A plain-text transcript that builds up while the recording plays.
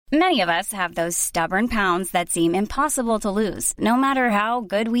Many of us have those stubborn pounds that seem impossible to lose, no matter how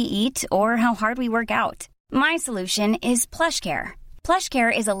good we eat or how hard we work out. My solution is PlushCare.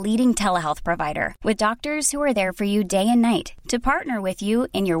 PlushCare is a leading telehealth provider with doctors who are there for you day and night to partner with you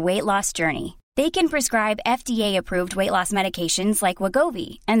in your weight loss journey. They can prescribe FDA-approved weight loss medications like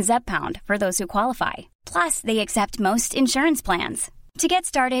Wegovy and Zepbound for those who qualify. Plus, they accept most insurance plans. To get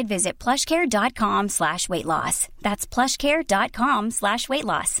started, visit plushcare.com/weightloss. That's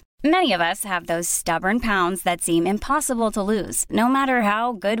plushcare.com/weightloss. Many of us have those stubborn pounds that seem impossible to lose, no matter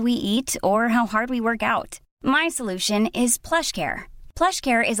how good we eat or how hard we work out. My solution is PlushCare.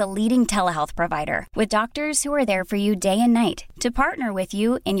 PlushCare is a leading telehealth provider with doctors who are there for you day and night to partner with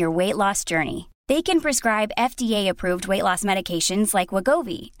you in your weight loss journey. They can prescribe FDA-approved weight loss medications like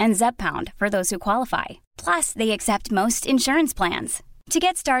Wegovy and Zepbound for those who qualify. Plus, they accept most insurance plans. To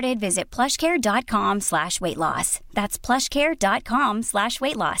get started, visit plushcare.com/weightloss. That's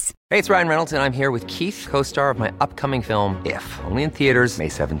plushcare.com/weightloss. Hey, it's Ryan Reynolds, and I'm here with Keith, co-star of my upcoming film, If, only in theaters May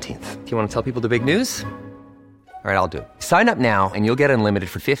 17th. Do you want to tell people the big news? All right, I'll do it. Sign up now and you'll get unlimited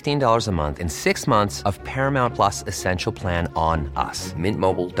for $15 a month and 6 months of Paramount Plus Essential Plan on us.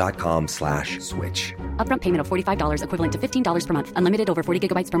 Mintmobile.com/switch. Upfront payment of $45 equivalent to $15 per month. Unlimited over 40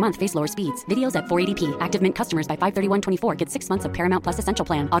 gigabytes per month. Face lower speeds. Videos at 480p. Active Mint customers by 531.24 get 6 months of Paramount Plus Essential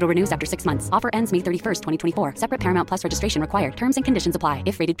Plan. Auto renews after 6 months. Offer ends May 31st, 2024. Separate Paramount Plus registration required. Terms and conditions apply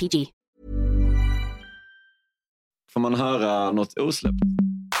if rated PG. Får man höra något osläppt?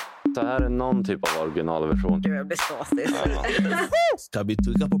 Det här är någon typ av originalversion. Gud, jag blir ståsig. Ska vi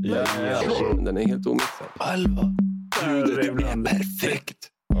trycka på play? Ja. Den är helt omissad. Alva. Ljudet är perfekt.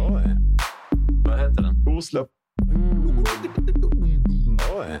 Oj. Vad heter den? Osläppt.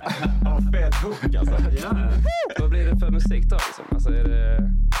 Oj. Ja, fet hook alltså. Ja. Vad blir det för musik då liksom? Alltså är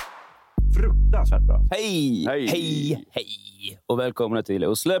det Fruktansvärt bra. Hej! Hej! Hej! Hej! Och välkomna till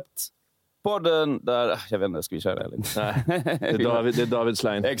Osläppt. Podden där... Jag vet inte, ska vi köra det eller inte? Nej, det är David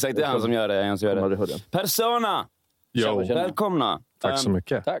Slein. Exakt, det är han som gör det. Persona! Jo. Välkomna! Tack så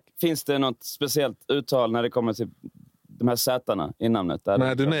mycket. Tack. Finns det något speciellt uttal när det kommer till de här sätarna i namnet?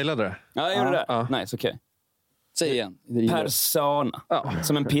 Nej, du nailade det. Ja, jag gjorde det. Nice, okej. Säg igen. Persona. Ja.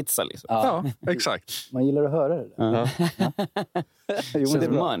 Som en pizza liksom. Ja, exakt. Man gillar att höra det. Ja. Jo, känns det är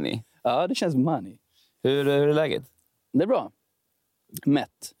bra. money. Ja, det känns money. Hur är läget? Det är bra.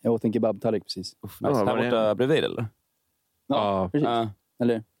 Mätt. Jag åt en kebabtallrik precis. Nice. Här borta bredvid eller? Ja, precis.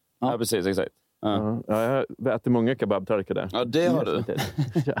 Eller? Ja, precis, exakt. Ja, jag äter många kebabtallrikar där. Ja, det har du.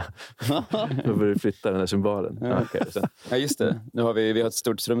 Då börjar du flytta den här symbolen. Ja, just det. Nu har vi har ett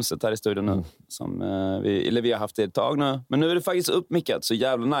stort trumset här i studion nu. Som vi har haft det ett tag nu. Men nu är det faktiskt uppmickat. Så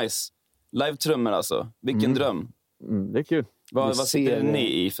jävla nice. Live-trummor alltså. Vilken dröm. Det är kul. Vad sitter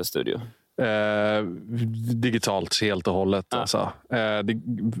ni i för studio? Digitalt helt och hållet. Alltså.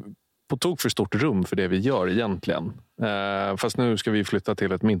 På tok för stort rum för det vi gör egentligen. Fast nu ska vi flytta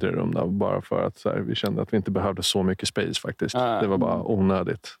till ett mindre rum då, bara för att vi kände att vi inte behövde så mycket space faktiskt. Det var bara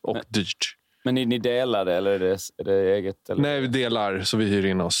onödigt och dyrt. Men ni delar det eller är det eget? Eller? Nej, vi delar så vi hyr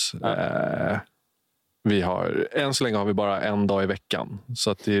in oss. Än så länge har vi bara en dag i veckan.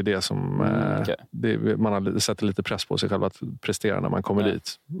 Så att det är det som man har sätter lite press på sig själv att prestera när man kommer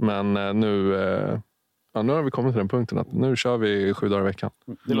dit. Men nu har vi kommit till den punkten att nu kör vi 7 dagar i veckan.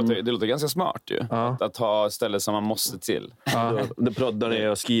 Det låter ganska smart ju. Att ha ställen som man måste till. Det proddar ni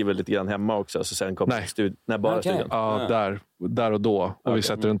och skriver lite grann hemma också. Så sen kommer studion. Ja, där och då. Och vi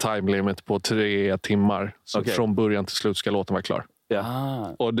sätter en time limit på 3 timmar. Så från början till slut ska låten vara klar.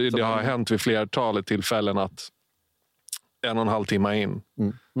 Ja. Och det har hänt vid flertalet tillfällen att 1,5 timme in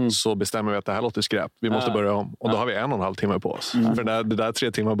så bestämmer vi att det här låter skräp. Vi måste börja om. Och då har vi 1,5 timme på oss. För det där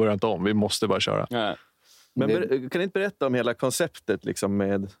 3 timmar börjar inte om. Vi måste bara köra. Men kan ni inte berätta om hela konceptet liksom,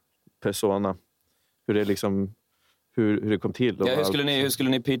 med Persona? Hur det liksom hur det kom till? Hur skulle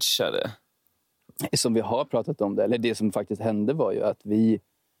ni pitcha det? Som vi har pratat om det. Eller det som faktiskt hände var ju att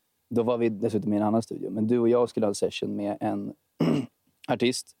då var vi dessutom i en annan studio. Men du och jag skulle ha en session med en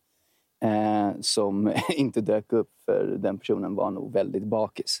artist som inte dök upp för den personen var nog väldigt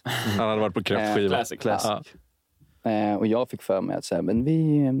bakis. Han hade varit på kräftskiva. Classic. Och jag fick för mig att säga, men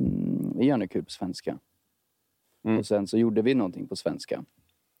vi gör något kul på svenska. Och sen så gjorde vi någonting på svenska.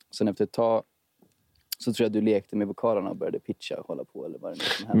 Sen efter ett tag så tror jag att du lekte med vokalerna och började pitcha och hålla på eller vad det nu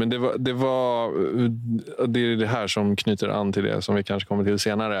som hände. Men det är det här som knyter an till det som vi kanske kommer till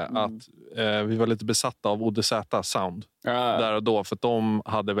senare. Att vi var lite besatta av ODZ sound där och då. För att de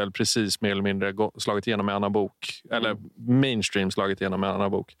hade väl precis mer eller mindre slagit igenom en annan bok. Eller mainstream slagit igenom en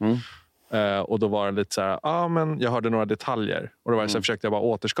annan bok. Och då var det lite så här, men jag hörde några detaljer. Och då var så försökte jag bara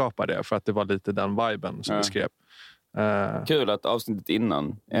återskapa det för att det var lite den viben som vi skrev. Kul att avsnittet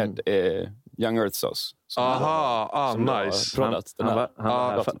innan är Young Earth Sauce. Nice. Han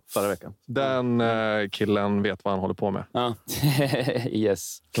var förra veckan. Den killen vet vad han håller på med.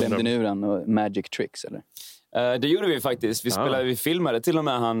 Yes. Klämde ni ur den och magic tricks, eller? Det gjorde vi faktiskt. Vi filmade till och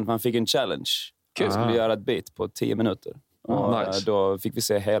med han fick en challenge. Kul. Skulle göra ett beat på 10 minuter. Nice. Då fick vi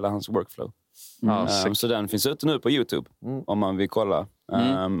se hela hans workflow. Så den finns ute nu på YouTube om man vill kolla.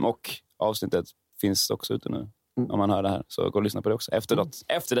 Och avsnittet finns också ute nu. Om man hör det här, så gå och lyssna på det också.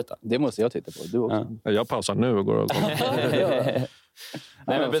 Efter detta. Det måste jag titta på. Du också. Jag pausar nu och går och kollar.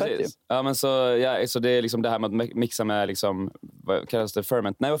 Nej, men precis. Ja, men så det är liksom det här med att mixa med liksom, vad kallas det?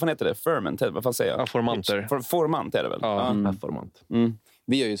 Ferment? Nej, vad fan heter det? Ferment, vad fan säger jag? Formanter. Formant är det väl? Formant.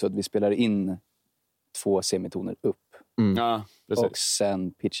 Vi gör ju så att vi spelar in 2 semitoner upp. Ja, precis. Och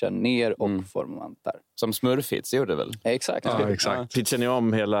sen pitchar ner och formantar. Som Smurfits gjorde väl? Exakt. Exakt. Pitchar ni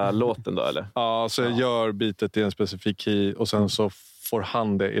om hela låten då, eller? Ja, så jag gör beatet i en specifik key och sen så får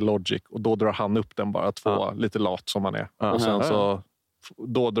han det i Logic. Och då drar han upp den bara 2, lite lat som han är. Och sen så...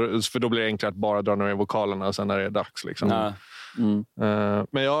 för då blir det enklare att bara dra ner vokalerna och sen när det är dags. Liksom.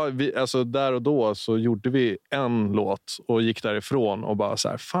 Men alltså där och då så gjorde vi en låt och gick därifrån och bara så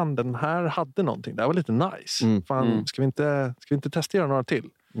här, fan, den här hade någonting. Det här var lite nice. Fan, ska vi inte testa göra några till?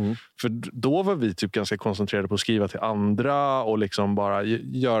 För då var vi typ ganska koncentrerade på att skriva till andra och liksom bara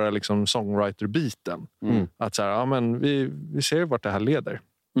göra liksom songwriter-biten. Att så här, men vi ser vart det här leder.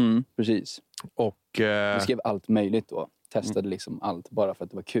 Precis. Och vi skrev allt möjligt då. Testade liksom allt bara för att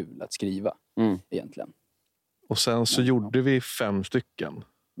det var kul att skriva egentligen. Och sen så gjorde vi 5 stycken.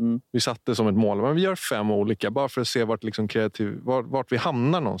 Vi satte som ett mål. Men vi gör 5 olika bara för att se vart, liksom vart vi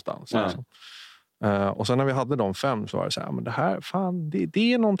hamnar någonstans. Liksom. Och sen när vi hade de 5 så var det så här, men det här, fan,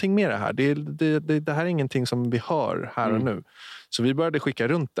 det är någonting med det här. Det här är ingenting som vi hör här och nu. Så vi började skicka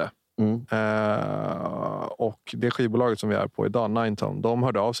runt det. Och det skivbolaget som vi är på idag, Ninetone, de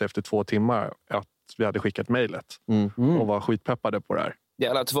hörde av sig efter 2 timmar att vi hade skickat mejlet och var skitpeppade på det här.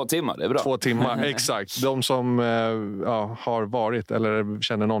 Jävla 2 timmar, det är bra. 2 timmar, exakt. De som har varit eller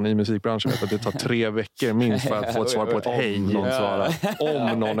känner någon i musikbranschen vet att det tar 3 veckor minst för att få ett svar på ett hej.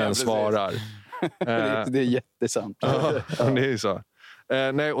 Om någon ens svarar. Det är jättesant. Det är så.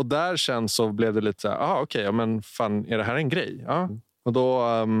 Nej, och där sen så blev det lite så här, okej, men fan, är det här en grej? Och då...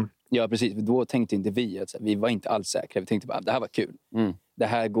 Ja, precis. Då tänkte inte vi att vi var inte alls säkra. Vi tänkte bara, det här var kul. Det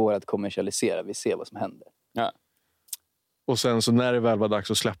här går att kommersialisera. Vi ser vad som händer. Ja. Och sen så när det väl var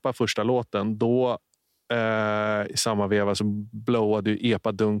dags att släppa första låten, då i samma veva så blowade ju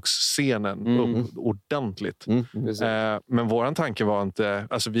epadunks-scenen upp ordentligt. Men våran tanke var inte,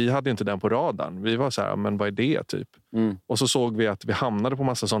 alltså vi hade inte den på radarn. Vi var så här, men vad är det typ? Och så såg vi att vi hamnade på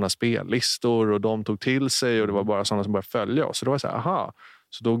massa sådana spellistor och de tog till sig och det var bara sådana som började följa oss. Så då var det så här, aha.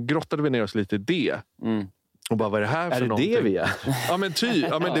 Så då grottade vi ner oss lite i det. Och bara, vad är det här för någonting? Är det vi är?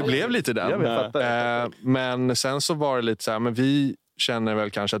 Ja, men det blev lite den. Men sen så var det lite så här, men vi känner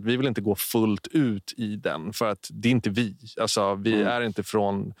väl kanske att vi vill inte gå fullt ut i den. För att det är inte vi. Alltså, vi är inte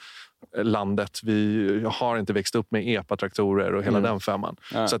från landet. Vi har inte växt upp med EPA-traktorer och hela den femman.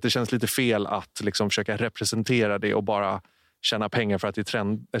 Så att det känns lite fel att liksom försöka representera det och bara tjäna pengar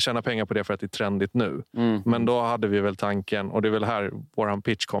på det för att det är trendigt nu. Men då hade vi väl tanken, och det är väl här våran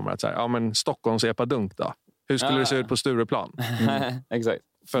pitch kommer, att säga, men Stockholms epadunk då? Hur skulle det se ut på Stureplan? Exakt.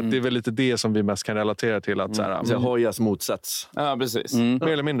 För att det är väl lite det som vi mest kan relatera till. Att så Hojas motsats. Ja, precis. Mer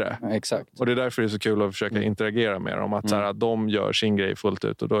eller mindre. Exakt. Och det är därför det är så kul att försöka interagera med dem. Att så här, de gör sin grej fullt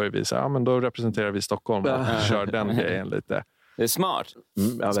ut. Och då är vi så här, men då representerar vi Stockholm och kör den grejen lite. Det är smart.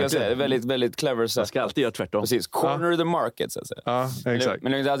 Ska jag säga. Väldigt, väldigt clever sätt. Man ska alltid göra tvärtom. Precis. Corner the market, så att säga. Ja, exakt.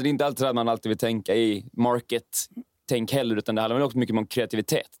 Men det är inte alltid att man alltid vill tänka i market-tänk heller, utan det handlar väl också mycket om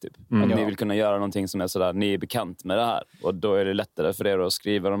kreativitet. Typ. Att ni vill kunna göra någonting som är sådär, ni är bekant med det här. Och då är det lättare för er att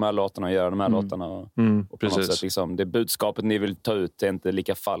skriva de här låtarna och göra de här låtarna. Och på något sätt, liksom, det budskapet ni vill ta ut är inte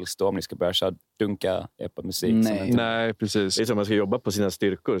lika falskt då, om ni ska börja köra dunka epa-musik. Nej, precis. Det är som man ska jobba på sina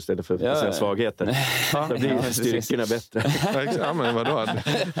styrkor istället för på sina svagheter. Då blir styrkorna bättre. Ja, men vadå?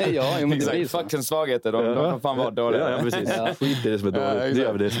 Men det blir fuck en svagheter, de kan fan vara dåliga. Ja, precis. Skit i det som är dåligt. Det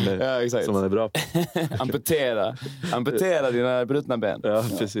gör det som man är bra på. Amputera dina brutna ben. Ja,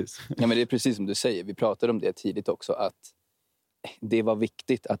 precis. Ja, men det är precis som du säger. Vi pratade om det tidigt också, att det var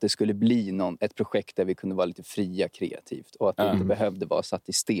viktigt att det skulle bli ett projekt där vi kunde vara lite fria kreativt och att det inte behövde vara satt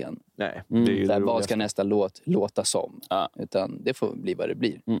i sten. Nej, vad ska nästa låt låta som? Utan det får bli vad det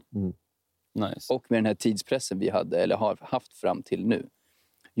blir. Nice. Och med den här tidspressen vi hade, eller har haft fram till nu,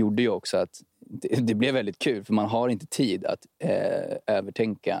 gjorde ju också att det blev väldigt kul, för man har inte tid att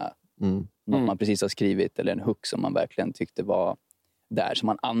övertänka något man precis har skrivit eller en hook som man verkligen tyckte var där som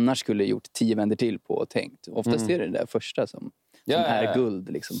man annars skulle gjort 10 vänder till på och tänkt. Oftast är det där första som är guld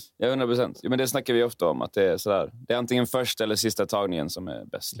liksom. Ja, 100%. Men det snackar vi ofta om, att det är sådär. Det är antingen första eller sista tagningen som är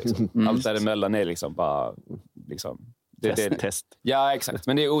bäst liksom. Allt däremellan är liksom bara liksom, test. Ja, exakt.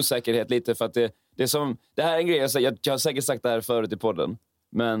 Men det är osäkerhet lite, för att det är som, det här är en grej, jag har säkert sagt det här förut i podden,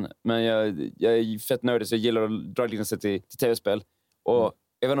 men jag är fett nördig, så jag gillar att dra liknelser till tv-spel. Och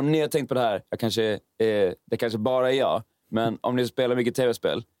även om ni har tänkt på det här, det kanske bara är jag, men om ni spelar mycket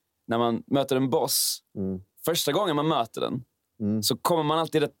tv-spel, när man möter en boss, första gången man möter den, så kommer man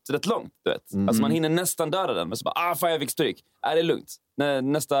alltid rätt långt, du vet. Alltså man hinner nästan döda den, men så bara, fan jag fick stryk. Det är lugnt.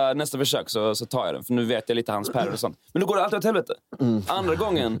 Nästa försök så tar jag den, för nu vet jag lite hans pärr och sånt. Men då går det alltid åt helvete. Andra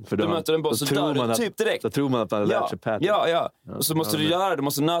gången du möter en boss, så dör du typ direkt. Då tror man att man har lärt sig pärr. Ja. Och så måste du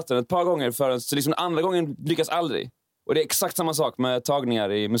måste nöta den ett par gånger, så liksom andra gången lyckas aldrig. Och det är exakt samma sak med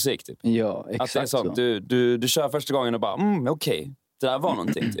tagningar i musik typ. Ja, exakt. Att så. Du kör första gången och bara, okej. Det där var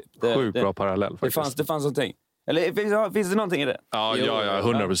någonting typ. Sjukt bra parallell faktiskt. Det fanns någonting. Eller finns det någonting i det? Ja,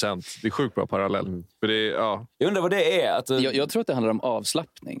 100%. Det är sjukt bra parallell. För det, Jag undrar vad det är. Jag tror att det handlar om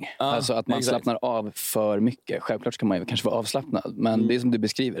avslappning. Alltså att man slappnar av för mycket. Självklart ska man ju kanske vara avslappnad. Men det är som du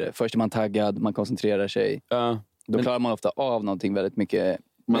beskriver det. Först är man taggad, man koncentrerar sig. Då klarar man ofta av någonting väldigt mycket.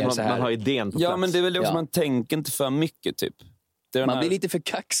 Man har idén på plats. Ja, men det är väl också man tänker inte för mycket typ. Man blir lite för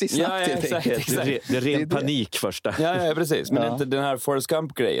kaxig snabbt. Exakt. Det är ren panik första. Ja, precis. Men det är inte den här Forrest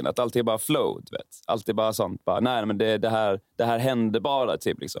Gump-grejen, att allt är bara flow, du vet. Allt är bara sånt. Nej, men det här händer bara,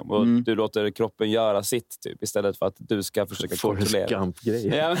 typ. Liksom. Och du låter kroppen göra sitt, typ. Istället för att du ska försöka kontrollera. Forrest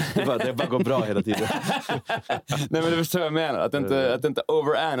Gump-grejen. Ja. det bara går bra hela tiden. Nej, men det förstår jag menar. Att inte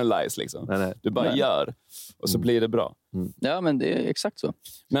overanalyze, liksom. Nej. Du bara gör. Och så blir det bra. Ja, men det är exakt så.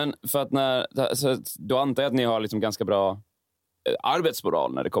 Men för att då antar jag att ni har liksom ganska bra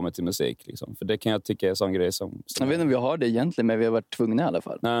arbetsmoral när det kommer till musik liksom. För det kan jag tycka är en sån grej som jag vet inte om vi har det egentligen, men vi har varit tvungna i alla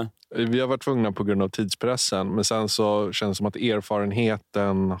fall. Nej. Vi har varit tvungna på grund av tidspressen, men sen så känns det som att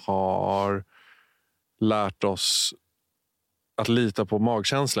erfarenheten har lärt oss att lita på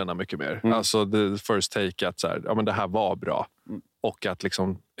magkänslorna mycket mer. Alltså the first take, att så här, men det här var bra. Och att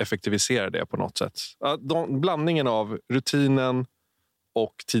liksom effektivisera det på något sätt. Blandningen av rutinen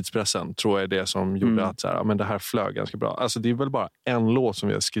och tidspressen tror jag är det som gjorde att så här, men det här flög ganska bra. Alltså det är väl bara en låt som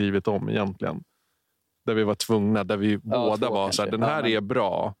vi har skrivit om egentligen. Där vi var tvungna, där vi båda var så här, den här är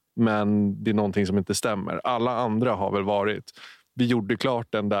bra, men det är någonting som inte stämmer. Alla andra har väl varit, vi gjorde klart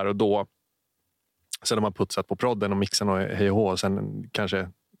den där och då. Sen har man putsat på prodden och mixen och hej och hå, sen kanske ett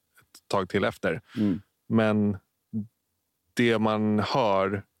tag till efter. Men det man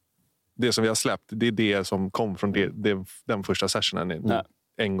hör, det som vi har släppt, det är det som kom från den första sessionen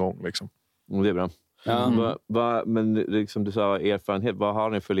en gång. Liksom. Det är bra. Men liksom du sa erfarenhet, vad har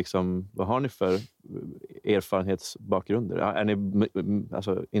ni för erfarenhetsbakgrunder? Är ni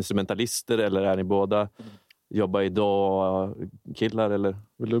alltså instrumentalister, eller är ni båda jobbar idag killar, eller?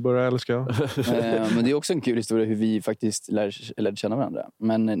 Vill du börja, eller ska jag? Men det är också en kul historia hur vi faktiskt lärde känna varandra.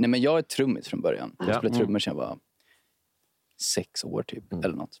 Men jag är trummis från början. Jag spelade trummor sedan jag var 6 år typ,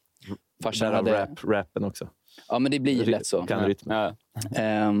 eller något. Farsan hade rappen också. Ja, men det blir lätt så. Kan rytmen.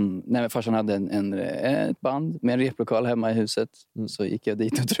 Men farsan hade ett band med en replokal hemma i huset. Så gick jag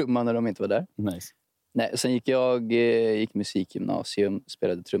dit och trummade när de inte var där. Nice. Nej, sen gick musikgymnasium,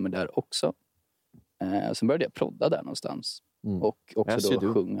 spelade trummor där också. Sen började jag prodda där någonstans. Och också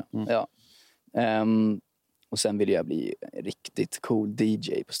då sjunga. Ja. Och sen ville jag bli riktigt cool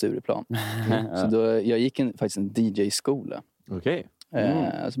DJ på Stureplan. Så jag gick faktiskt en DJ-skola. Okej.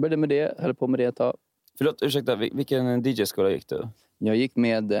 Så började jag med det, höll på med det ett tag. Förlåt, ursäkta, vilken DJ-skola gick du? Jag gick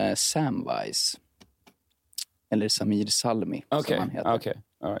med Samwise. Eller Samir Salmi, som han heter. Okej.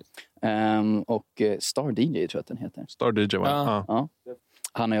 All right. Och Star DJ tror jag att den heter. Star DJ, ja.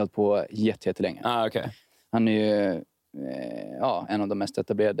 Han har hållit på jättelänge. Okay. Han är ju en av de mest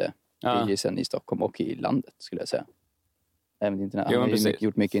etablerade DJsen i Stockholm och i landet, skulle jag säga. Han har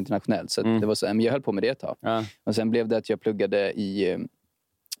gjort mycket internationellt. Så det var så, men jag höll på med det ett tag. Och sen blev det att jag pluggade i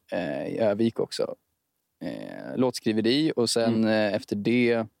Övik också. Låtskriveri. Och sen efter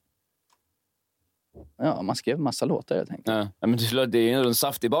det... Ja, man skrev massa låtar, jag tänkte. Men det är ju en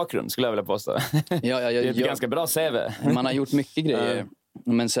saftig bakgrund, skulle jag vilja påstå. Det är ett ganska bra CV. Man har gjort mycket grejer.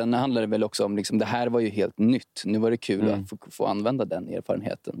 Men sen handlar det väl också om, liksom, det här var ju helt nytt. Nu var det kul att få använda den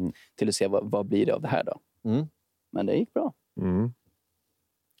erfarenheten till att se vad blir det av det här då. Men det gick bra.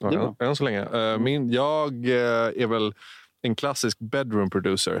 Ja, än så länge. Jag är väl en klassisk bedroom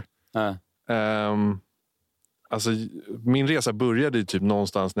producer. Alltså, min resa började typ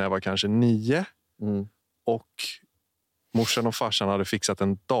någonstans när jag var kanske 9. Och morsan och farsan hade fixat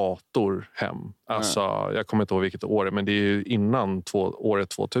en dator hem. Alltså, jag kommer inte ihåg vilket år, men det är ju innan året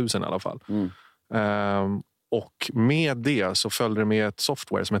 2000 i alla fall. Och med det så följde det med ett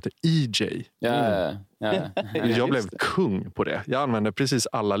software som heter EJ. Jag blev kung på det. Jag använde precis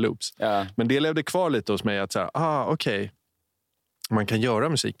alla loops. Men det levde kvar lite hos mig att säga, okej. Man kan göra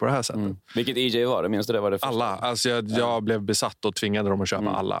musik på det här sättet. Vilket EJ var det? Minns du det? Var det alla. Alltså jag blev besatt och tvingade dem att köpa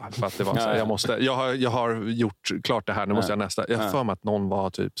alla. För att det var så här, jag har gjort klart det här. Nu måste jag nästa. Jag har för mig att någon var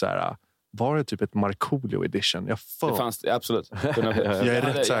typ så här. Var det typ ett Markoolio edition? Det fanns absolut. Jag är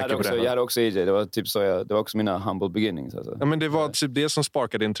rätt säker på det. Jag hade också EJ. Det var typ så det var också mina humble beginnings. Alltså. Ja, men det var typ det som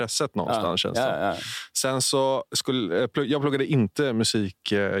sparkade intresset någonstans. Känns det. Sen så jag pluggade inte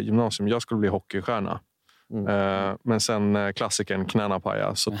musikgymnasium. Jag skulle bli hockeystjärna. Men sen klassikern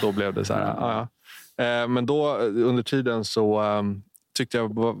knänapaja, så då blev det så här. Men då under tiden så tyckte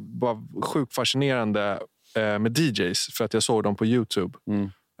jag var sjukt fascinerande med DJs, för att jag såg dem på YouTube.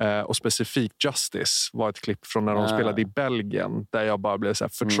 Och specifikt Justice var ett klipp från när de spelade i Belgien, där jag bara blev så här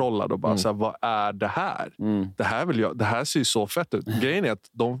förtrollad och bara så här, vad är det här? Det här ser ju så fett ut. Grejen är att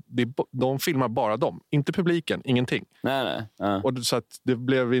de filmar bara dem, inte publiken, ingenting. Och så att det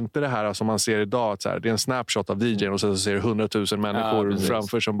blev inte det här som man ser idag, att så här, det är en snapshot av DJn och så ser det 100 000 människor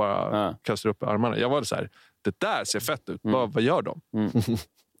framför som bara kastar upp armarna. Jag var så här, det där ser fett ut. Vad gör de?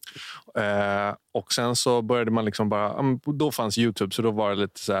 Och sen så började man liksom bara, då fanns YouTube, så då var det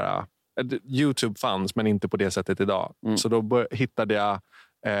lite så här, YouTube fanns men inte på det sättet idag. Så då hittade jag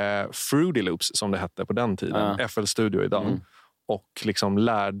Fruity Loops som det hette på den tiden, FL Studio idag, och liksom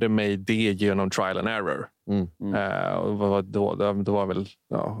lärde mig det genom trial and error. Det var väl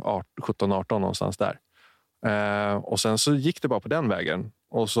 17-18 någonstans där. Och sen så gick det bara på den vägen,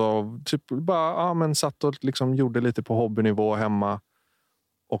 och så typ bara satt och liksom gjorde lite på hobbynivå hemma.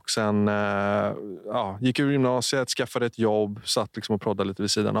 Och sen gick ur gymnasiet, skaffade ett jobb, satt liksom och proddade lite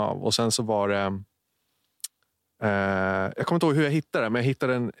vid sidan av. Och sen så var det... jag kommer inte ihåg hur jag hittade det, men jag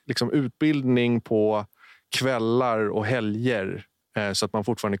hittade en liksom utbildning på kvällar och helger. Så att man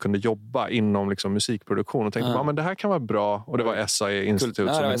fortfarande kunde jobba inom liksom musikproduktion. Och tänkte, men det här kan vara bra. Och det var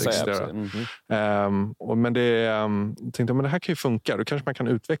SAE-institut som inte existerade. Men tänkte, men det här kan ju funka. Då kanske man kan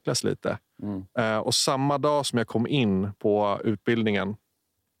utvecklas lite. Och samma dag som jag kom in på utbildningen,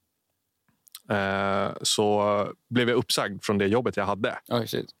 så blev jag uppsagd från det jobbet jag hade.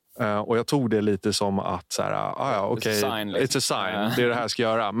 Och jag tog det lite som att så här, okej, it's a sign. Det är det här jag ska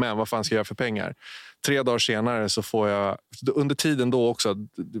göra. Men vad fan ska jag göra för pengar? 3 dagar senare så får jag... Under tiden då också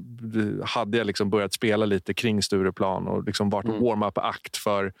hade jag liksom börjat spela lite kring Stureplan och liksom varit warm-up-akt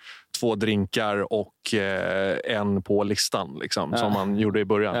för 2 drinkar och en på listan liksom, som man gjorde i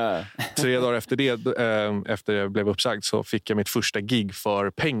början. 3 dagar efter det, efter jag blev uppsagd, så fick jag mitt första gig för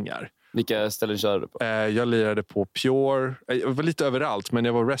pengar. Vilka ställen körde du på? Jag lirade på Pure. Jag var lite överallt, men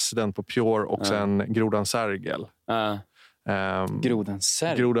jag var resident på Pure och sen Grodan Sergel. Grodan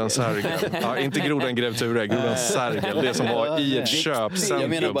Sergel. Ja, inte Grodan Grev Ture, Grodan Sergel. Det som var i ett köpcentrum. Jag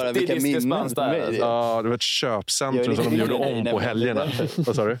menar bara vilka minnen. Ja, det var ett köpcentrum som de gjorde om på helgerna.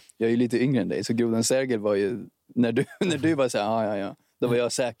 Vad sa du? Jag är ju lite yngre än dig, så Grodan Sergel var ju... När du var så här, då var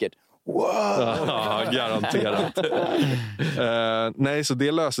jag säkert... Wow! Ja, garanterat. Nej, så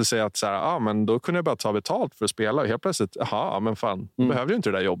det löste sig att så här, men då kunde jag bara ta betalt för att spela. Och helt plötsligt, men fan, då behövde jag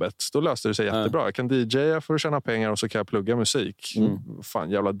inte det där jobbet. Då löste det sig jättebra. Jag kan DJa för att tjäna pengar och så kan jag plugga musik.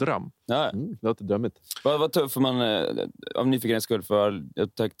 Fan, jävla dröm. Det låter drömmigt. Vad tufft för man, av nyfikenhets skull, för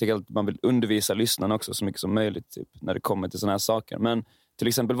jag tycker att man vill undervisa lyssnarna också så mycket som möjligt typ, när det kommer till såna här saker. Men till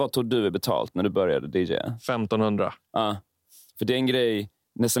exempel, vad tog du betalt när du började DJa? 1500. För det är en grej,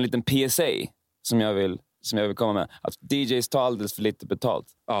 nästan en liten PSA som jag vill komma med. Att DJs tar alldeles för lite betalt.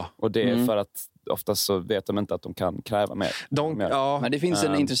 Och det är för att oftast så vet de inte att de kan kräva mer. Men det finns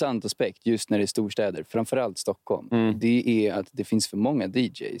en intressant aspekt just när det är storstäder, framförallt Stockholm. Det är att det finns för många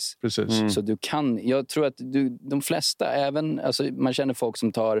DJs. Precis. Så du kan, jag tror att de flesta, även, alltså man känner folk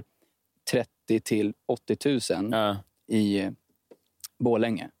som tar 30 till 80 000 i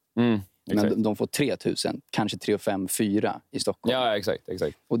Borlänge. Men de får 3 000, kanske 3 5, 4 i Stockholm. Ja, exakt.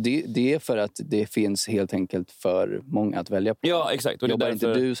 Och det är för att det finns helt enkelt för många att välja på. Ja, exakt. Och jobbar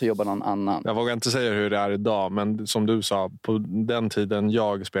inte du så jobbar någon annan. Jag vågar inte säga hur det är idag, men som du sa, på den tiden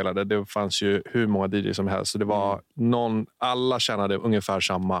jag spelade, det fanns ju hur många DJ som helst. Så det var alla tjänade ungefär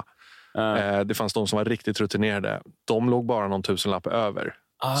samma. Det fanns de som var riktigt rutinerade. De låg bara någon tusenlapp över.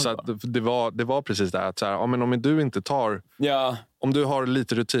 Så att det var precis det här, att så här, men om du inte tar... Om du har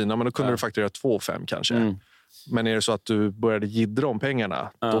lite rutin, men då kunde du faktiskt göra 2 5 kanske. Men är det så att du började jiddra om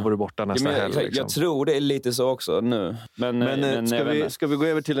pengarna, då var du borta nästa helg. Liksom. Jag tror det är lite så också nu. Men ska vi gå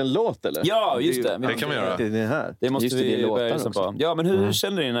över till en låt eller? Ja, just det. Det kan vi göra. Det måste just vi börja också. Ja, men hur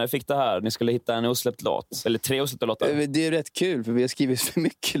känner ni när jag fick det här? Ni skulle hitta en osläppt låt. Eller 3 osläppta låtar. Det är rätt kul för vi har skrivit för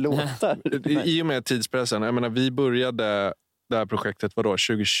mycket låtar. I och med tidspressen. Jag menar, vi började det här projektet, vadå?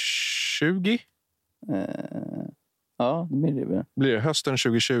 2020? Ja, det blir det. Blir det hösten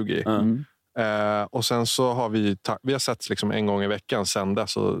 2020. Och sen så har vi har sett liksom en gång i veckan sen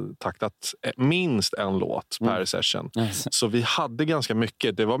dess och taktat minst en låt per session. Så vi hade ganska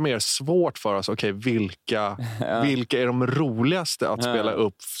mycket. Det var mer svårt för oss. Okej, vilka är de roligaste att spela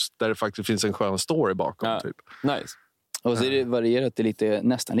upp där det faktiskt finns en skön story bakom? Typ. Nice. Och så är det varierat till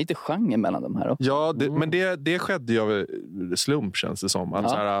nästan lite genre mellan de här också. Ja, men det skedde ju av slump, känns det som. Att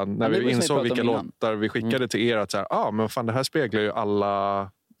så här, när vi insåg vilka låtar vi skickade till er, att så här, men fan, det här speglar ju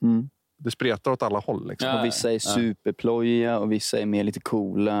alla... Det spretar åt alla håll. Liksom. Och vissa är superplojiga och vissa är mer lite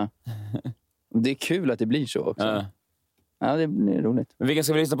coola. Och det är kul att det blir så också. Ja, det blir roligt. Men vilken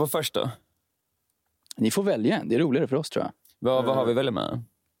ska vi lyssna på först då? Ni får välja en. Det är roligare för oss, tror jag. Vad har vi välja med?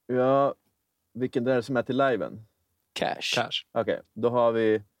 Ja, vilken där som är till liven? Cash. Okej, då har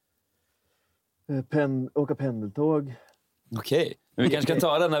vi åka pendeltåg. Okej. Men vi kanske ska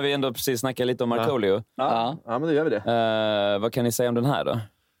ta den när vi ändå precis snackade lite om Markoolio. Ja, men då gör vi det. Vad kan ni säga om den här då?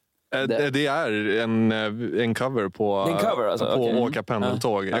 Det är en cover på, Åka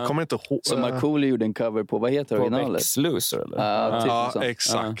pendeltåg. Jag kommer inte ihåg. Så Markoolio gjorde en cover på, vad heter originalet? Beck Sluicer, eller? Ja,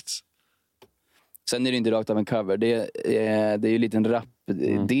 exakt. Sen är det inte rakt av en cover. Det är ju en liten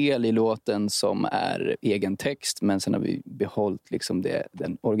rapdel i låten som är egen text. Men sen har vi behållit liksom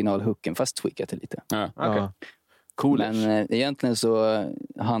den originalhooken, fast tweakat det lite. Cool. Men egentligen så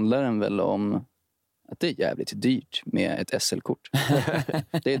handlar den väl om att det är jävligt dyrt med ett SL-kort.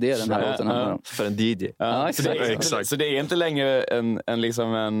 Det är det den här låten handlar om. För en DJ. Ja, exakt. Så det är inte längre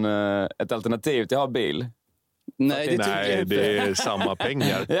ett alternativ till att ha bil? Nej, det är samma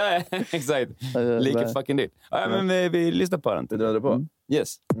pengar. Ja, exakt. Lika fucking dyrt. Ja, men vi lyssnar på den. Du drar det på?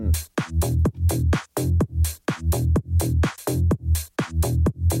 Yes.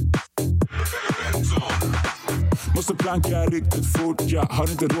 Måste planka riktigt fort. Jag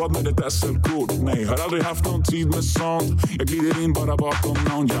har inte råd med ett SL-kort. Nej, har aldrig haft någon tid med sånt. Jag glider in bara bakom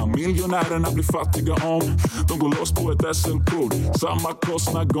någon. Ja, miljonärerna blir fattiga om de går loss på ett SL-kort. Samma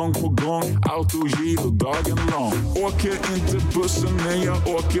kostnad gång på gång. Autogiro dagen lång. Åker inte bussen, nej jag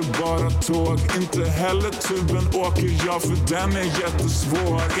åker bara tåg. Inte heller tuben åker jag, för den är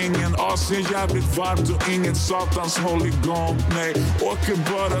jättesvår. Ingen AC, jävligt varmt och inget satans håll igång. Nej, åker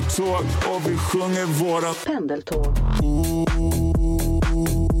bara tåg och vi sjunger våra pendeltåg.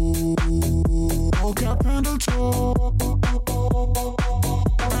 Åka pendeltåg.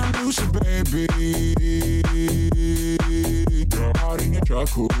 En loser baby. Jag har inget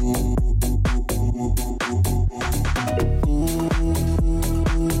körkort.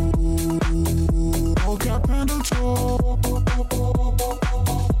 Åka pendeltåg.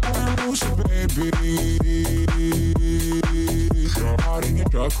 En loser baby. Jag har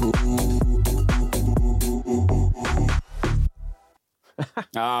inget körkort.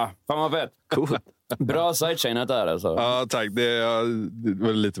 Ja, fan vad fett. Cool. Bra sidechainat där alltså. Ja, tack. Det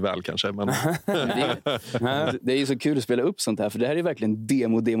var lite väl kanske. Men... det är ju så kul att spela upp sånt här, för det här är verkligen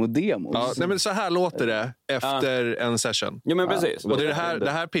demo. Ja, nej, men så här låter det efter en session. Ja, men precis. Och det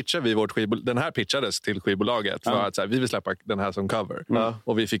här pitchar vi den här pitchades till skivbolaget för att så här, vi vill släppa den här som cover.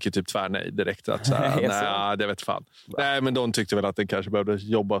 Och vi fick ju typ tvärnej direkt att så här, nej, det vet fan. Nej, men de tyckte väl att det kanske behövde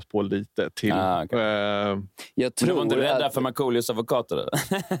jobbas på lite till. Jag tror du var inte rädda för Markoolios advokater?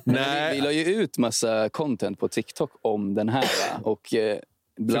 Nej. Vi la ju ut massa content på TikTok om den här, och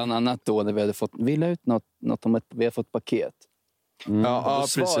bland annat då när vi la ut något om vi har fått paket. Ja,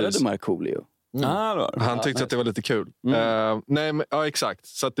 svarade precis. Markoolio. Han tyckte att det var lite kul. Nej, men, ja, exakt.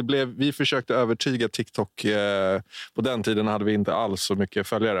 Så att vi försökte övertyga TikTok. På den tiden hade vi inte alls så mycket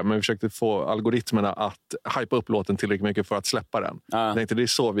följare. Men vi försökte få algoritmerna att hypa upp låten tillräckligt mycket för att släppa den. Jag tänkte, det är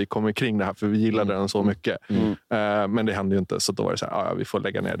så vi kommer kring det här. För vi gillade den så mycket. Men det hände ju inte. Så då var det så här, vi får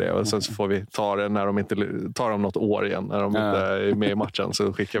lägga ner det. Och sen så får vi ta det när de inte tar om något år igen. När de inte är med i matchen,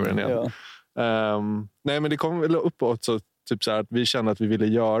 så skickar vi den igen. Nej, men det kom väl uppåt. Så typ så här, att vi kände att vi ville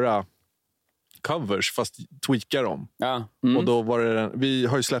göra covers, fast tweaka dem. Och då var det vi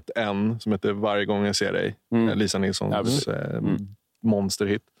har ju släppt en som heter Varje gång jag ser dig, Lisa Nilssons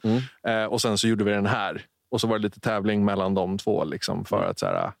monsterhit. Och sen så gjorde vi den här, och så var det lite tävling mellan de två liksom, för att så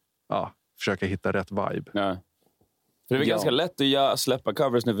här, försöka hitta rätt vibe. För det är ganska lätt att släppa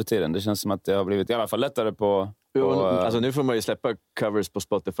covers nu för tiden. Det känns som att det har blivit i alla fall lättare på Alltså nu får man ju släppa covers på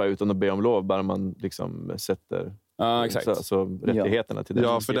Spotify utan att be om lov, bara man liksom sätter så rättigheterna till den.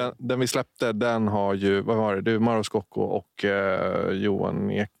 Ja, för den vi släppte, den har ju, vad var det? Du, Maro Scocco och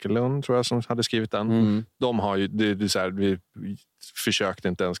Johan Ekelund tror jag som hade skrivit den. De har ju, det är så här, vi försökte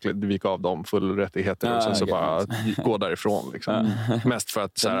inte ens vika av dem full rättigheter och sen så bara gå därifrån liksom. Mest för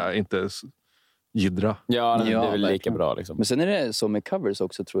att så här, inte jiddra. Ja, det är väl lika bra liksom. Men sen är det så med covers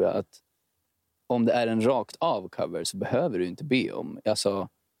också, tror jag, att om det är en rakt av cover så behöver du inte be om, alltså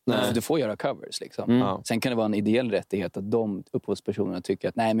du får göra covers liksom. Sen kan det vara en ideell rättighet att de upphovspersonerna tycker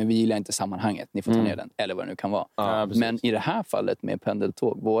att nej, men vi gillar inte sammanhanget, ni får ta ner den, eller vad det nu kan vara. Men i det här fallet med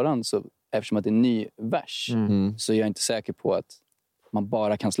Pendeltåg, våran, så eftersom att det är en ny vers så är jag inte säker på att man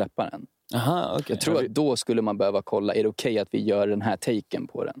bara kan släppa den. Aha, okay. Jag tror att då skulle man behöva kolla, är det okej att vi gör den här taken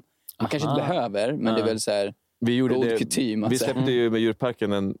på den? Man kanske inte behöver, men det är väl så här. Vi gjorde det. Vi släppte ju med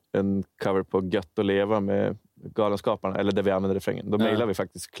Djurparken en cover på Gött att leva med Galenskaparna, eller där vi använde refrängen. Då mejlade vi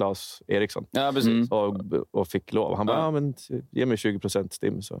faktiskt Claes Eriksson. Ja, precis. Och fick lov. Han bara, men ge mig 20%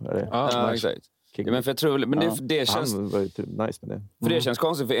 stim så är det. Exakt. Ja, men för jag tror, men det känns, han var ju nice med det. För det känns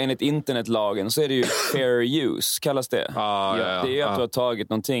konstigt, för enligt internetlagen så är det ju fair use, kallas det. Det är ju att du har tagit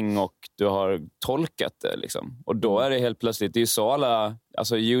någonting och du har tolkat det liksom. Och då är det helt plötsligt, det är ju så alla,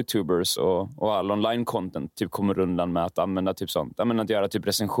 alltså YouTubers och all online-content typ kommer undan med att använda typ sånt. Att göra typ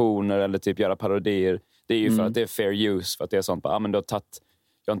recensioner eller typ göra parodier. Det är ju för att det är fair use, för att det är sånt, men du har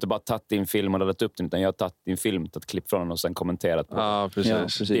jag har inte bara tagit din film och laddat upp den, utan jag har tagit din film, tagit klipp från den och sen kommenterat på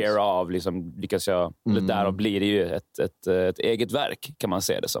precis. Därav liksom, lyckas jag, därav blir det ju ett eget verk, kan man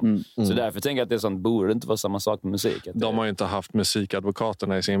se det som. Så därför tänker jag att det är sånt, borde inte vara samma sak med musik. De har ju inte haft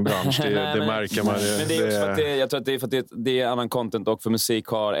musikadvokaterna i sin bransch, det märker man ju. Men det är också för att jag tror att det är för att det är annan content, och för musik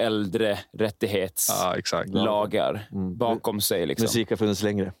har äldre rättighetslagar bakom sig. Liksom. Musik har funnits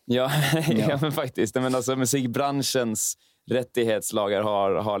längre. Ja, men faktiskt. Men alltså musikbranschens rättighetslagar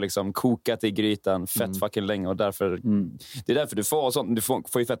har liksom kokat i grytan fett fucking länge, och därför det är därför du får sånt, du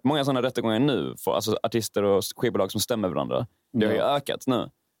får ju fett många sådana rättegångar nu för, alltså artister och skivbolag som stämmer varandra. Det har ju ökat nu.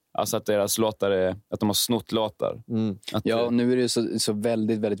 Alltså att deras låtar att de har snott låtar. Nu är det så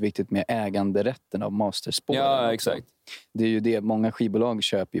väldigt, väldigt viktigt med äganderätten av masterspåren. Ja, exakt. Det är ju det, många skivbolag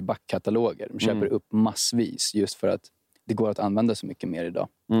köper ju backkataloger. De köper upp massvis just för att det går att använda så mycket mer idag.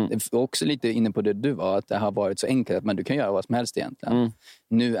 Det är också lite inne på det du var, att det har varit så enkelt att du kan göra vad som helst egentligen.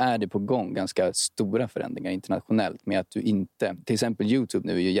 Nu är det på gång ganska stora förändringar internationellt med att du inte, till exempel YouTube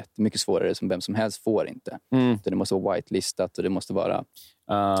nu är ju jättemycket svårare, som vem som helst får inte. Det måste vara whitelistat och det måste vara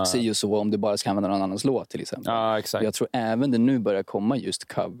si och så om du bara ska använda någon annans låt till exempel. Exakt. Jag tror även det nu börjar komma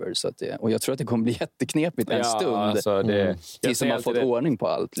just covers, och jag tror att det kommer bli jätteknepigt en stund alltså tills man har fått ordning på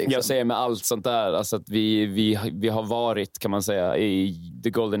allt. Liksom. Jag säger med allt sånt där, alltså att vi har varit, kan man säga, i the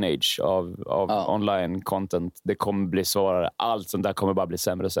golden age av online content. Det kommer bli svårare. Allt sånt där kommer bara bli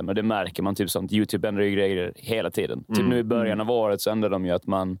sämre och sämre. Det märker man typ sånt. YouTube ändrar ju grejer hela tiden. Typ nu i början av året så ändrade de ju att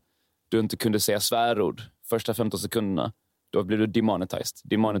du inte kunde säga svärord första 15 sekunderna. Då blir du demonetized.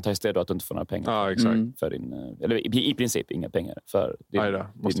 Demonetized är då att du inte får några pengar. Exakt. För eller i princip inga pengar för din,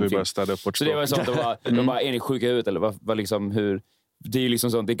 måste vi börja städa upp vårt så det var sånt, de bara är ni sjuka ut eller vad liksom, hur det är ju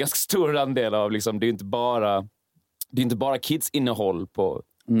liksom sånt, det är ganska stor andel av liksom, det är inte bara kids innehåll på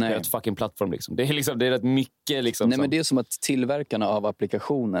ett fucking plattform liksom. Det är rätt mycket liksom. Nej, men det är som att tillverkarna av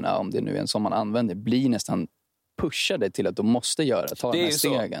applikationerna, om det nu är en som man använder, blir nästan pushade till att de måste ta den här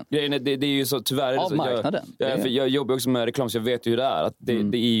stegen. Det är ju så, tyvärr. Av marknaden. För jag jobbar också med reklam, så jag vet ju hur det är. Att det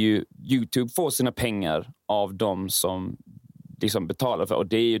är ju, YouTube får sina pengar av de som liksom betalar för, och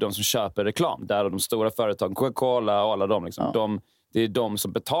det är ju de som köper reklam. Där de stora företagen, Coca-Cola och alla de liksom. Det är de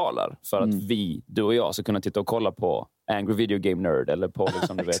som betalar för att du och jag ska kunna titta och kolla på Angry Video Game Nerd eller på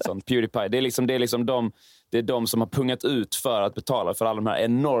liksom, du vet, sånt PewDiePie. Det är de som har pungat ut för att betala för alla de här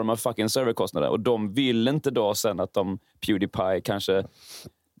enorma fucking serverkostnader, och de vill inte då sen att PewDiePie kanske,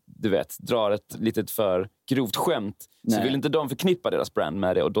 du vet, drar ett litet för grovt skämt. Nej. Så vill inte de förknippa deras brand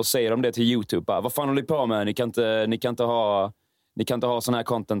med det, och då säger de det till YouTube. Bara, vad fan håller ni på med? Ni kan inte ha sån här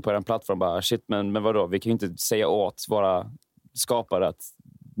content på er plattform. Bara, shit, men vadå? Vi kan ju inte säga åt våra skapare att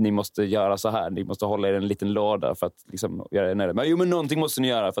ni måste göra så här. Ni måste hålla er i en liten låda för att liksom göra det nere. Men någonting måste ni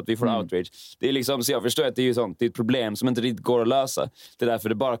göra för att vi får outrage. Det är liksom, så jag förstår att det är ju sånt, det är ett problem som inte riktigt går att lösa. Det är därför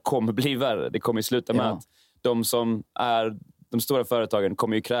det bara kommer bli värre. Det kommer ju sluta med att de som är de stora företagen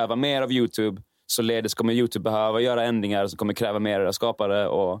kommer ju kräva mer av YouTube. Således kommer YouTube behöva göra ändringar som kommer kräva mer av skapare,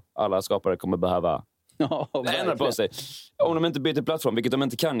 och alla skapare kommer behöva ändra på sig. Om de inte byter plattform, vilket de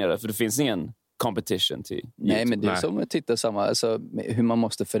inte kan göra, för det finns ingen competition till YouTube. Nej, men det är som att titta samma, alltså, hur man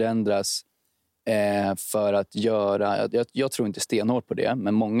måste förändras för att göra, jag tror inte stenhårt på det,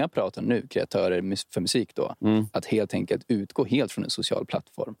 men många pratar nu, kreatörer för musik då, att helt enkelt utgå helt från en social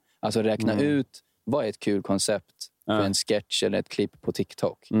plattform. Alltså räkna ut vad är ett kul koncept för en sketch eller ett klipp på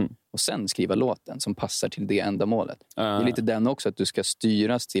TikTok. Och sen skriva låten som passar till det ändamålet. Det är lite den också, att du ska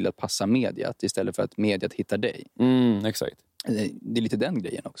styras till att passa mediet istället för att mediet hittar dig. Exakt. Det är lite den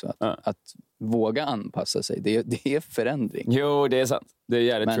grejen också. Att våga anpassa sig. Det är förändring. Jo, det är sant. Det är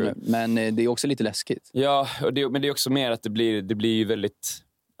jävligt true. Men det är också lite läskigt. Ja, men det är också mer att det blir ju väldigt...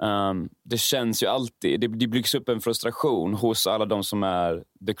 det känns ju alltid... Det byggs upp en frustration hos alla de som är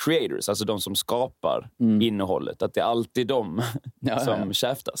the creators. Alltså de som skapar innehållet. Att det är alltid de som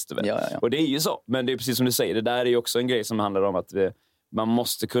käftas. Du vet. Ja. Och det är ju så. Men det är precis som du säger. Det där är ju också en grej som handlar om att man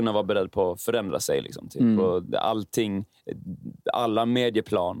måste kunna vara beredd på att förändra sig. Liksom, typ. Och alla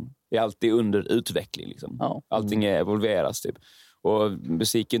medieplan är alltid under utveckling. Liksom. Allting är evolveras. Typ. Och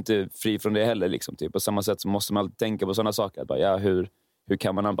musik är inte fri från det heller. Liksom, typ. På samma sätt så måste man alltid tänka på sådana saker. Att bara, hur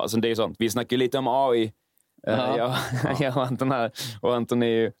kan man anpassa? Alltså, det är sånt. Vi snackar lite om AI. Jag och Anton här. Och Anton är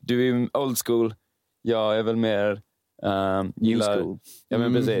ju... Du är ju old school. Jag är väl mer... gillar... New school. Ja,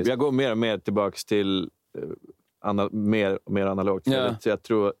 men precis. Jag går mer och mer tillbaks till... mer och mer analogt. Ja. Så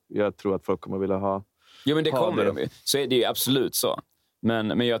jag tror att folk kommer vilja ha... Jo, men det kommer de ju. Så är det ju absolut så.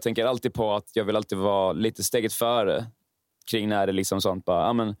 Men jag tänker alltid på att jag vill alltid vara lite steget före kring när det liksom sånt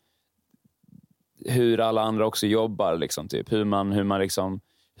bara... men, hur alla andra också jobbar liksom, typ.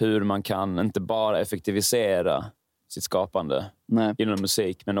 Hur man kan inte bara effektivisera sitt skapande inom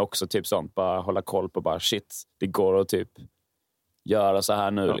musik, men också typ sånt, bara hålla koll på bara shit, det går att typ göra så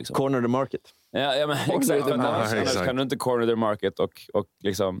här nu liksom. Corner the market. Ja, men exakt. Annars kan du inte corner the market och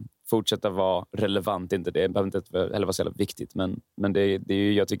liksom fortsätta vara relevant. Inte det behöver inte heller vara så jävla viktigt, men det är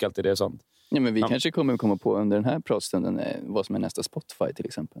ju, jag tycker alltid det är sånt. Ja, men vi kanske kommer komma på under den här pratstunden vad som är nästa Spotify till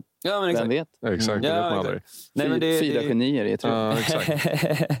exempel. Ja, men exakt. Vem vet? Exakt. Nej, men fyra genier i ett rum. Exakt.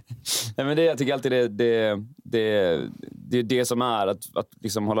 Nej, men jag tycker alltid det är det som är att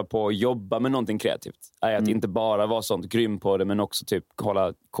liksom hålla på och jobba med någonting kreativt. Är att inte bara vara sånt grym på det, men också typ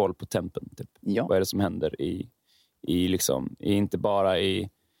hålla koll på tempen. Typ. Ja. Vad är det som händer liksom, inte bara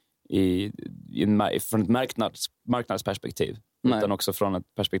från ett marknadsperspektiv. Utan också från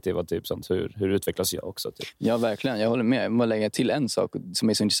ett perspektiv av typ sånt, hur utvecklas jag också. Typ. Ja, verkligen. Jag håller med. Jag måste lägga till en sak som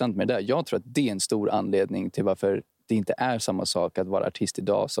är så intressant med det där. Jag tror att det är en stor anledning till varför det inte är samma sak att vara artist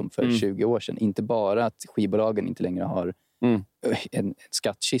idag som för 20 år sedan. Inte bara att skivbolagen inte längre har en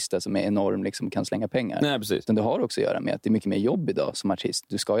skattkista som är enorm, liksom kan slänga pengar. Nej, precis. Men det har också att göra med att det är mycket mer jobb idag som artist.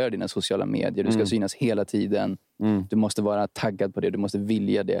 Du ska göra dina sociala medier, du ska synas hela tiden. Du måste vara taggad på det, du måste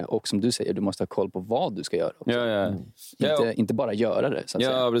vilja det. Och som du säger, du måste ha koll på vad du ska göra också. Inte bara göra det, så att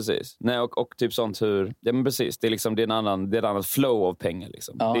säga. Ja, precis. Nej, och typ sånt hur... Ja, men precis. Det är liksom det är ett annat flow av pengar.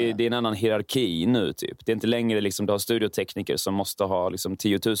 Liksom. Det är en annan hierarki nu, typ. Det är inte längre liksom, du har studiotekniker som måste ha liksom,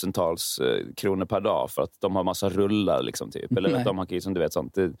 10,000-tals kronor per dag för att de har massa rullar, liksom, typ. Eller att de har liksom, du vet,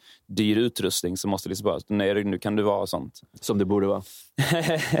 sånt dyr utrustning som måste liksom bara... Nej, nu kan du vara sånt. Som det borde vara.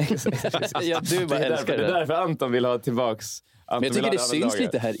 Ja, du bara älskar det. Det är därför Anton vill ha tillbaks... Men jag tycker det syns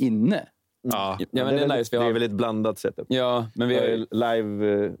lite här inne. Ja, men det är nice. Det är väl ett blandat sätt. Ja, men vi har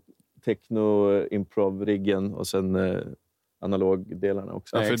live, techno, improv-riggen och sen analogdelarna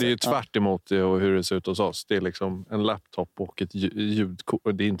också. Ja, för det är ju tvärt emot hur det ser ut hos oss. Det är liksom en laptop och ett ljudkort.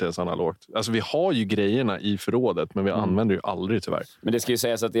 Det är inte ens analogt. Alltså vi har ju grejerna i förrådet, men vi använder ju aldrig tyvärr. Men det ska ju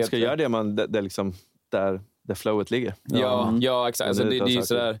sägas att det ska göra det det liksom där flowet ligger. Ja, exakt. Alltså, det är ju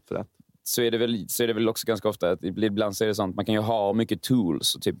sådär... Så är det väl också ganska ofta att ibland så är det sånt, man kan ju ha mycket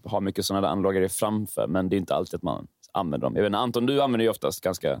tools och typ ha mycket sådana där anlagare framför, men det är inte alltid att man använder dem. Jag vet inte, Anton, du använder ju oftast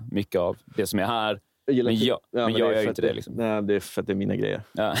ganska mycket av det som är här. Men jag gör ju inte det liksom. Nej, det är för att det är mina grejer.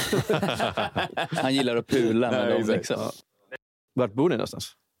 Ja. Han gillar att pula med dem liksom. Vart bor ni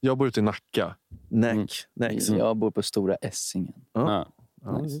någonstans? Jag bor ute i Nacka. Jag bor på Stora Essingen.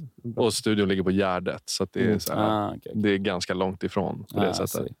 Nice. Och studion ligger på Gärdet, så att det är så här, det är ganska långt ifrån på det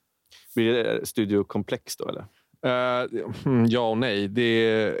sättet. Blir det studiokomplex då, eller? Ja och nej. Det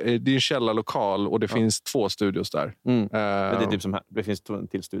är en källarlokal och det finns 2 studios där. Men det är typ som här. Det finns en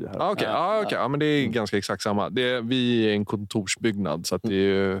till studio här. Okej. Ja, men det är ganska exakt samma. Vi är en kontorsbyggnad, så att det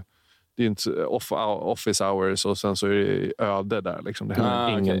är inte office hours och sen så är det öde där. Liksom. Det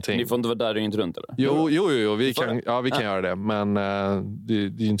händer ingenting. Ni får inte vara där och inte runt, eller? Jo. Vi kan göra det. Men det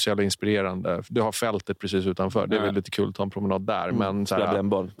är inte så jävla inspirerande. Du har fältet precis utanför. Det är väl lite kul att ta en promenad där. Men så här, en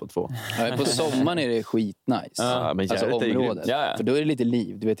boll på 2. På sommaren är det skitnice. Men alltså området. För då är det lite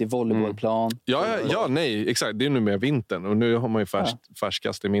liv. Du vet, det är volleybollplan. Nej, exakt. Det är nu med vintern. Och nu har man ju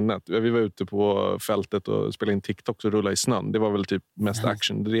färskast i minnet. Vi var ute på fältet och spelade in TikTok och rullade i snön. Det var väl typ mest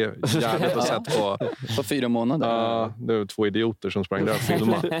action. Det värdet att sett på 4 månader. Ja, det var 2 idioter som sprang där och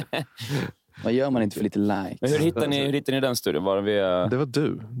filmade. Vad gör man inte för lite likes? Men hur hittade ni den studien? Det var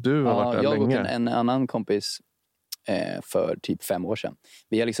du. Du har varit där jag länge. Jag och en annan kompis för typ 5 år sedan.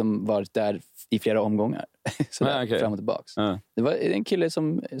 Vi har liksom varit där i flera omgångar. Fram och tillbaks. Det var en kille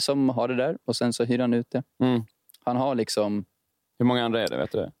som har det där. Och sen så hyr han ut det. Han har liksom... Hur många andra är det,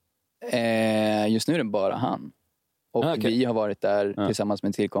 vet du det? Just nu är det bara han. Och vi har varit där tillsammans med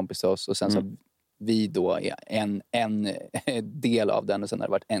en till kompis till oss. Och sen så har vi då en del av den. Och sen har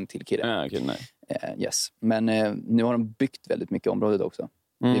det varit en till kille. Yes. Men nu har de byggt väldigt mycket området också.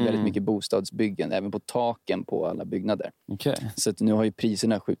 Det är väldigt mycket bostadsbyggen. Även på taken på alla byggnader. Så att nu har ju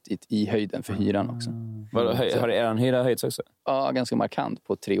priserna skjutit i höjden för hyran också. Har er hyra höjts också? Ja, ganska markant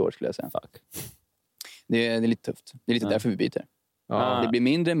på 3 år skulle jag säga. Fuck. Det är lite tufft. Det är lite därför vi byter. Det blir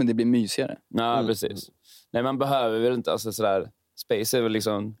mindre, men det blir mysigare. Ja, precis. Nej, man behöver väl inte... Alltså sådär, space är väl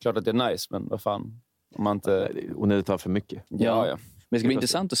liksom... Klart att det är nice, men vad fan... Om man inte... Onödigt tar för mycket. Ja. Men det ska bli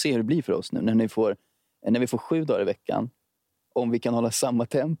intressant att se hur det blir för oss nu. När vi får 7 dagar i veckan. Om vi kan hålla samma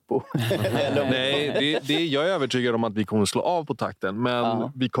tempo. Nej, jag är övertygad om att vi kommer slå av på takten.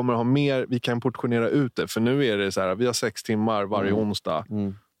 Men vi kommer ha mer... Vi kan portionera ut det. För nu är det så här... Vi har 6 timmar varje onsdag.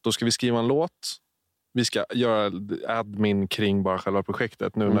 Då ska vi skriva en låt. Vi ska göra admin kring bara själva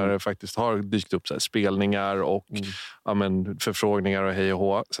projektet nu när det faktiskt har dykt upp så här spelningar och förfrågningar och hej och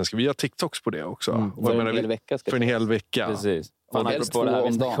hå. Sen ska vi göra TikToks på det också. För en hel vecka. För en hel vecka. Precis. Apropå det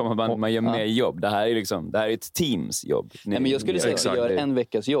här, man gör mer jobb. Det här är ett teams jobb. Nej, men jag skulle säga att vi gör en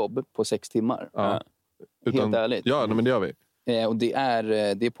veckas jobb på 6 timmar. Helt ärligt. Ja, men det gör vi. Och det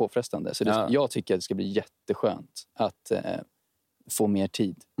är påfrestande. Så jag tycker att det ska bli jätteskönt att få mer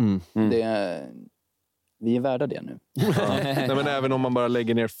tid. Vi är värda det nu. Nej, men även om man bara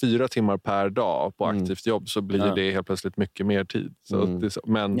lägger ner 4 timmar per dag på aktivt jobb så blir det helt plötsligt mycket mer tid.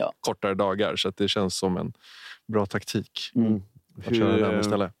 Men kortare dagar, så att det känns som en bra taktik.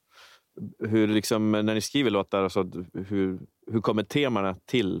 Hur liksom, när ni skriver låtar, alltså, hur kommer temana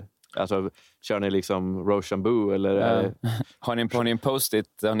till? Alltså, kör ni liksom Rochambeau eller har ni en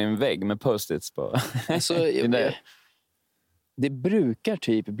post-it, har ni en vägg med post-its på? Alltså, det brukar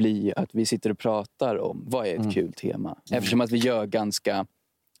typ bli att vi sitter och pratar om vad är ett kul tema. Eftersom att vi gör ganska,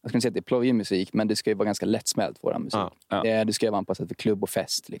 jag ska inte säga att det är plojig musik, men det ska ju vara ganska lättsmält vår musik. Det ska ju vara anpassat för klubb och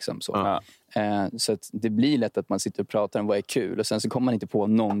fest liksom så. Så att det blir lätt att man sitter och pratar om vad är kul och sen så kommer man inte på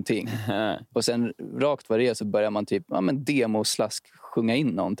någonting. Och sen rakt vad det är så börjar man typ demo-slask sjunga in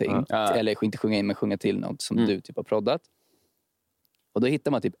någonting. Eller inte sjunga in, men sjunga till något som du typ har proddat. Och då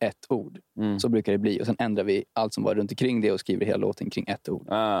hittar man typ ett ord. Så brukar det bli. Och sen ändrar vi allt som var runt omkring det och skriver hela låten kring ett ord.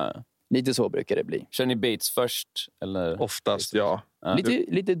 Lite så brukar det bli. Kör ni beats först? Eller? Oftast, ja.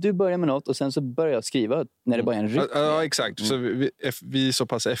 Lite du börjar med något och sen så börjar jag skriva när det bara är en rytm. Ja, exakt. Så vi är så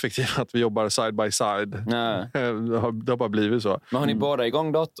pass effektiva att vi jobbar side by side. Det har bara blivit så. Men har ni båda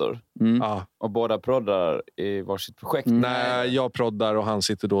igång dator? Ja. Och båda proddar i varsitt projekt? Nej, jag proddar och han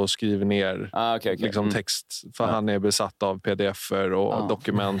sitter då och skriver ner liksom text. För han är besatt av pdf-er och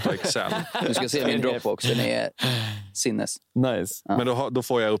dokument och Excel. Du ska se min Dropbox, den är sinnes. Nice. Men då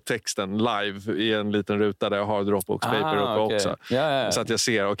får jag upp texten live i en liten ruta där jag har Dropbox-paper uppe också. Så att jag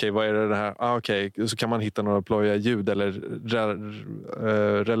ser, vad är det här? Så kan man hitta några plojiga ljud eller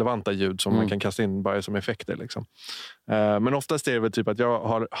relevanta ljud som man kan kasta in bara som effekter. Liksom. Men oftast är det väl typ att jag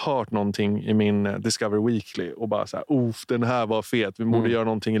har hört någonting i min Discover Weekly och bara så här, den här var fet, vi borde göra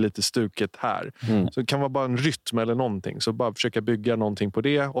någonting lite stuket här. Så det kan vara bara en rytm eller någonting. Så bara försöka bygga någonting på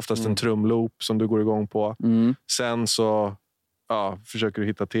det. Oftast en trumloop som du går igång på. Sen så försöker du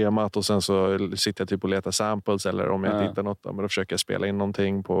hitta temat och sen så sitter jag typ och letar samples eller om jag inte hittar något, men då försöker jag spela in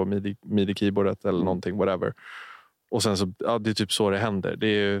någonting på midi-keyboardet eller någonting, whatever. Och sen så, det är typ så det händer. Det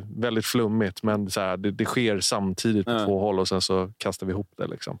är väldigt flummigt, men så här, det sker samtidigt på 2 håll och sen så kastar vi ihop det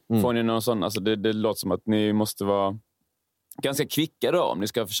liksom. Får ni någon sån, alltså det låter som att ni måste vara ganska kvicka då om ni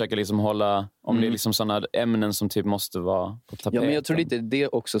ska försöka liksom hålla, om det är liksom sådana ämnen som typ måste vara på tapeten. Ja, men jag tror lite det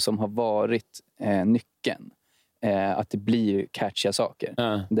också som har varit nyckeln. Att det blir catchiga saker.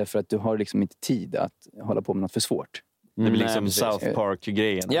 Därför att du har liksom inte tid att hålla på med något för svårt. Det blir liksom South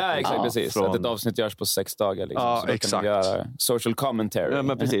Park-grejen. Ja, exakt, precis. Att ett avsnitt görs på 6 dagar. Liksom. Ja, så då exakt. kan man göra social commentary. Ja,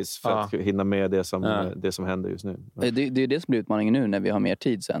 men precis. För att hinna med det som händer just nu. Det är det som blir utmaningen nu när vi har mer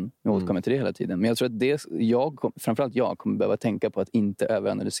tid sen. Vi återkommer till det hela tiden. Men jag tror att framförallt jag kommer behöva tänka på att inte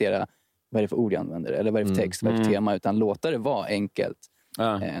överanalysera vad är det för ord jag använder. Eller vad är det för text, vad är det för tema. Utan låta det vara enkelt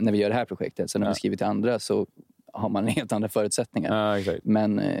när vi gör det här projektet. Sen när vi skriver till andra så har man helt andra förutsättningar. Exactly.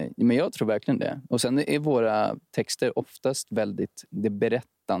 Men jag tror verkligen det. Och sen är våra texter oftast väldigt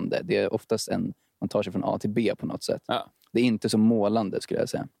berättande. Det är oftast man tar sig från A till B på något sätt. Det är inte så målande skulle jag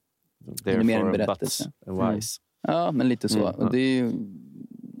säga. Det är mer en berättelse. Ja, men lite så. Och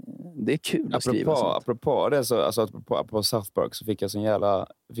det är kul att skriva sånt. Apropå det, apropå South Park, så fick jag så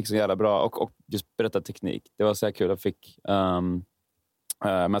jävla bra och just berättarteknik. Det var så här kul. Jag fick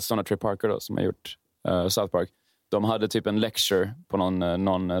PERZZONA Trey Parker då, som har gjort South Park. De hade typ en lecture på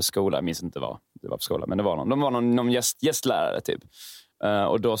någon skola. Jag minns inte vad det var på skolan, men det var någon gästlärare typ.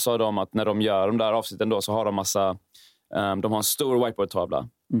 Och då sa de att när de gör de där avsnitten då, så har de massa... de har en stor whiteboard-tavla.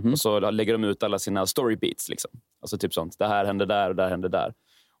 Och så lägger de ut alla sina storybeats liksom. Alltså typ sånt. Det här händer där och där händer där.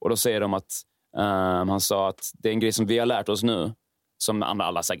 Och då säger de att han sa att det är en grej som vi har lärt oss nu, som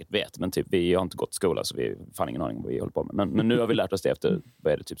alla säkert vet, men typ vi har inte gått skola, så vi har fan ingen aning om vad vi håller på med. Men nu har vi lärt oss det efter,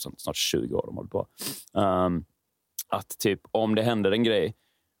 vad är det, typ snart 20 år de håller på. Att typ om det händer en grej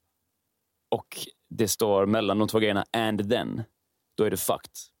och det står mellan de två grejerna and then, då är det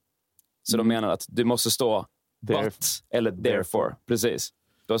fucked. Så de menar att du måste stå but eller therefore. Precis.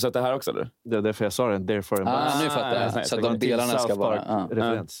 Du har sett det här också, eller? Det är därför jag sa det. Therefore. Nu fattar jag. Så att de delarna ska vara...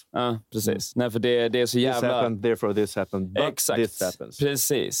 referens. Ja, precis. Nej, för det är så jävla... This happened, therefore this happened, but exakt. This happens.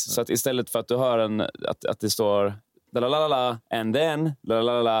 Precis. Så att istället för att du hör att det står la and then,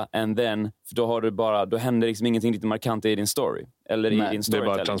 and then, för då har du då händer liksom ingenting lite markant i din story. Eller i din story. Det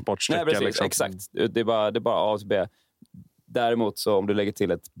är bara transportsträcka. Nej, precis. Liksom. Exakt. Det är bara A till B. Däremot så om du lägger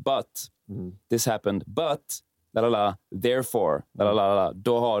till ett but, this happened, but therefore,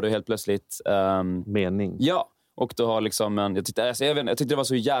 då har du helt plötsligt mening. Ja, och då har liksom jag tyckte det var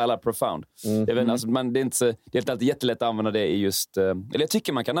så jävla profound. Jag vet, alltså, det är inte alltid jättelätt att använda det i just... eller jag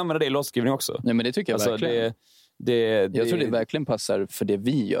tycker man kan använda det i låtskrivning också. Nej, men det tycker jag verkligen. Jag tror det verkligen passar för det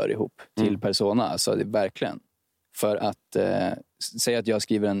vi gör ihop till Persona. Alltså det verkligen. För att säga att jag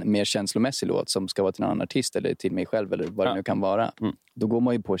skriver en mer känslomässig låt som ska vara till en annan artist eller till mig själv eller vad det nu kan vara. Då går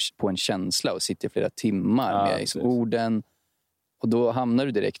man ju på en känsla och sitter flera timmar med liksom orden. Och då hamnar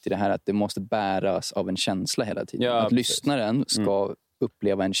du direkt i det här att det måste bäras av en känsla hela tiden. Att lyssnaren ska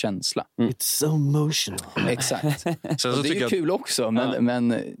uppleva en känsla. It's so emotional. Exakt. Och det är kul också, men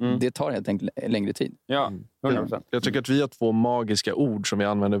det tar helt enkelt längre tid. Ja, 100%. Jag tycker att vi har 2 magiska ord som vi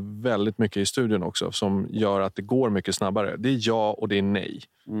använder väldigt mycket i studion också, som gör att det går mycket snabbare. Det är ja och det är nej.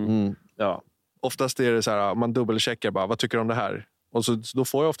 Ja. Oftast är det så här, man dubbelcheckar bara, vad tycker du om det här? Och så, då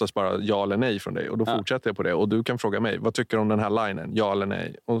får jag oftast bara ja eller nej från dig. Och då fortsätter jag på det. Och du kan fråga mig, vad tycker du om den här linen? Ja eller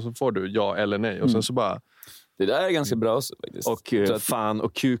nej? Och så får du ja eller nej. Och sen så bara... Det där är ganska bra faktiskt. Och fan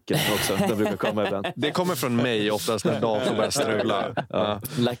och kuken också. Det brukar komma ibland. Det kommer från mig oftast när datorn börjar strula.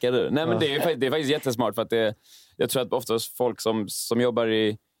 Läckar du? Nej, men det är faktiskt jättesmart. För att jag tror att oftast folk som jobbar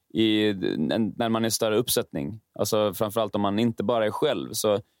när man är större uppsättning. Alltså framförallt om man inte bara är själv,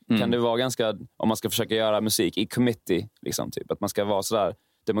 så kan det vara ganska, om man ska försöka göra musik i committee liksom, typ, att man ska vara sådär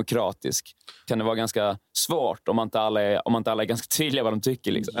demokratisk, kan det vara ganska svårt om inte alla är ganska tydliga vad de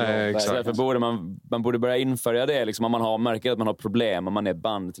tycker liksom. Så därför borde man borde börja införa det liksom, om man märker att man har problem, om man är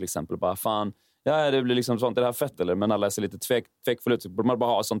band till exempel, bara fan, ja det blir liksom sånt, är det här fett eller? Men alla ser lite tvekfull ut, så borde man bara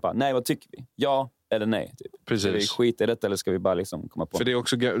ha sånt bara, nej vad tycker vi? Ja eller nej typ. Precis. Ska vi skita i detta eller ska vi bara liksom komma på? För det är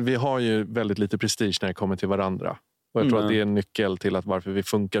också, vi har ju väldigt lite prestige när det kommer till varandra. Och jag tror att det är en nyckel till att varför vi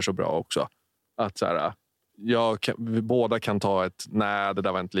funkar så bra också. Att så här, vi båda kan ta ett nej, det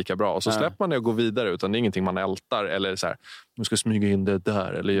där var inte lika bra. Och så släpper man det och går vidare, utan det är ingenting man ältar. Eller så här, man ska smyga in det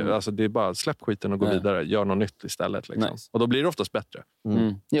där. Eller, alltså, det är bara släpp skiten och gå vidare. Gör något nytt istället. Liksom. Nice. Och då blir det oftast bättre.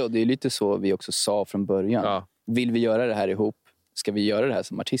 Ja, det är lite så vi också sa från början. Ja. Vill vi göra det här ihop? Ska vi göra det här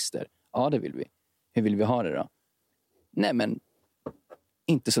som artister? Ja, det vill vi. Hur vill vi ha det då? Nej, men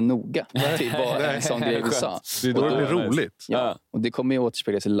inte så noga. Typ var en sån grej vi sa. Det är då det blir roligt. Ja, och det kommer ju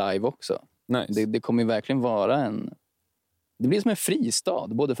återspegla sig live också. Nice. Det kommer ju verkligen vara det blir som en fristad,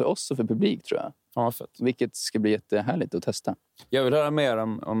 både för oss och för publik, tror jag. Ja, fett. Vilket ska bli jättehärligt att testa. Jag vill höra mer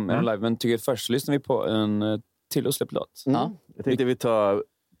om en live, men tycker först lyssnar vi på en till Osläppt låt. Jag tänkte vi tar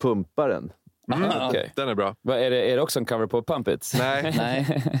Pumparen. Okay. Den är bra. Är det också en cover på Pump It? Nej.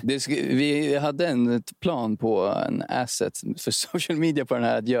 Vi hade en plan på en asset för social media på den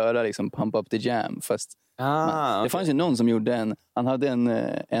här, att göra liksom Pump Up the Jam, fast det fanns ju någon som gjorde han hade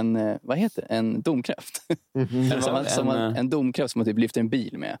en vad heter det? En domkraft. En domkraft som man typ lyfter en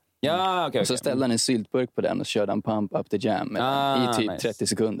bil med. Ja, okay, och så ställde han en syltburk på den och körde en Pump Up the Jam i typ 30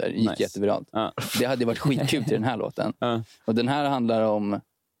 sekunder. Det gick jätteviralt. Det hade varit skitkul till den här låten. Och den här handlar om,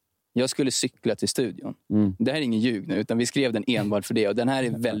 jag skulle cykla till studion. Det här är ingen ljug nu, utan vi skrev den enbart för det. Och den här är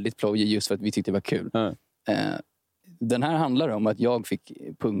väldigt plojig just för att vi tyckte det var kul. Den här handlar om att jag fick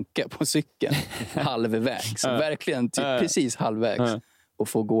punka på cykeln halvvägs. Verkligen precis halvvägs. Och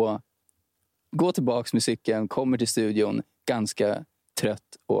få gå tillbaks med cykeln, kommer till studion ganska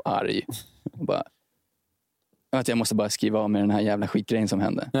trött och arg. Och bara, Att jag måste bara skriva av med den här jävla skitgrejen som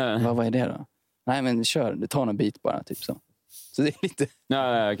hände. Vad är det då? Nej, men kör. Ta någon bit bara, typ så. Så det är lite...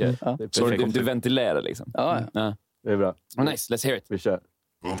 Ja, okej. Ja. Så du ventilerar liksom. Ja. Det är bra. Nice, let's hear it. Vi kör.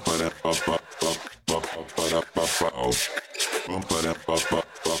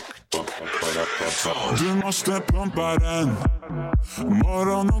 Du måste pumpa den.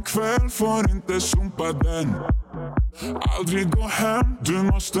 Morgon och kväll får inte sumpa den. Aldrig gå hem, du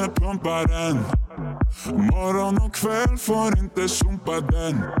måste pumpa den. Morgon och kväll får inte sumpa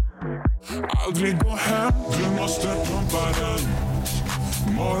den. Aldrig gå hem, du måste pumpa den.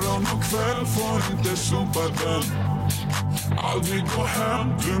 Morgon och kväll får inte sumpa den. Aldrig gå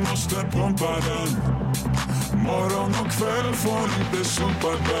hem, du måste pumpa den. Morgon och kväll får inte sumpa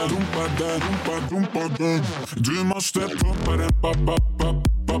den. Rumpa den, rumpa den. Du måste pumpa den.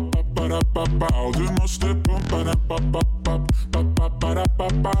 Du måste pumpa den. Du måste pumpa den.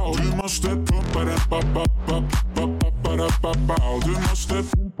 Du måste pumpa den. Rumpa den, rumpa den. Du måste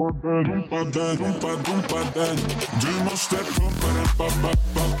pumpa den. Du måste pumpa den.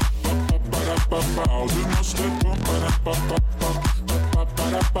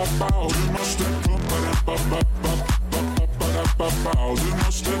 Du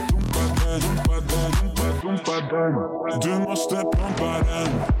måste pumpa den. Du måste pumpa den. Du måste pumpa den.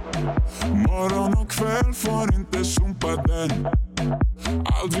 Morgon och kväll får inte sumpa den.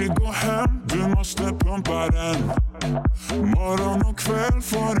 Aldrig gå hem, du måste pumpa den. Morgon och kväll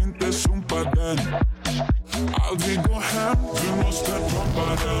får inte sumpa den. Aldrig gå hem, du måste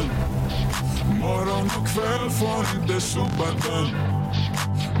pumpa den. Morgon och kväll får inte sumpa den.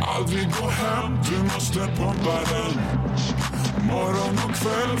 Aldrig gå hem, du måste pumpa den. Morgon och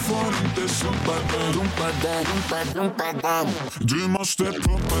kväll får inte sumpa den. Rumpa den, rumpa den. Du måste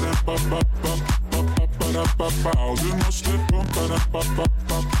pumpa den. Du måste pumpa den.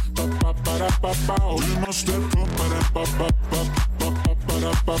 Du måste pumpa den.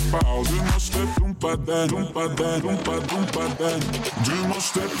 Du måste pumpa den, rumpa den, rumpa den. Du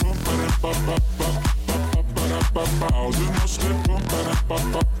måste pumpa den. Du måste pumpa den.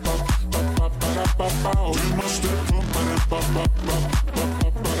 Du måste pumpa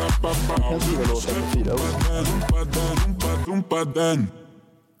den. Rumpa den.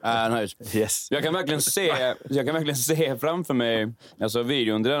 Yes. Jag kan verkligen se framför mig alltså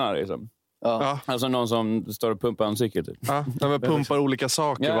videon till den här liksom. Ja. Alltså någon som står och pumpar en cykel typ. Ja, när vi pumpar olika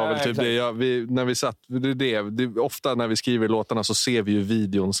saker var väl typ det. När vi satt, det ofta när vi skriver låtarna så ser vi ju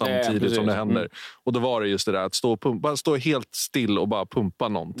videon samtidigt som det händer. Och då var det just det där att stå helt still och bara pumpa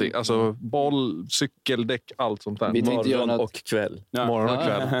någonting. Alltså boll, cykeldäck, allt sånt där. Morgon och kväll. Ja. Morgon och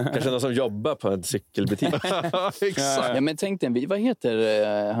kväll. Kanske någon som jobbar på en cykelbutik. Exakt. Ja, men tänk dig, vad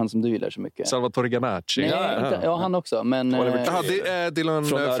heter han som du gillar så mycket? Salvatore Ganacci. Nej, han också. Men, det är Dylan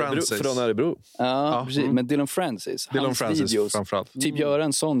Francis. Från Örebro. Ja, precis. Men Dylan Francis. Hans videos, framförallt. Typ göra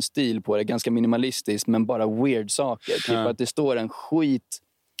en sån stil på det. Ganska minimalistisk, men bara weird saker. Typ att det står en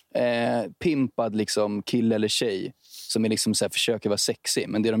pimpad liksom, kille eller tjej som är liksom så här, försöker vara sexig.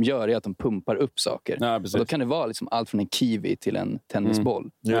 Men det de gör är att de pumpar upp saker. Ja, och då kan det vara liksom allt från en kiwi till en tennisboll.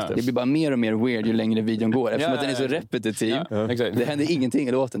 Det blir bara mer och mer weird ju längre videon går. Eftersom att den är så repetitiv. Det händer ingenting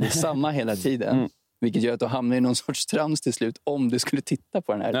i låten. Det är samma hela tiden. Vilket gör att du hamnar i någon sorts trams till slut om du skulle titta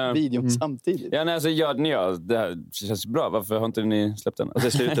på den här videon samtidigt. Ja, nej, alltså, det här känns bra. Varför har inte ni släppt den?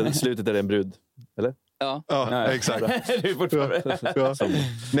 Alltså, slutet är det en brud, eller? Ja, exakt. Det är fortfarande.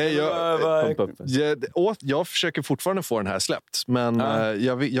 Nej, jag försöker fortfarande få den här släppt. Men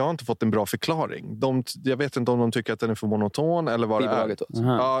jag har inte fått en bra förklaring. Jag vet inte om de tycker att den är för monoton eller vad det är.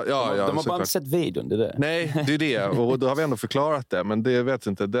 De har bara inte sett videon, det är det. Nej, det är det. Och då har vi ändå förklarat det. Men det vet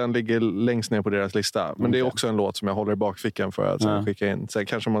inte. Den ligger längst ner på deras lista. Men det är också en låt som jag håller i bakfickan för att skicka in. Sen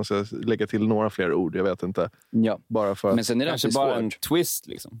kanske man ska lägga till några fler ord. Jag vet inte. Ja. Bara för men sen är det kanske bara en twist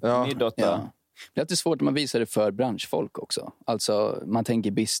liksom. Det är alltid svårt när man visar det för branschfolk också. Alltså man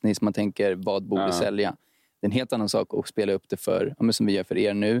tänker business, man tänker vad borde sälja. Det är en helt annan sak att spela upp det för, som vi gör för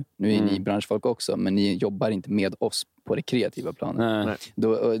er nu. Nu är ni branschfolk också, men ni jobbar inte med oss på det kreativa planet. Det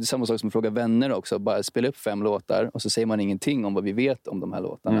är samma sak som att fråga vänner också. Bara spela upp 5 låtar och så säger man ingenting om vad vi vet om de här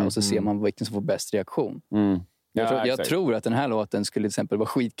låtarna. Och så ser man vilken som får bäst reaktion. Jag tror att den här låten skulle till exempel vara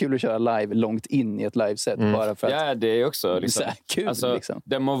skitkul att köra live långt in i ett liveset. Bara för att det är också liksom, kul. Alltså, liksom.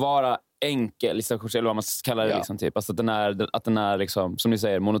 Det må vara enkel, liksom, eller vad man kallar det. Liksom, typ. Alltså, att den är liksom, som ni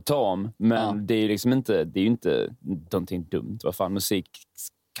säger, monotom. Men det är liksom inte någonting dumt. Vad fan, musik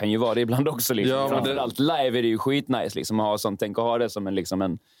kan ju vara det ibland också. Liksom. Framförallt live är det ju skitnice liksom, att ha sånt. Tänk att ha det som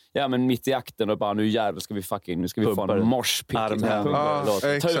en Ja, men mitt i akten och bara nu jävlar ska vi få en morspick. Ta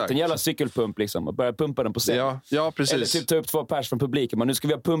ut en jävla cykelpump liksom och börja pumpa den på scen. Ja, precis. Eller typ ta upp 2 pers från publiken. Men nu ska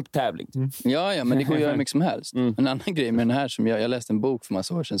vi ha pumptävling. Ja, men det går att göra mycket som helst. En annan grej med den här som jag läste en bok för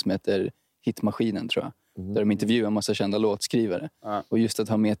massa år sedan som heter Hitmaskinen, tror jag. Där de intervjuar en massa kända låtskrivare. Och just att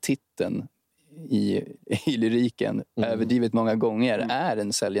ha med titeln i lyriken överdrivet många gånger är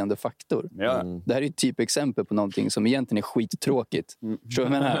en säljande faktor. Det här är ett typexempel på någonting som egentligen är skittråkigt. Så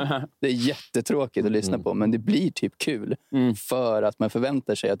jag menar, det är jättetråkigt att lyssna på, men det blir typ kul för att man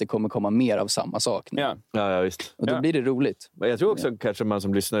förväntar sig att det kommer komma mer av samma sak. Ja, visst. Och då blir det roligt. Jag tror också kanske man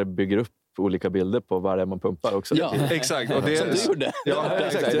som lyssnare bygger upp olika bilder på vad det är man pumpar också. Ja, exakt. Och det, som du gjorde. Ja,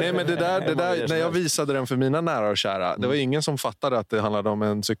 exakt. Nej, men det där, när jag visade den för mina nära och kära, det var ingen som fattade att det handlade om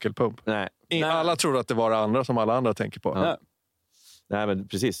en cykelpump. Nej. Alla trodde att det var det andra som alla andra tänker på. Ja. Nej, men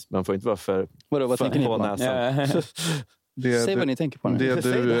precis. Man får inte vara för tänker på näsan. Säg vad ni tänker på nu. Det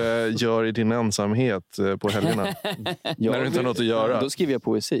du gör i din ensamhet på helgerna. När du inte har något att göra. Då skriver jag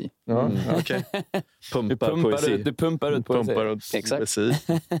poesi. Okay. Du pumpar ut poesi. Exakt.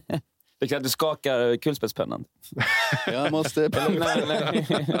 Det är klart att du skakar kulspetspennan. Jag måste...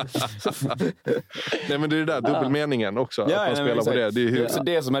 Nej, men det är det där dubbelmeningen också. Att man spelar på det. Det är också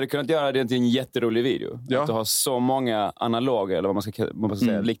det som hade kunnat göra det till en jätterolig video. Att du har så många analoga, eller vad man ska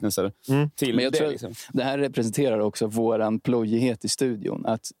säga, liknelser till men jag tror liksom. Det här representerar också våran plojighet i studion.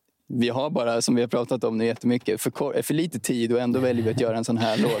 Att vi har bara, som vi har pratat om nu jättemycket, för lite tid och ändå väljer vi att göra en sån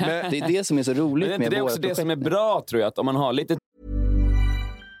här låt. Det är det som är så roligt med våra projekt. Det är också det som är bra, tror jag, att om man har lite...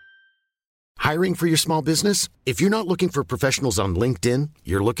 Hiring for your small business? If you're not looking for professionals on LinkedIn,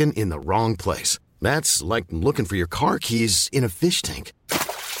 you're looking in the wrong place. That's like looking for your car keys in a fish tank.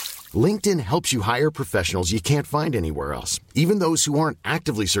 LinkedIn helps you hire professionals you can't find anywhere else, even those who aren't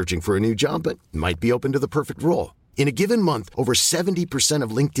actively searching for a new job but might be open to the perfect role. In a given month, over 70%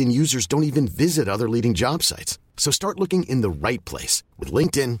 of LinkedIn users don't even visit other leading job sites. So start looking in the right place. With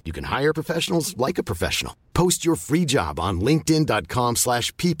LinkedIn, you can hire professionals like a professional. Post your free job on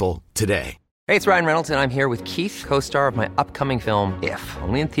linkedin.com/people today. Hey, it's Ryan Reynolds, and I'm here with Keith, co-star of my upcoming film, If,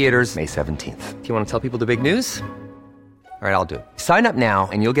 only in theaters May 17th. Do you want to tell people the big news? All right, I'll do it. Sign up now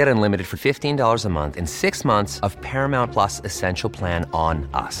and you'll get unlimited for $15 a month and 6 months of Paramount Plus Essential Plan on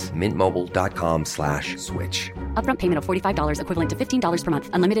us. MintMobile.com/switch. Upfront payment of $45 equivalent to $15 per month.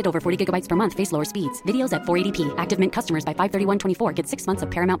 Unlimited over 40 gigabytes per month. Face lower speeds. Videos at 480p. Active Mint customers by 531.24 get 6 months of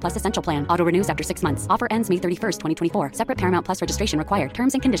Paramount Plus Essential Plan. Auto renews after 6 months. Offer ends May 31st, 2024. Separate Paramount Plus registration required.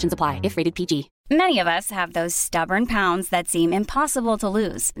 Terms and conditions apply if rated PG. Many of us have those stubborn pounds that seem impossible to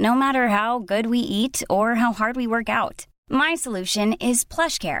lose, no matter how good we eat or how hard we work out. My solution is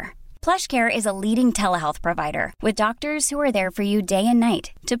PlushCare. PlushCare is a leading telehealth provider with doctors who are there for you day and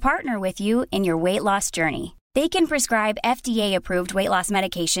night to partner with you in your weight loss journey. They can prescribe FDA-approved weight loss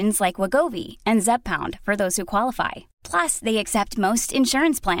medications like Wegovy and Zepbound for those who qualify. Plus, they accept most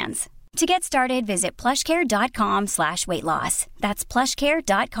insurance plans. To get started, visit plushcare.com/weightloss. That's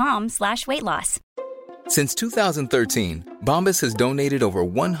plushcare.com/weightloss. Since 2013, Bombas has donated over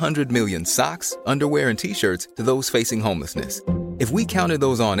 100 million socks, underwear, and T-shirts to those facing homelessness. If we counted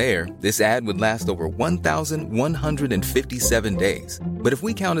those on air, this ad would last over 1,157 days. But if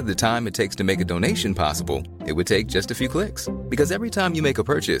we counted the time it takes to make a donation possible, it would take just a few clicks. Because every time you make a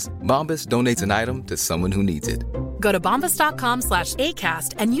purchase, Bombas donates an item to someone who needs it. Go to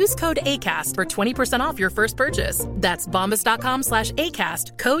bombas.com/ACAST and use code ACAST for 20% off your first purchase. That's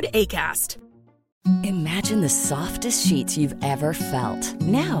bombas.com/ACAST, code ACAST. Imagine the softest sheets you've ever felt.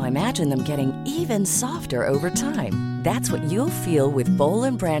 Now imagine them getting even softer over time. That's what you'll feel with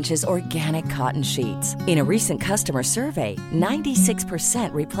Boll & Branch's organic cotton sheets. In a recent customer survey,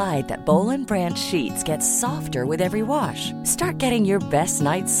 96% replied that Boll & Branch sheets get softer with every wash. Start getting your best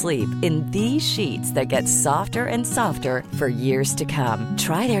night's sleep in these sheets that get softer and softer for years to come.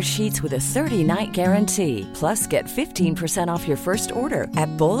 Try their sheets with a 30-night guarantee. Plus, get 15% off your first order at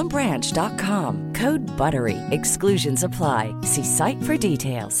bollandbranch.com. Code BUTTERY. Exclusions apply. See site for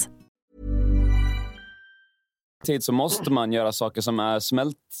details. Tid så måste man göra saker som är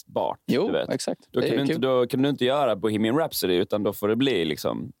smältbart. Jo, du vet. Exakt. Då kan du inte göra Bohemian Rhapsody, utan då får det bli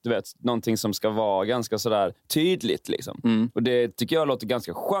liksom, du vet, någonting som ska vara ganska sådär tydligt liksom. Och det tycker jag låter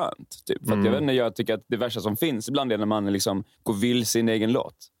ganska skönt typ. För att jag tycker att det värsta som finns ibland är när man liksom går vill sin egen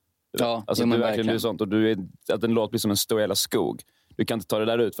låt. Ja, alltså du verkligen är sånt, och att en låt blir som en stor jävla skog. Du kan inte ta det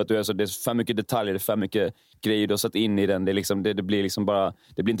där ut för att det är för mycket detaljer, det är för mycket grejer du har satt in i den. Det är liksom, det blir liksom bara,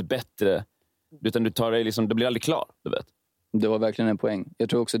 det blir inte bättre. Utan du tar det liksom, det blir aldrig klar, du vet. Det var verkligen en poäng. Jag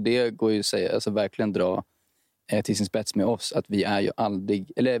tror också det går ju att säga, alltså verkligen dra till sin spets med oss, att vi är ju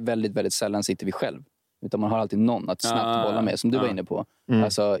aldrig, eller väldigt, väldigt sällan sitter vi själv Utan man har alltid någon att snabbt bolla med, som du var inne på.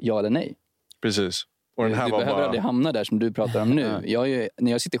 Alltså, ja eller nej. Precis. Och den här du behöver aldrig hamna där som du pratar om nu.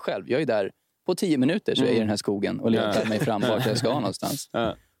 När jag sitter själv, jag är där på 10 minuter så är jag i den här skogen och letar mig fram vart jag ska någonstans.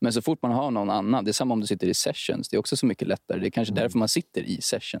 Men så fort man har någon annan, det är samma om du sitter i sessions, det är också så mycket lättare. Det är kanske därför man sitter i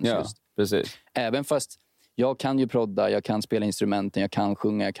sessions just. Precis. Även fast jag kan ju prodda, jag kan spela instrumenten, jag kan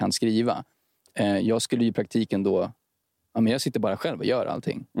sjunga, jag kan skriva. Jag skulle ju i praktiken då, men jag sitter bara själv och gör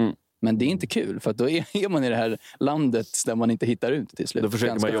allting. Men det är inte kul, för att då är man i det här landet där man inte hittar ut till slut. Då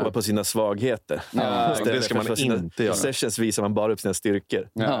försöker man jobba på sina svagheter. Det ska man inte göra. Sessions visar man bara upp sina styrkor.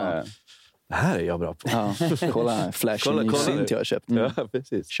 Det här är jag bra på. Kolla, flashen synt jag har köpt. Ja,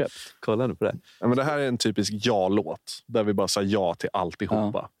 precis. Kolla nu på det. Ja, men det här är en typisk ja-låt. Där vi bara sa ja till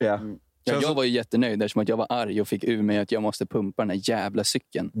alltihopa. Jag var ju jättenöjd där, som att jag var arg och fick ur mig att jag måste pumpa den här jävla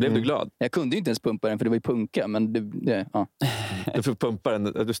cykeln. Blev du glad? Jag kunde ju inte ens pumpa den, för det var ju punka. Men Du fick pumpa den,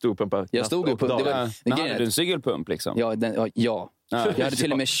 du stod och pumpade. Jag stod och pumpade. Hade du en cykelpump liksom? Ja. Jag hade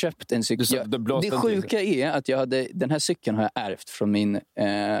till och med köpt en cykel. Det sjuka är att den här cykeln har jag ärvt från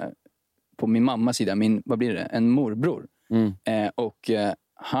på min mammas sida. En morbror. Och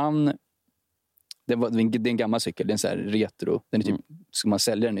han... Det är en gammal cykel, det är en så här retro. Den är typ, ska man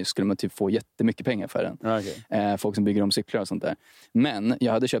sälja den nu skulle man typ få jättemycket pengar för den. Folk som bygger om cyklar och sånt där. Men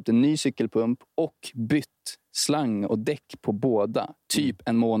jag hade köpt en ny cykelpump och bytt slang och däck på båda typ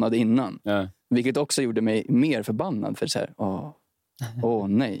en månad innan. Vilket också gjorde mig mer förbannad, för så här,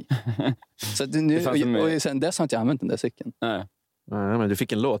 nej. Så att nu, och sen dess har jag inte använt den där cykeln. Nej, men du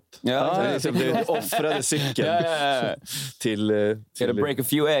fick en låt. Du offrade cykeln till break a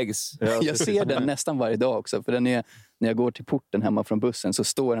few eggs. Jag ser den nästan varje dag också. För när jag går till porten hemma från bussen så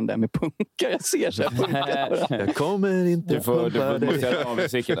står den där med punka. Jag ser så här punka. Jag kommer inte du får göra av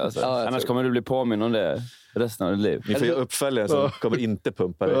med cykeln alltså. Annars kommer du bli påminn om det resten av ditt liv. Ni får ju uppföljare som kommer inte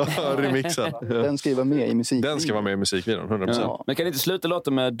pumpa det. Remixen. Den ska ju vara med i musikvideon. Den ska vara med i musikvideon, 100%. Men kan inte sluta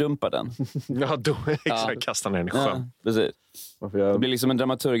låta med dumpa den? Kasta ner den i sjön. Precis. Det blir liksom en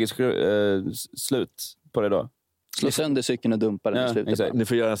dramaturgisk slut på det då. Slå sönder cykeln och dumpa den i slutet. Ni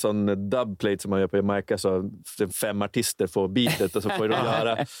får göra en sån dubplate som man gör på Jamaica, så 5 artister får beatet och så får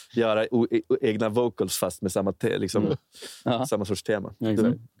de göra egna vocals fast med samma samma sorts tema.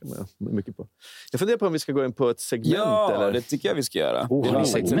 Mycket på. Jag funderar på om vi ska gå in på ett segment. Ja, eller? det tycker jag vi ska göra. Vi har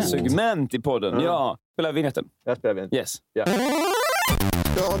ett segment i podden. Ja, spelar vignetten. Jag spelar vignetten. Yes. Ja.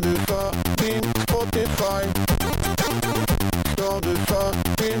 Står du för din Spotify? Står du för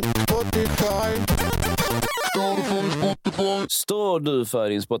din Spotify? Står du för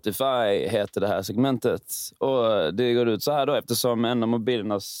din Spotify heter det här segmentet. Och det går ut så här då, eftersom en av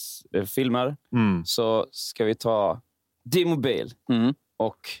mobilernas filmer så ska vi ta din mobil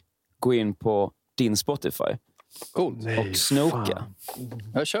och gå in på din Spotify. Cool. Och snoka.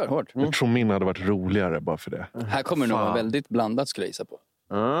 Jag kör hårt. Jag tror min hade varit roligare bara för det. Här kommer det nog vara väldigt blandat, skulle jag gissa på.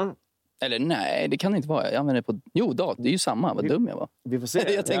 Eller nej, det kan det inte vara. Jag använder det på... Jo, det är ju samma. Vad dum jag var. Vi får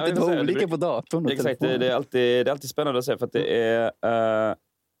se. Jag tänkte det var olika på datorn och exakt, det är alltid spännande att se, för att det är...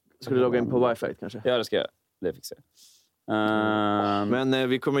 Ska du logga in på wifi kanske? Ja, det ska jag. Det fixar jag. Men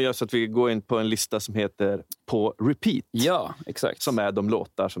vi kommer göra så att vi går in på en lista som heter På Repeat. Ja, exakt. Som är de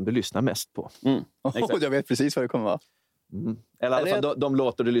låtar som du lyssnar mest på. Jag vet precis vad det kommer vara. Eller i alla fall de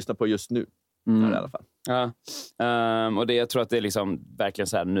låtar du lyssnar på just nu. I alla fall. Ja. Och jag tror att det är liksom verkligen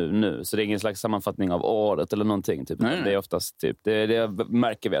så här nu. Så det är ingen slags sammanfattning av året eller någonting. Typ. Nej. Det är oftast typ, det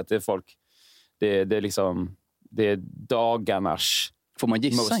märker vi att det är folk, det är liksom, det är dagarnas. Får man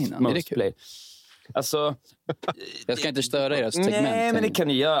gissa innan? Är det kul? Play. Alltså, jag ska inte störa era segment. Nej, men det kan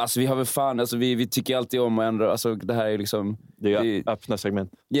ni göra. Alltså, vi har väl fan, alltså, vi tycker alltid om att ändra. Alltså, det här är liksom... Det är öppna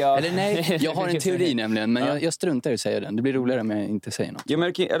segment. Ja. Eller nej, jag har en teori nämligen. Men jag struntar i att säga den. Det blir roligare om jag inte säger något. Ja,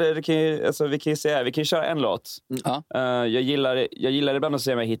 men vi kan säga, vi kan köra en låt. Jag gillar ibland att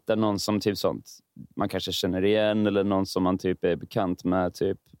se om jag hittar någon som typ sånt man kanske känner igen. Eller någon som man typ är bekant med.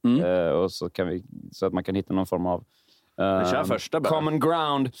 Typ. Och så att man kan hitta någon form av... common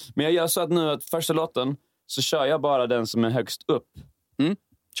ground. Men jag gör så att nu att första låten så kör jag bara den som är högst upp.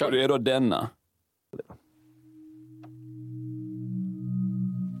 Kör. Och det är då denna.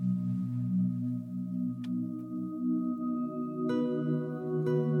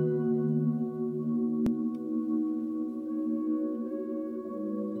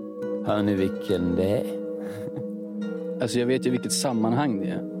 Hör ni vilken det är? Alltså jag vet ju vilket sammanhang det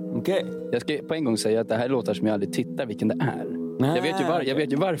är. Okej. Jag ska på en gång säga att det här låtar som jag aldrig tittar vilken det är. Jag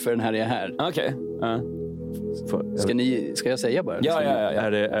vet ju varför den här är här. Okej. Ska jag säga bara? Ja.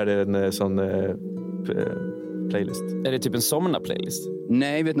 Är det en sån playlist? Är det typ en somna-playlist?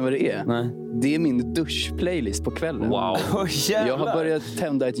 Nej, vet ni vad det är? Nej. Det är min dusch-playlist på kvällen. Wow. Jag har börjat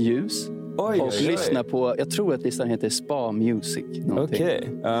tända ett ljus. och lyssna på, jag tror att listan heter Spa Music.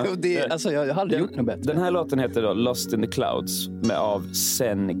 Okej. Alltså jag har aldrig gjort något bättre. Den här låten heter då Lost in the Clouds av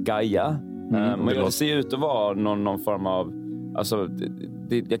Sen Gaia. Men det ser ut att vara någon form av, alltså,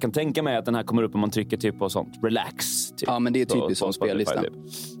 jag kan tänka mig att den här kommer upp om man trycker typ på sånt relax. Typ. Ja, men det är typiskt som spellista. Typ.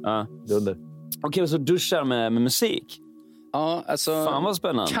 Okej, så duschar med musik. Ja, alltså. Fan vad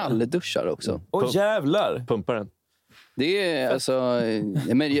spännande. Kalle duschar också. Jävlar. Pumpar den. Det är alltså,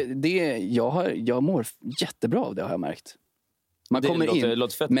 men jag mår jättebra av det, har jag märkt. Man kommer in,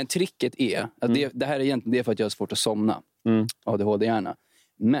 men tricket är att det här är egentligen det för att jag har svårt att somna. ADHD-hjärna.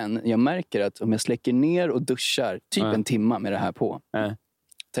 Men jag märker att om jag släcker ner och duschar typ en timma med det här på.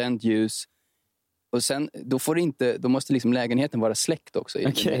 Tänt ljus. Och sen, då måste liksom lägenheten vara släckt också.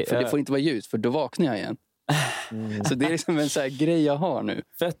 För det får inte vara ljus, för då vaknar jag igen. Så det är liksom en sån här grej jag har nu.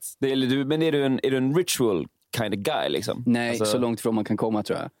 Fett. Men är du en ritual kind of guy liksom? Nej, alltså... så långt ifrån man kan komma,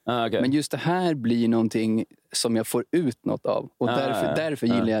 tror jag. Okay. Men just det här blir någonting som jag får ut något av. Och därför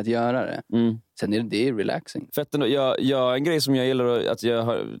gillar jag att göra det. Sen är det relaxing. Fett ändå. Jag en grej som jag gillar, att jag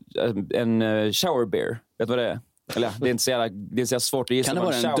har en shower beer. Vet du vad det är? Eller, det är inte så jävla svårt att gissa. Kan det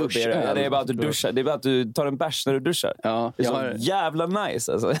vara en duschöl? Det är bara att du duschar. Det är bara att du tar en bärs när du duschar. Ja, det är så jävla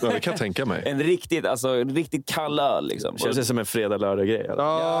nice. Alltså. Ja, det kan jag tänka mig. En riktigt kall öl. Liksom. Känns det som en fredag-lördag-grej?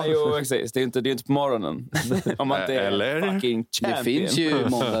 Ja, jo, exakt. Det är inte på morgonen. Om man inte är fucking champion. Det finns ju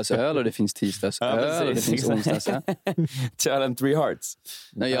måndagsöl och det finns tisdagsöl och det finns onsdagsöl. Challenge 3 Hearts.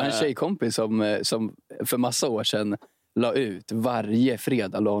 Jag har en tjejkompis som för massa år sedan la ut, varje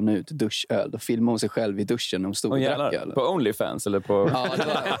fredag la hon ut duschöl. Då filmade hon sig själv i duschen när hon stod och drack öl. På OnlyFans eller på... Ja,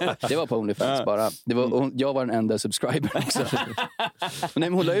 det var på OnlyFans bara. Jag var den enda subscriber också.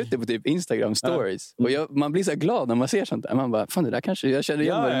 Men hon la ut det på typ Instagram stories. Och man blir så glad när man ser sånt där. Man bara, fan, det där kanske jag känner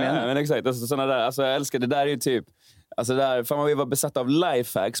igen vad du menar. Men exakt, alltså, såna där, alltså, jag älskar det där är ju typ. Alltså där, fan man var besatt av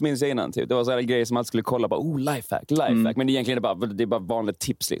lifehacks, minns jag innan typ. Det var så här grejer som man skulle kolla på, lifehack. Men egentligen det är bara vanligt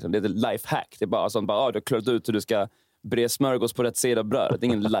tips liksom. Det är ett lifehack. Det är bara sånt, du har klarat ut hur du ska bre smörgås på rätt sida av brödet. Det är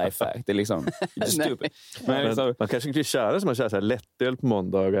ingen lifehack. Det är liksom stupid. Men man kanske skulle köra som man kör så här lättöl på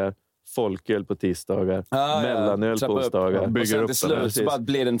måndagar, folköl på tisdagar, mellanöl på onsdagar. Och sen till slut så bara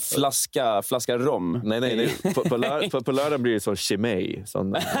blir det en flaska rom. Nej. På lördag blir det sån chimay.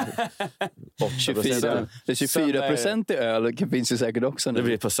 24% i öl finns ju säkert också nu. Det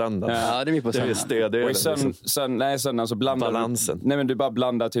blir på söndag. Ja, det blir på söndag. Det blir stödöl. Söndag så blandar balansen. Nej, men du bara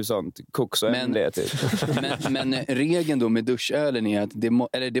blandar typ sånt koks och MD typ. men regeln då med duschölen är att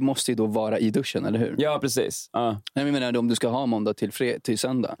det måste ju då vara i duschen, eller hur? Ja, precis. Jag menar, om du ska ha måndag till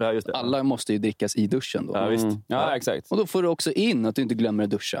söndag. Ja, just det. Alla måste ju drickas i duschen då. Ja, visst. Ja, exakt. Och då får du också in att du inte glömmer att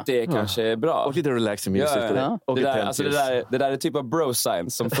duscha. Det kanske är bra. Och lite relaxing music. Det där är typ av bro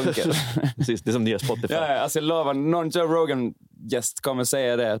science som funkar. Precis, det är som nya Spotify. Alltså jag lovar, någon Joe Rogan gäst kommer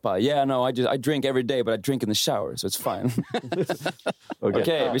säga det. Bara, I drink every day but I drink in the shower, so it's fine.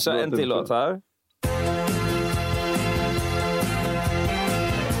 Okej, vi kör en till låt här.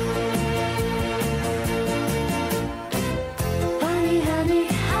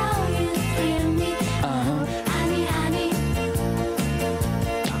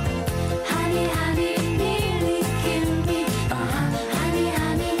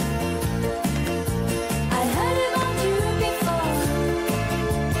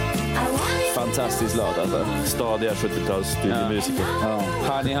 Fantastisk låt alltså. Stadiga 70-tals studiemusiker.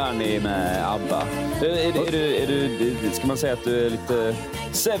 Honey med ABBA. Är du, ska man säga att du är lite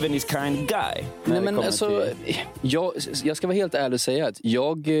 70s kind guy? Nej, men alltså, jag ska vara helt ärlig och säga att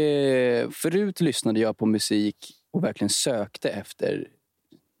förut lyssnade jag på musik och verkligen sökte efter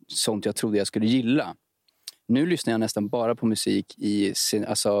sånt jag trodde jag skulle gilla. Nu lyssnar jag nästan bara på musik i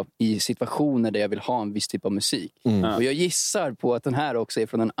situationer där jag vill ha en viss typ av musik. Och jag gissar på att den här också är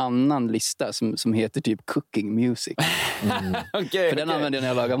från en annan lista som heter typ Cooking Music. För den använder jag när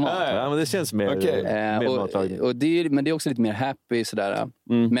jag lagar mat. Ja, men det känns mer men det är också lite mer happy sådär.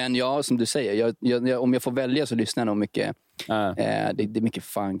 Men som du säger, om jag får välja så lyssnar jag nog mycket. Det är mycket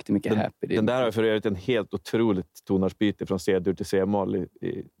funk, det är mycket happy. Den där har för övrigt en helt otroligt tonartsbyte från C-dur till C-moll i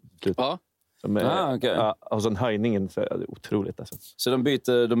slutet. Ja. Och sen höjningen så är det otroligt alltså. Så de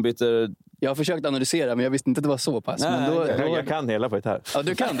byter... Jag har försökt analysera, men jag visste inte att det var så pass. Men jag kan hela på det här. Ja,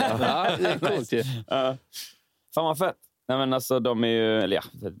 du kan det. Ja, det är coolt ju. Fan vad fett. Nej, men alltså de är ju, eller ja,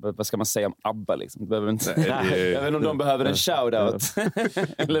 vad ska man säga om ABBA liksom? Behöver inte. Jag vet inte om de behöver en shoutout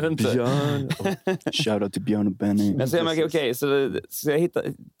eller inte. Shoutout till Björn och Benny. Men okej, så jag hittar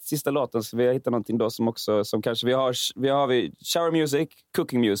sista låten, så vi hittar någonting då som kanske vi har shower music,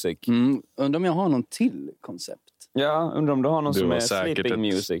 cooking music. Undrar om jag har någon till koncept. Ja, undrar om du har någon som är sleeping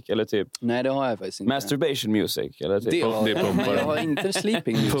music eller typ... Nej, det har jag faktiskt inte. Masturbation music eller typ... Det är pumpar. Jag har inte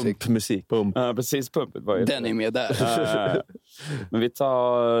sleeping music. Pumpmusik. Pump. Ja, precis. Pumpet var ju den är med där. Men vi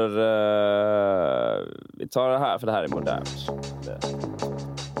tar det här, för det här är modernt.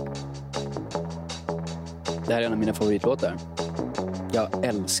 Det här är en av mina favoritlåtar. Jag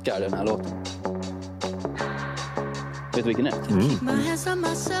älskar den här låten. Vet du vilken det är?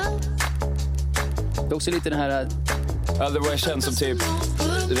 Det är också lite den här... Ja, det var känns som typ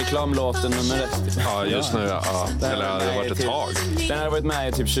reklamlåten nummer 1. Ja, just nu. Ja. Eller det har varit ett tag. Den har varit med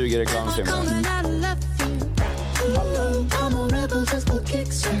i typ 20 reklamfilmer.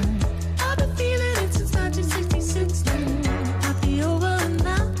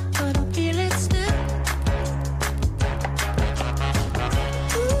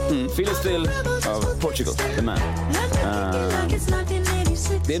 Feel It Still av Portugal, The Man.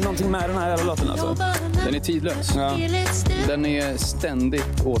 Det är någonting med den här jävla låten alltså. Den är tidlös. Ja. Den är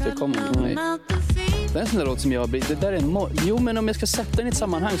ständigt återkommande för mig. Det är en sån där låt som jag blir... Det där är jo, men om jag ska sätta den i ett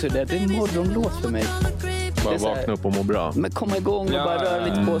sammanhang så är det en morgonlåt för mig. Bara vakna upp och må bra. Men komma igång och bara röra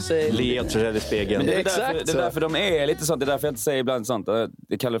lite på sig. Le och träda i spegeln. Det är därför de är lite sånt. Det är därför jag inte säger ibland sånt.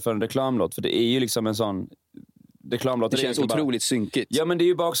 Det kallar för en reklamlåt. För det är ju liksom en sån... reklamlåt. Det känns otroligt synkigt. Ja, men det är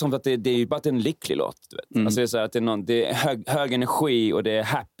ju bara som att det är ju bara en lycklig låt, du vet. Alltså det är så här att det är hög energi och det är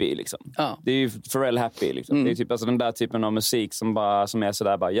happy liksom. Ja. Det är ju Pharrell happy liksom. Det är typ alltså den där typen av musik som är så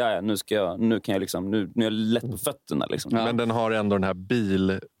där bara ja, nu kan jag liksom nu är jag lätt på fötterna liksom. Ja. Men den har ändå den här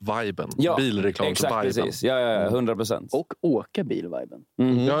bilviben. Ja, bilreklamsviben. Precis. Ja, 100%. Och åka bilviben.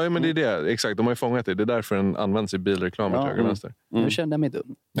 Ja, men det är det. Exakt, de har ju fångat det. Det är därför den används i bilreklam till höger och vänster. Nu kände jag mig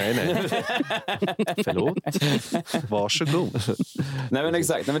dum. Nej. Förlåt. Varsågod. Nej, men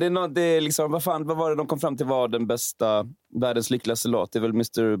exakt. Nej, men det är liksom, vad var det de kom fram till var den bästa, världens lyckligaste låt? Det är väl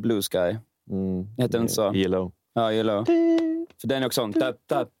Mr. Blue Sky. Heter den så? Yellow. Ja, Yellow. För den är också sån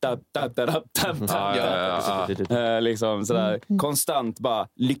liksom sådär konstant bara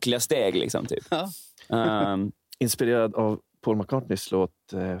lyckliga steg liksom typ. Inspirerad av Paul McCartneys låt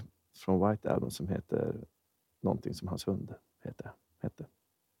från White Album som heter någonting som hans hund hette.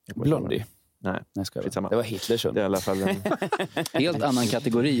 Blondie. Nej, det var Hitlers hund. Det är i alla fall en helt annan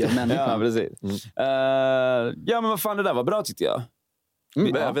kategori av människa. Ja, precis. Ja, men vad fan, det där var bra tyckte jag.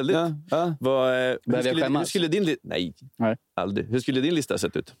 Väldigt. Hur skulle din aldrig. Hur skulle din lista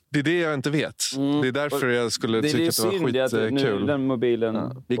sett ut? Det är det jag inte vet. Det är därför jag skulle tycka att det var skitkul. Den mobilen.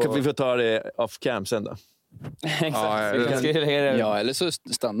 Ja. Vi får ta det off cam sen då. Exakt. Ja, eller så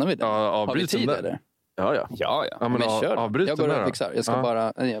stannar vi där. Har vi tid eller? Ja. Men avbryt jag går och fixar. Jag ska bara...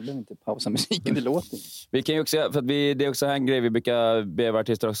 Jag behöver inte pausa musiken, det låter. Vi kan ju också... För att det är också en grej vi brukar be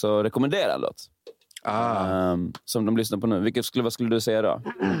artister också rekommendera en låt. Som de lyssnar på nu. Vad skulle du säga då?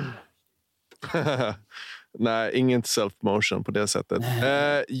 Nej, inget self-motion på det sättet.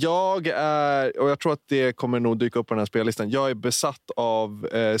 Jag tror att det kommer nog dyka upp på den här spellistan. Jag är besatt av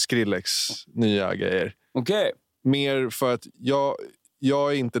Skrillex nya grejer. Okej. Mer för att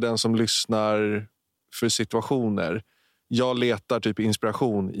jag är inte den som lyssnar för situationer. Jag letar typ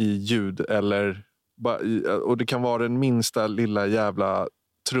inspiration i ljud och det kan vara den minsta lilla jävla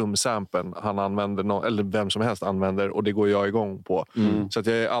trumsampen han använder, eller vem som helst använder, och det går jag igång på. Så att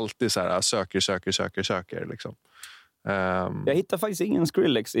jag är alltid så här söker liksom. Jag hittar faktiskt ingen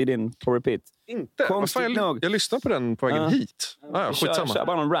Skrillex i din på repeat. Inte? Jag lyssnar på den på vägen hit. Skitsamma. Kör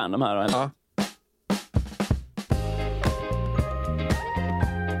bara någon random här. Ja.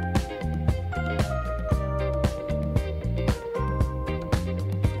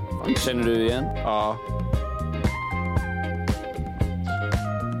 Känner du igen? Ja.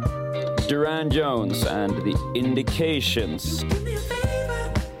 Duran Jones and the Indications.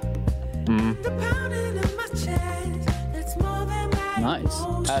 Nice.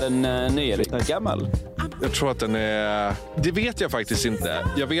 Är den ny eller gammal? Jag tror att den är... Det vet jag faktiskt inte.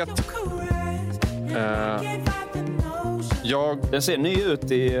 Jag vet... Den ser ny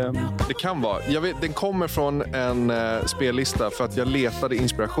ut i... Det kan vara. Jag vet, den kommer från en spellista för att jag letade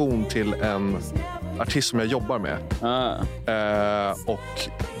inspiration till en artist som jag jobbar med. Och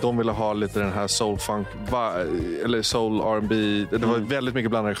de ville ha lite den här soul funk eller soul R&B. Det var väldigt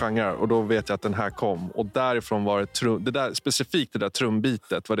mycket blandade genrer, och då vet jag att den här kom, och därifrån var det där specifikt det där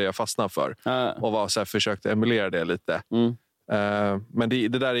trumbitet var det jag fastnade för och var så här, försökte emulera det lite. Men det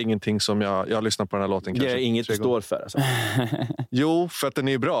där är ingenting som jag lyssnar på den här låten. Det är inget du står för alltså. Jo, för att den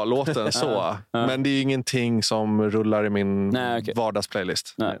är bra, låten så. Men det är ingenting som rullar i min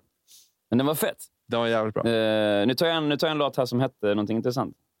vardagsplaylist. Nej. Men den var fett. Den var jävligt bra. Nu tar jag en låt här som hette någonting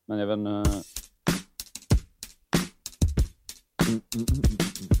intressant. Men jag vet inte...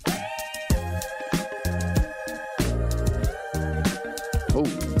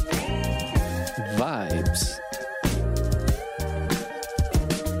 Vibes.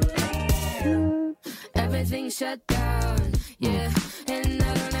 Everything shut down, yeah, and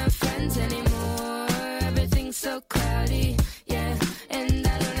I don't have friends anymore. Everything's so cloudy, yeah, and I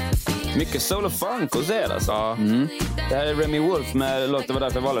don't have feelings. Mycket soul och funk hos er alltså. Ja. Det här är Remy Wolf med låten, vad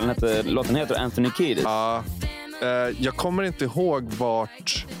därför jag valde. Låten heter Anthony Kiedis. Ja. Jag kommer inte ihåg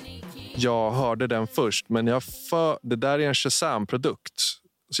vart jag hörde den först, men det där är en Shazam-produkt.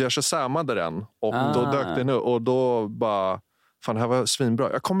 Så jag Shazamade den och då dök den upp och då bara, fan, det här var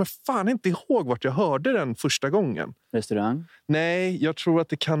svinbra. Jag kommer fan inte ihåg vart jag hörde den första gången. Restaurang? Nej, jag tror att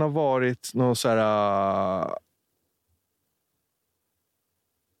det kan ha varit någon så här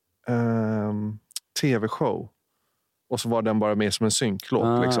tv-show. Och så var den bara med som en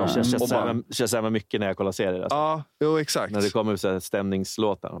synklåt. Liksom. Känns mycket när jag kollar serier. Alltså. Ja, jo, exakt. När det kommer så här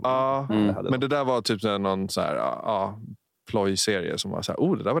stämningslåtar. Ja, men det där var typ någon så här ploj-serie som var så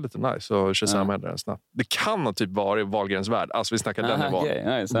här, det där var lite nice. Och Shazamade den snabbt. Det kan ha typ varit Wahlgrens värld. Alltså vi snackar den nivån.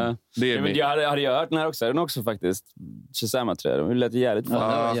 Okay, nice, det är men jag hade hört den här också. Den också faktiskt Shazamade, tror jag. Den lät jävligt fan.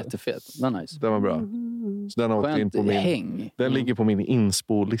 Ja, den var jättefet. Den var nice. Den var bra. Så den har åkt in på min... Den ligger på min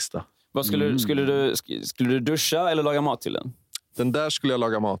inspo-lista. Vad skulle du duscha eller laga mat till den? Den där skulle jag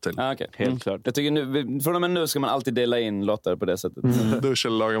laga mat till. Okay. Helt klart. Jag tycker från och med nu ska man alltid dela in låtar på det sättet. Duscha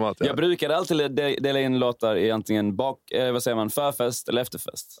eller laga mat. Ja. Jag brukar alltid dela in låtar i antingen förfest eller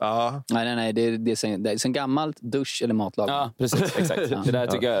efterfest. Ja. Nej. Det är sen gammalt dusch eller matlag. Ja, precis. Exakt. Det där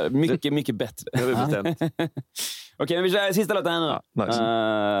tycker jag är mycket bättre. Det har vi bestämt. Okej, men vi kör sista låten här nu. Ja,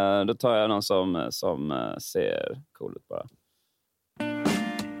 nice. Då tar jag någon som ser cool ut bara.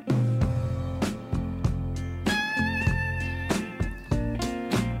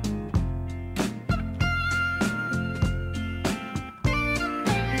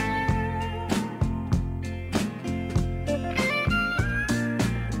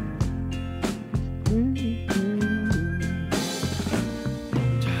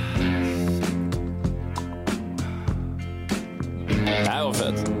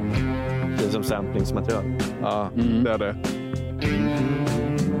 Det är som samplingsmaterial. Ja, det är det.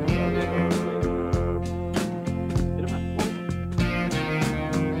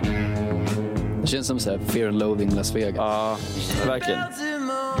 Det känns som så här Fear and Loathing Las Vegas. Ja, verkligen.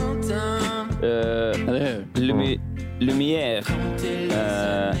 Eller hur? Lumière.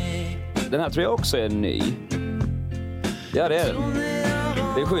 Den här tror jag också är ny. Ja, det är den.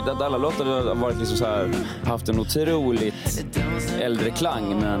 Det är sjukt att alla låtar har varit liksom så här, haft en otroligt äldre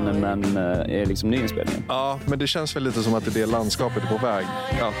klang men är liksom nyinspelningen. Ja, men det känns väl lite som att det landskapet är på väg.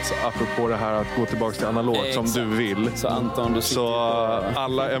 Att apropå det här att gå tillbaka till analogt som du vill. Så Anton, så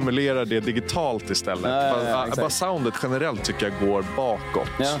alla emulerar det digitalt istället. Bara soundet generellt tycker jag går bakåt.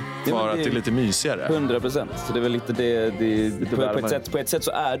 Ja, för att det är lite mysigare. 100%. Så det är väl lite det på ett sätt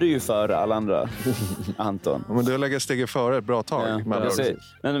så är du ju före alla andra, Anton. Ja, men du har legat steget före ett bra tag. Ja.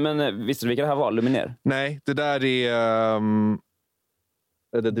 Men visste du vilka det här var? Luminaire? Nej, det där är...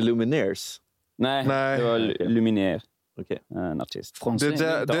 Är det The Luminaires? Nej, det var Luminaire. Okay. En artist.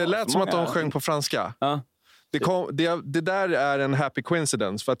 Det lät som att de sjöng på franska. Ja. Det där är en happy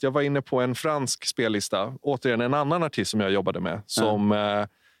coincidence. För att jag var inne på en fransk spellista. Återigen en annan artist som jag jobbade med. Som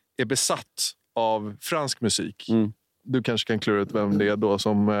är besatt av fransk musik. Du kanske kan klura ut vem det är då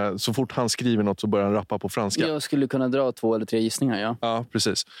som så fort han skriver något så börjar han rappa på franska. Jag skulle kunna dra 2 eller 3 gissningar, ja. Ja,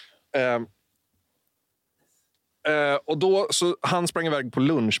 precis. Och då så han sprang iväg på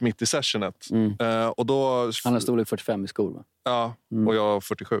lunch mitt i sessionet. Och då han har storlek 45 i skor, va? Ja, och jag har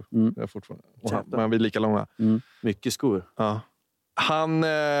 47. Jag är fortfarande. Men vi är lika långa. Mycket skor. Ja.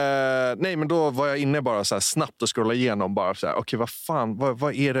 Nej, men då var jag inne bara så här snabbt och scrolla igenom bara så här, okej, vad fan,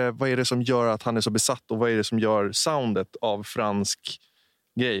 vad är det som gör att han är så besatt och vad är det som gör soundet av fransk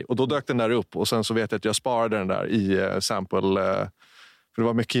grej? Och då dök den där upp och sen så vet jag att jag sparade den där i sample, för det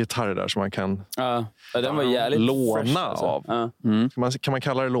var mycket gitarrer där som man kan den var jävligt låna fresh, alltså. av. Kan man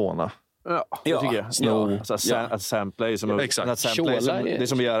kalla det låna? Ja, det tycker jag. Att sampla är som det är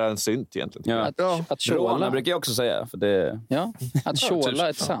som att göra en synt egentligen. Att råna brukar jag också säga. För det... att tjåla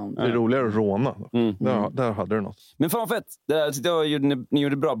ett sound. Det är roligare att råna. Där hade du något. Men fan fett. Ni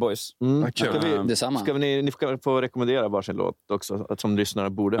gjorde bra, boys. Ni får rekommendera varsin låt också, som lyssnarna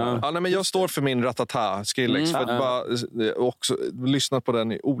borde höra. Men jag står för min Ratata Skrillex. För att bara också lyssnat på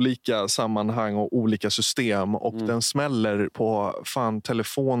den i olika sammanhang och olika system. Och den smäller på fan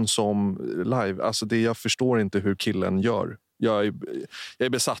telefon som live. Alltså jag förstår inte hur killen gör. Jag är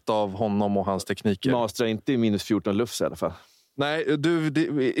besatt av honom och hans tekniker. Mastra inte i minus 14 lufs i alla fall. Nej, det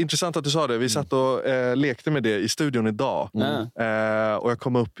är intressant att du sa det. Vi satt och lekte med det i studion idag. Och jag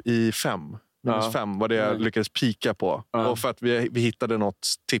kom upp i 5. minus 5 var det jag lyckades pika på. Och för att vi hittade något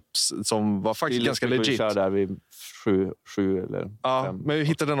tips som var faktiskt ganska legit. Vi kör där vid 7 eller 5. Ja, men vi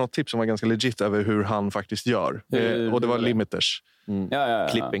hittade något tips som var ganska legit över hur han faktiskt gör. Och det var limiters.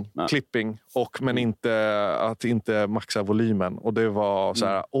 Clipping. Men inte maxa volymen. Och det var så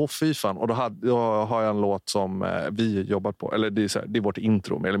här, fy fan. Och då har jag en låt som vi jobbat på. Eller det är vårt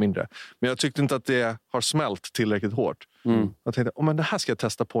intro mer eller mindre. Men jag tyckte inte att det har smält tillräckligt hårt. Jag tänkte, men det här ska jag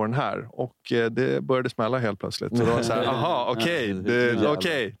testa på den här. Och det började smälla helt plötsligt. Så då var det så här,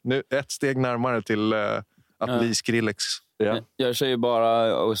 okej. Nu ett steg närmare till att bli Skrillex. Jag kör ju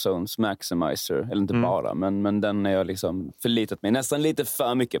bara Ozones Maximizer. Eller inte bara, men den är jag liksom förlitat mig nästan lite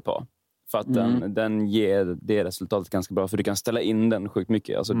för mycket på. För att den ger det resultatet ganska bra. För du kan ställa in den sjukt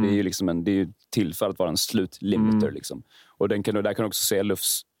mycket. Alltså det är ju liksom det är ju till för att vara en slutlimiter. Liksom. Och där kan du också se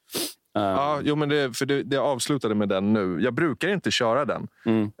lufs. Men det avslutade med den nu. Jag brukar inte köra den.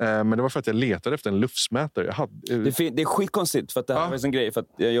 Men det var för att jag letade efter en luftsmätare. Det är skitkonstigt. För att det här är en grej. För att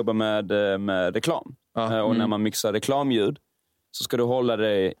jag jobbar med reklam. Och när man mixar reklamljud så ska du hålla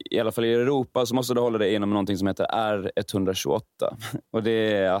det, i alla fall i Europa, så måste du hålla det inom någonting som heter R128. Och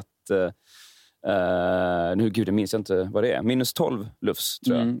det är att jag minns inte vad det är. Minus 12 lufs,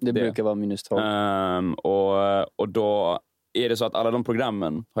 tror jag. Det brukar vara minus 12. Och då är det så att alla de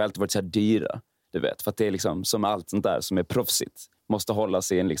programmen har alltid varit så här dyra. Du vet, för att det är liksom som allt sånt där som är proffsigt. Måste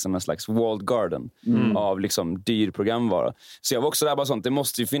hållas i en slags walled garden av liksom dyr programvara. Så jag var också där bara sånt. Det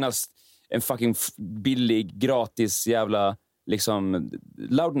måste ju finnas en fucking billig, gratis jävla liksom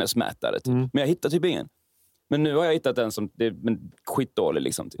loudness-mätare. Typ. Men jag hittar typ ingen. Men nu har jag hittat en som är skitdålig.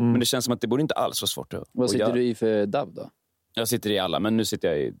 Liksom, typ. Men det känns som att det borde inte alls vara svårt att Vad sitter du i för DAV då? Jag sitter i alla, men nu sitter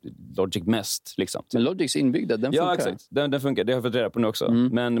jag i Logic mest. Liksom, typ. Men Logics inbyggda, den funkar? Ja, exakt. Den funkar. Det har jag fått reda på nu också.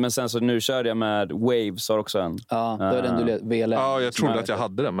 Men sen så nu körde jag med Waves har också en. Ja, då är den du VLM. Ja, jag trodde att jag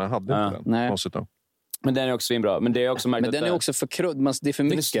hade den, men jag hade inte den. Konstigt då. Men den är också svinbra. Men det är också märkt. Men den är också för det är för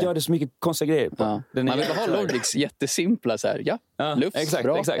mycket. Det är så mycket konstiga grejer på. Man vill ha Logics jättesimpla så här. Lufs, exakt,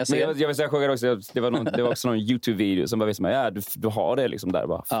 bra. Exakt. Men jag vill säga också, det var också någon YouTube-video som var visst du har det liksom där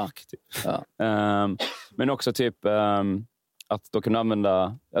bara. Fuck, typ. Men också typ att då kan du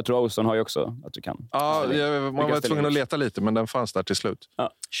använda, jag tror Ozone har ju också att du kan. Ja, man var tvungen att leta lite, men den fanns där till slut.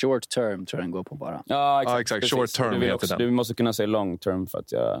 Short term tror jag den går på bara. Ja, exakt. Short term heter den. Du måste kunna säga long term för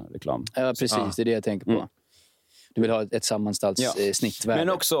att göra reklam. Ja, precis. Det är det jag tänker på. Du vill ha ett sammanstallssnittvärde.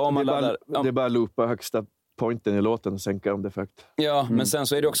 Men också om man laddar. Det är bara att loopa högsta pointen i låten och sänka om defekt. Ja, men sen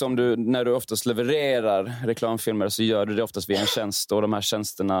så är det också när du oftast levererar reklamfilmer så gör du det oftast via en tjänst. Och de här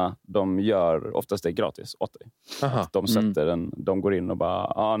tjänsterna, de gör oftast det gratis åt dig. De sätter de går in och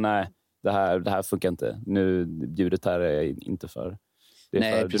bara, nej, det här funkar inte. Nu, ljudet här är inte för... Det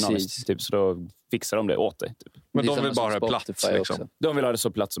är för dynamiskt. Typ, så då fixar de det åt dig. Typ. Men de vill bara ha plats. Liksom. De vill ha det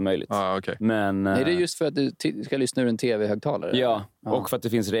så platt som möjligt. Okay. Men, är det just för att du ska lyssna ur en tv-högtalare? Ja, och för att det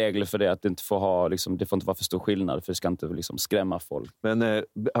finns regler för det. Att det inte får ha, liksom, det får inte vara för stor skillnad. För det ska inte liksom, skrämma folk. Men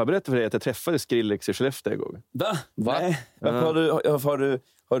jag berättade för dig att jag träffade Skrillex i Skellefteå en gång. Va? Nej.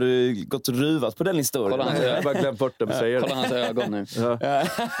 Har du gått och ruvat på den historien? Jag har bara glömt bort det. Kolla hans ögon nu.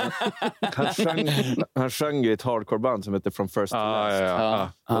 Han sjöng i ett hardcore-band som heter From First to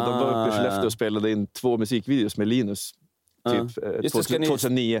Last. Och de var uppe i Skellefteå och spelade in 2 musikvideos med Linus. Typ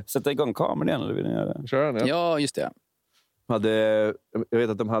 2009. Sätta igång kameran igen, eller vill ni göra det? Ja, just det. Jag vet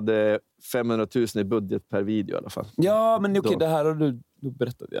att de hade 500 000 i budget per video i alla fall. Ja, men okej, det här har du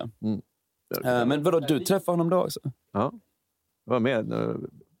berättat, ja. Men vadå, du träffade honom då också? Ja, jag var med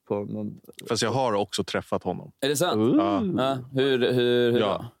på någon... Fast jag har också träffat honom. Är det sant? Ja. Hur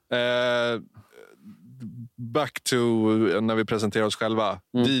då? Back to när vi presenterade oss själva.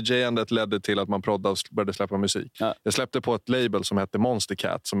 DJ-andet ledde till att man proddade och började släppa musik. Jag släppte på ett label som hette Monster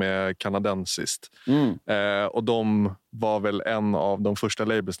Cat som är kanadensiskt. Och de var väl en av de första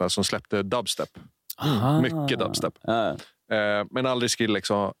labelsna som släppte dubstep. Mycket dubstep. Men aldrig Skrillex.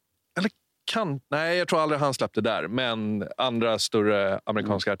 Nej, jag tror aldrig han släppte där. Men andra större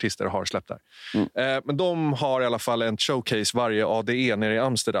amerikanska artister har släppt där. Men de har i alla fall en showcase varje ADE nere i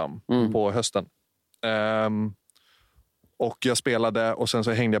Amsterdam på hösten. Och jag spelade och sen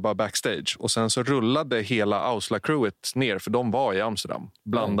så hängde jag bara backstage. Och sen så rullade hela Osläppt-crewet ner, för de var i Amsterdam.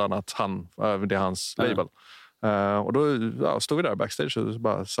 Bland annat det är hans label. Och då stod vi där backstage och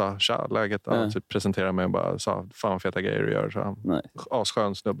bara sa tja, läget. Typ presenterade mig och bara sa fan feta grejer du gör. Så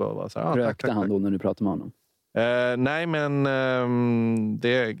asskön snubbe. Och så rökte han då när du pratade med honom? Nej, men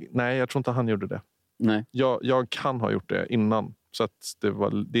nej, jag tror inte han gjorde det. Nej. Jag kan ha gjort det innan. Så att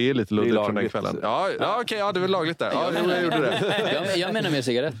det är lite luddigt från den kvällen. Ja, okej, det var lagligt där. Ja, jag gjorde det. Jag menar med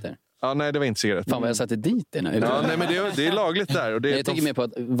cigaretter. Ja, nej, det var inte cigarett. Fan vad jag satte dit det nu. Ja, nej, men det är lagligt där. Och det jag tänker mer på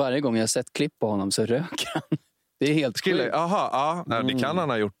att varje gång jag har sett klipp på honom så röker han. Det är helt sjukt. Jaha, ja. Nej, det kan han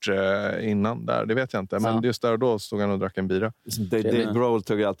ha gjort innan där. Det vet jag inte. Men just där och då stod han och drack en bira. Dave Grohl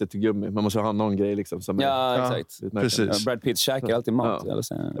tog alltid till gummi. Man måste ha någon grej liksom. Som exakt. Precis. Brad Pitt käkar alltid mat. Ja.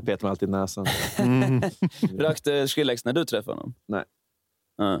 Jag petar mig alltid i näsan. Rökte Skrillex när du träffade honom? Nej.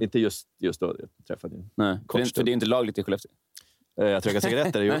 Inte just då jag träffade honom. Nej, för det är inte lagligt i Skellefteå. Jag tror jag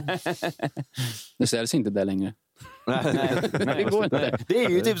cigaretter, jo. Det säljs inte där längre. Nej, det går inte. Det är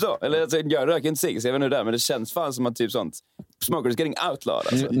ju typ så. Eller alltså, jag röker inte cigg, så jag vet inte där, men det känns fan som att typ sånt smokers getting outlawed.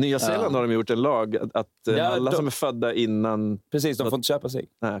 Alltså. Nya Zeeland har de gjort en lag att alla som är födda innan... Precis, de får inte köpa cigg.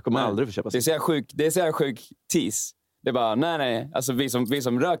 Nej, kommer aldrig få köpa cigg. Det är så här sjuk tease. Det är bara, nej. Alltså vi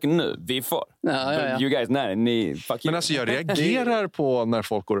som röker nu, vi får. Ja. You guys, nej, ni fuck you. Men alltså jag reagerar på när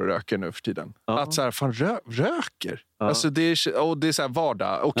folk går och röker nu för tiden. Att så här, fan röker. Alltså det är så här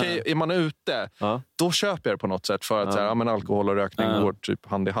vardag. Okej, är man ute, då köper jag det på något sätt. För att så här, men alkohol och rökning går typ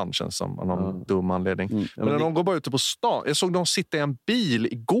hand i hand, känns som av någon dum anledning. Men när de går bara ute på stan. Jag såg dem sitta i en bil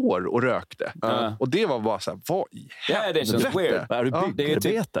igår och rökte. Och det var bara så här, vad i helvete? Det känns weird. Är du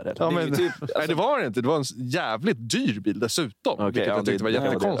byggarbetare? Ja, nej, det var det inte. Det var en jävligt dyr bil dessutom. Vilket jag tyckte var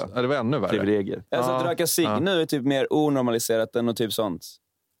jättekonstigt. Det var ännu värre. Privilegier. Alltså att röka cigg nu är typ mer onormaliserat än något typ sånt.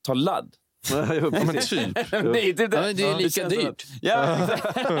 Ta ladd. Men typ. Det är lika dyrt. Ja.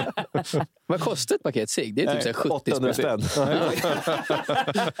 Vad kostar ett paket cigg? Det är typ 70 spänn.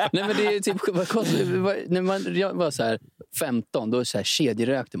 Nej, men det är typ när man var så här 15, då så här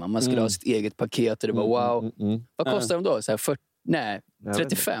kedjerökte man skulle ha sitt eget paket och det var wow. Vad kostar de då? Så här 40, nej,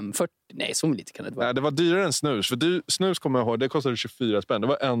 35, 40. Nej, så lite kan det vara. Ja, det var dyrare än snus. För snus kommer jag ihåg, det kostade 24 spänn. Det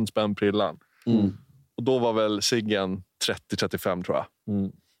var 1 spänn prillan. Och då var väl ciggen 30-35 tror jag.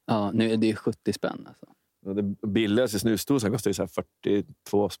 Ja, nu är det 70 spänn alltså. Det billigaste snusdosan kostar ju så här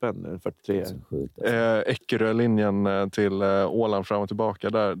 42 spänn eller 43. Eckerö-linjen till Åland fram och tillbaka.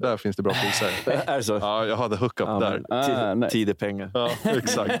 Där finns det bra priser. Är det så? Ja, jag hade hookup där. Tid är pengar. Ja,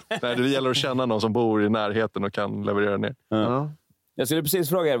 exakt. Nej, det gäller att känna någon som bor i närheten och kan leverera ner. Jag skulle precis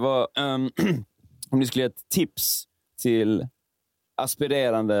fråga er om ni skulle ge ett tips till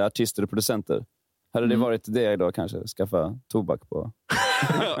aspirerande artister och producenter. Hade det varit det då kanske? Skaffa tobak på...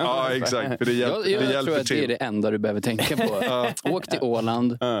 Ja, exakt. För jag tror att det är det enda du behöver tänka på. Åk till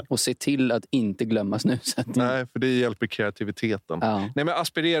Åland och se till att inte glömma snuset. Nej, för det hjälper kreativiteten. Nej, men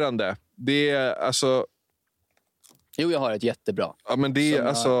aspirerande. Det är alltså... Jo, jag har ett jättebra. Ja, men det är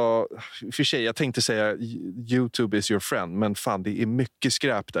alltså... För sig, jag tänkte säga YouTube is your friend. Men fan, det är mycket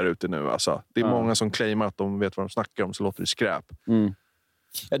skräp där ute nu. Alltså. Det är många som claimar att de vet vad de snackar om, så låter det skräp.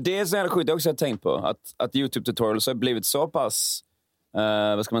 Ja, det är så jävla sjukt också jag har tänkt på. Att YouTube-tutorials har blivit så pass...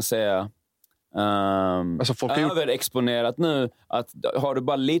 vad ska man säga? Alltså folk överexponerat nu. Att har du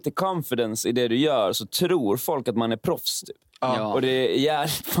bara lite confidence i det du gör så tror folk att man är proffs typ. Och det är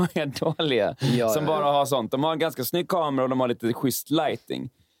jävligt många dåliga som bara har sånt. De har en ganska snygg kamera och de har lite schysst lighting.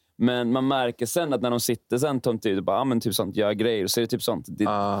 Men man märker sen att när de sitter sen tom tid och bara, men typ sånt, gör grejer, så är det typ sånt.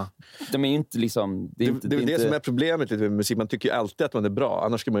 De är inte liksom... Det är det som är problemet lite med musik. Man tycker ju alltid att man är bra,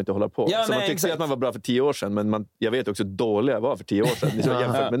 annars skulle man inte hålla på. Ja, så man tyckte att man var bra för 10 år sedan, men jag vet också hur dålig jag var för 10 år sedan. Liksom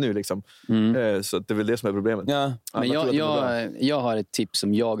jämfört med nu liksom. Så det är väl det som är problemet. Ja. Men jag har ett tips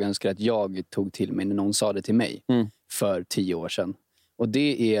som jag önskar att jag tog till mig när någon sa det till mig för 10 år sedan. Och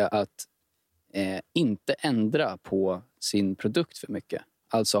det är att inte ändra på sin produkt för mycket.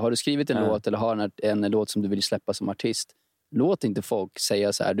 Alltså har du skrivit en låt eller har en låt som du vill släppa som artist, låt inte folk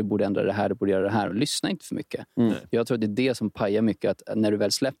säga så här, du borde ändra det här, du borde göra det här, och lyssna inte för mycket. Jag tror att det är det som pajar mycket, att när du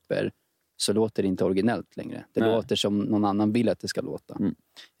väl släpper så låter det inte originellt längre. Det låter som någon annan vill att det ska låta.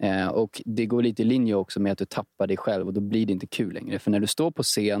 Och det går lite i linje också med att du tappar dig själv, och då blir det inte kul längre. För när du står på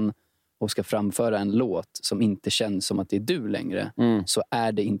scen och ska framföra en låt som inte känns som att det är du längre, så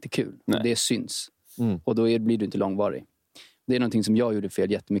är det inte kul. Det syns. Och då blir du inte långvarig. Det är någonting som jag gjorde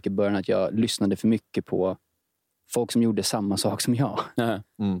fel jättemycket i början, att jag lyssnade för mycket på folk som gjorde samma sak som jag.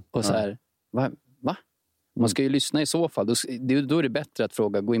 Och så här, va? Man ska ju lyssna i så fall. Då är det bättre att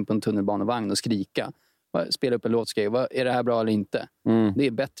fråga, gå in på en tunnelbanevagn och skrika. Spela upp en låtskriv. Är det här bra eller inte? Det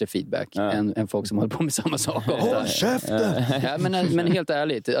är bättre feedback än folk som håller på med samma sak. Håll käften! Ja, men helt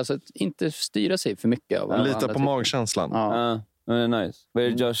ärligt, alltså, inte styra sig för mycket. Lita på magkänslan. Det är nice. Var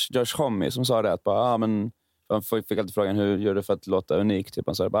det Josh Homme som sa det? Att bara, men... Han fick alltid frågan, hur gör du för att låta unik? Typ.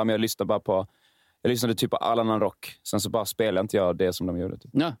 Han sa, men jag lyssnade typ på all annan rock. Sen så bara spelade inte jag det som de gjorde.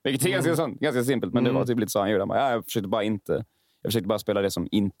 Typ. Vilket är ganska simpelt, men det var typ lite så han gjorde. Jag försökte bara spela det som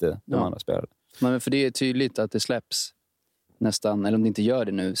inte de andra spelade. Men för det är tydligt att det släpps nästan, eller om det inte gör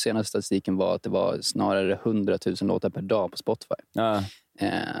det nu. Senaste statistiken var att det var snarare 100 000 låtar per dag på Spotify.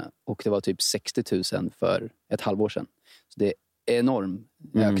 Och det var typ 60 000 för ett halvår sedan. Så det är enorm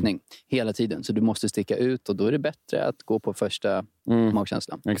ökning hela tiden. Så du måste sticka ut och då är det bättre att gå på första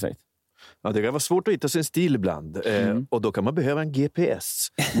magkänslan. Exakt. Ja, det kan vara svårt att hitta sin stil ibland. Och då kan man behöva en GPS.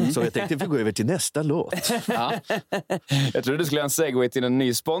 Så jag tänkte att vi går över till nästa låt. Ja. Jag trodde du skulle ha en segway till en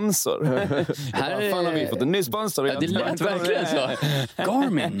ny sponsor. Här fan har vi fått en ny sponsor. Ja, det lät verkligen så.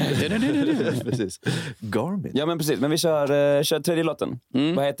 Garmin. Precis. Garmin. Ja, men precis. Men vi kör tredje låten.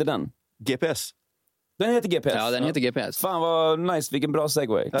 Vad heter den? GPS. Den heter GPS. Ja, den heter GPS. Fan vad nice, vilken bra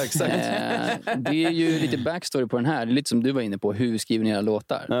segway. Ja, exakt. Det är ju lite backstory på den här. Det är lite som du var inne på, hur skriver ni era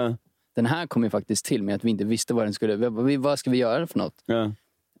låtar? Ja. Den här kom ju faktiskt till med att vi inte visste vad den skulle... Vad ska vi göra för något? Ja.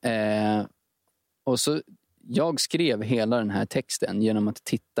 Och så jag skrev hela den här texten genom att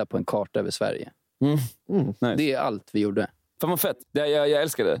titta på en karta över Sverige. Nice. Det är allt vi gjorde. Fan vad fett. Jag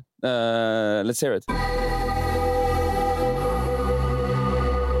älskar det. Let's hear it.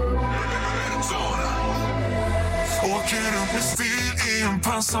 Åker runt med stil i en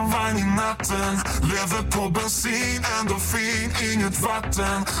pansarvagn i natten. Lever på bensin, ändå fin, inget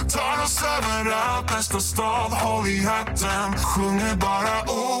vatten. Tar oss överallt, nästa stad, håll i hatten. Sjunger bara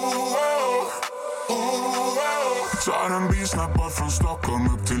oh, oh, oh, oh. Tar en bil snabbt bort från Stockholm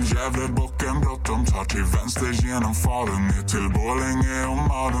upp till Gävlebocken. Bråttom tar till vänster genom Falun ner till Borlänge och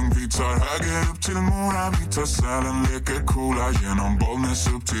Malung. Vi tar höger upp till Mora, vi tar Sälen, leker coola genom Bollnäs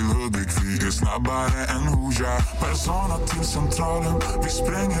upp till Hudik. Vi är snabbare än Hooja. Persona till Centralen, vi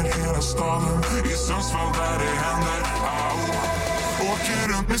spränger hela staden. I Sundsvall där det händer, au. Åker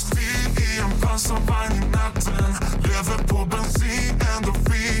runt med stil i en pansarvagn i natten. Lever på bensin, ändå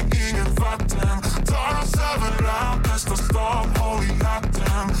fin, inget vatten. Tar oss överallt, nästa stad, håll i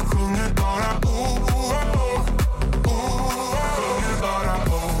hatten. Sjunger bara oh, oh, oh, oh. Sjunger bara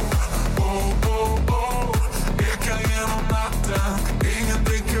oh, oh, oh, oh. Ekar genom natten, ingen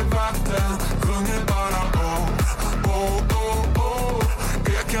dricker vatten. Sjunger bara oh, oh, oh, oh.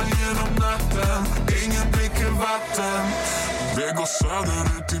 Ekar genom natten, ingen dricker vatten. Det går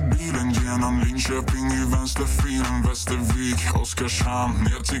söderut i bilen genom Linköping i vänsterfilen, Västervik, Oskarshamn,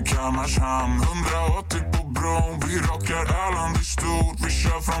 ner till Kalmarshamn. 180 på bron, vi rockar Öland i stort. Vi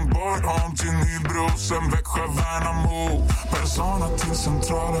kör från Borgholm till Nybro, sen Växjö, Värnamo. Persona till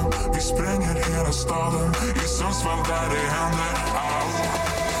Centralen, vi spränger hela staden. I Sundsvall där det händer, au.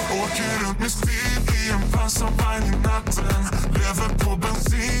 Åker runt med stil i en pansarvagn i natten. Lever på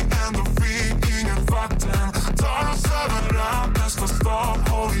bensin, ändå fin, inget vatten. Tar oss överallt, nästa stad,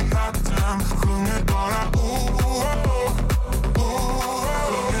 håll i hatten. Sjunger bara oh, oh, oh, oh.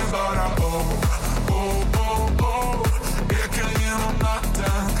 Sjunger bara oh, oh, oh, oh. Ekar genom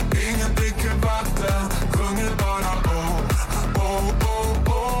natten, ingen dricker vatten. Sjunger bara oh, oh, oh,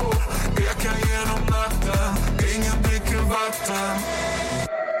 oh. Ekar genom natten, ingen dricker vatten.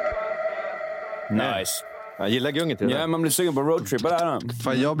 Nice. Jag gillar gunget till det. Ja, man blir sugen på roadtrip.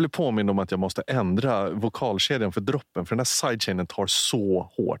 Fan, jag blir påmind om att jag måste ändra vokalkedjan för droppen. För den här sidechainen tar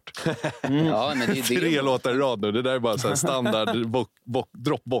så hårt. Ja, men det är 3 låtar i rad nu. Det där är bara så här standard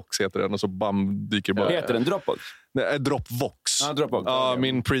dropbox heter den. Och så bam, dyker bara. Heter den dropbox? Nej, dropvox. Ja, dropbox. Ja,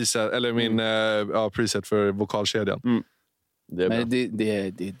 min preset, eller min preset för vokalkedjan. Men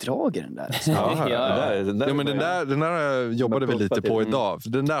det drag i den där. Alltså. Men den där jobbade vi lite på idag.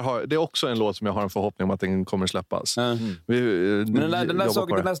 Den där det är också en låt som jag har en förhoppning om att den kommer släppas. Men den där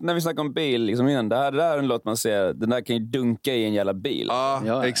saken, när vi snackar om bil liksom innan, det här är en låt man ser, den där kan ju dunka i en jävla bil.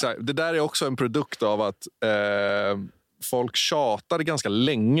 Ja, exakt. Det där är också en produkt av att folk tjatade ganska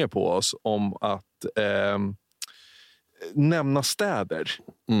länge på oss om att nämna städer.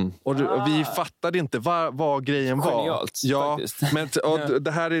 Och vi fattade inte vad grejen var. Genialt, ja, faktiskt. Men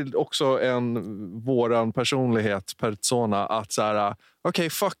det här är också våran personlighet, PERZZONA, att så här, okej,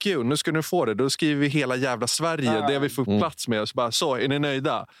 fuck you, nu ska ni få det. Då skriver vi hela jävla Sverige, det vi får plats med. Så är ni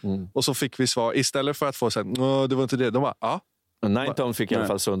nöjda? Och så fick vi svar, istället för att få säga, det var inte det. De bara, ja. Nineton fick i alla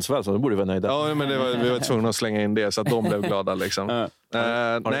fall Sundsvall, så de borde vara nöjda. Ja, men vi var tvungna att slänga in det så att de blev glada. Liksom.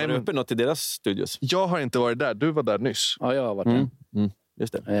 Har du varit uppe något i deras studios? Jag har inte varit där. Du var där nyss. Ja, jag har varit där.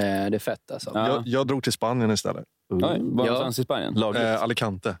 Just det. Det är fett alltså. Jag drog till Spanien istället. Var någonstans i Spanien?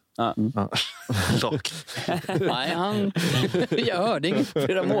 Alicante. Nej, jag hörde inget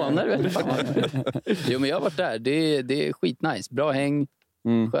flera månader. Jo, men jag har varit där. Det är skitnice. Bra häng,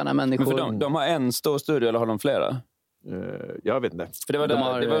 sköna människor. Men för de har en stor studio eller har de flera? Jag vet inte. För det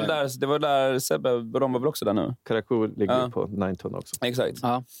var där Sebbe, de var väl också där nu? Karakou ligger på Nineton också. Exakt.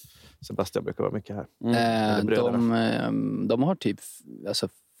 Ja. Sebastian brukar vara mycket här. De har typ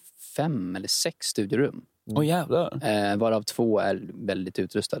 5 eller 6 studierum. Jävlar. Varav 2 är väldigt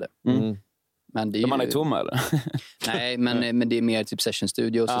utrustade. Men det är de andra är tomma eller? Nej, men det är mer typ session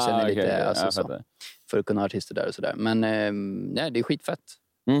studios och sen är det lite alltså, så, för att kunna ha artister där och sådär. Men nej, det är skitfett.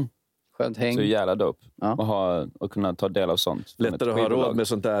 Skönt häng. Så jävla dope. Och kunna ta del av sånt. Lättare att ha råd med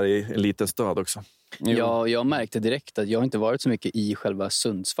sånt där i en liten stad också. Ja, jag märkte direkt att jag inte varit så mycket i själva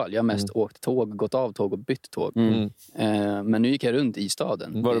Sundsvall. Jag har mest åkt tåg, gått av tåg och bytt tåg. Men nu gick jag runt i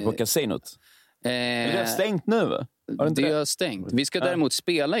staden. Var du på kasinot? Det har stängt nu, va? Det har stängt. Vi ska däremot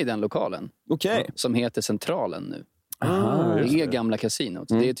spela i den lokalen. Som heter Centralen nu. Det är gamla kasinot.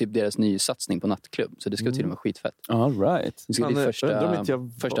 Det är typ deras nya satsning på nattklubb. Så det ska till och med skitfett. All right. Vi ska dit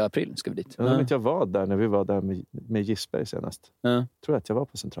första april. Ska vi dit. Jag vet inte jag var där när vi var där med Gisberg senast. Tror att jag var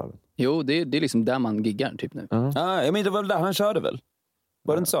på Centralen. Jo, det är liksom där man giggar typ nu. Jag menar, det var väl där han körde väl?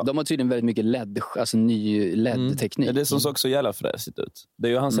 Var det inte så? De har tydligen väldigt mycket LED, alltså ny LED-teknik. Det som såg så jävla fräsigt ut. Det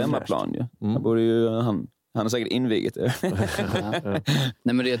är ju hans hemmaplan ju. Han borde ju... Han har säkert invigit det.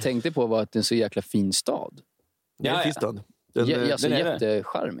 Nej, men det jag tänkte på var att det är en så jäkla fin stad. Stad. Den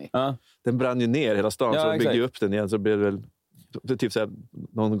jättecharmig. Den brann ju ner hela stan, så de byggde upp den igen. Så blev det väl typ så här,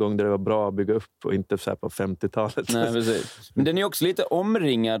 någon gång där det var bra att bygga upp och inte så här på 50-talet. Nej, precis. Men den är också lite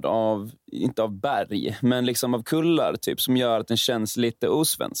omringad av, inte av berg, men liksom av kullar typ, som gör att den känns lite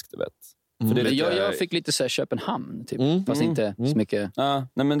osvensk, du vet. För det är lite... jag fick lite så här Köpenhamn typ, fast inte så mycket. Nej,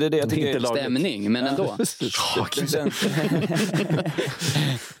 men det är det jag tycker är stämning, men ändå. Den känns...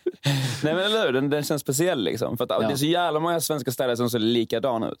 Nej, men eller hur? Den känns speciell liksom. För att det är så jävla många svenska städer som ser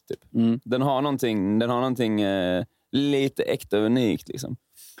likadana ut typ. Den har någonting lite äkta och unikt liksom.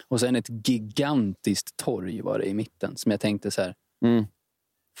 Och sen ett gigantiskt torg var det i mitten, som jag tänkte så här.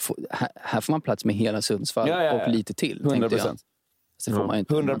 Här får man plats med hela Sundsvall och lite till. 100%. Så får man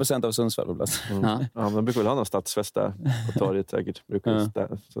inte 100% av Sundsvall på plats. Ja, man brukar väl ha någon stadsfest där på torget säkert.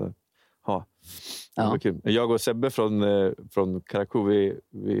 Så, jag och Sebbe från Krakow, vi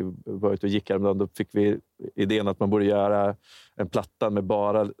var ute och gick häromdagen. Då fick vi idén att man borde göra en platta med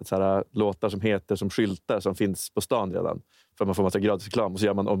bara så här låtar som heter som skyltar som finns på stan redan. För man får massa gratis reklam och så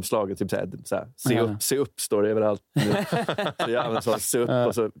gör man omslaget typ så här, se upp står det överallt. Så gör man så, se upp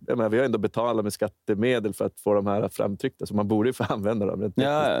och så, vi har ändå betalat med skattemedel för att få de här framtryckta, så man borde ju få använda dem.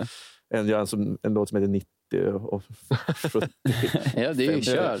 En låt som heter 90 och 70. Ja, det är ju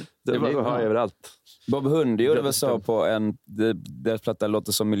kör. Det blir ha överallt. Bob Hundi gjorde väl så på deras platta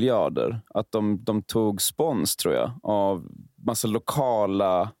låter som miljarder, att de tog spons, tror jag, av massa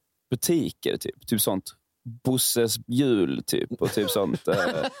lokala butiker typ sånt. Busses jul typ och typ sånt.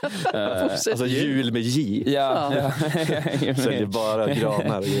 Alltså jul med J. Ja. Säljer bara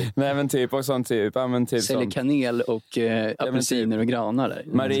granar och grejer. Nej, men typ och sånt typ. Säljer kanel och apelsiner och granar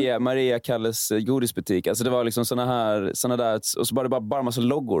där. Maria Kalles godisbutik. Alltså det var liksom såna där, och så var det bara massa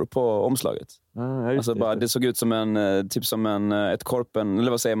loggor på omslaget. Alltså bara, det såg ut som ett korpen,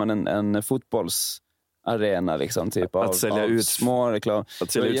 eller vad säger man, en fotbollsarena liksom, typ att sälja ut små reklam.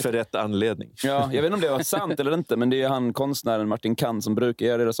 Att sälja ut för rätt anledning. Ja, jag vet inte om det var sant eller inte, men det är han konstnären Martin Kahn som brukar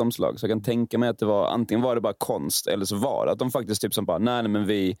göra deras omslag, så jag kan tänka mig att det var, antingen var det bara konst eller så var det att de faktiskt typ som bara, nej men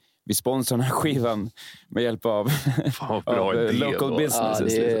vi sponsrar den här skivan med hjälp av, bra idé, local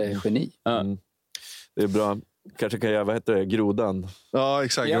businesses. Ja, det är geni. Det är bra. Kanske kan jag, vad heter det, Grodan? Ja,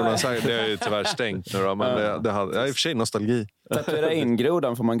 exakt. Grodan, det är ju tyvär stängt nu då, men det hade, jag har i och för sig nostalgi. Tatuera in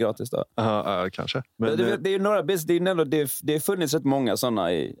Grodan får man gratis då. Ja, kanske. Men det är ju några det har funnits rätt många sådana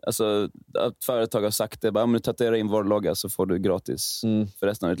alltså att företag har sagt det, bara om du tatuerar in vår logga så får du gratis för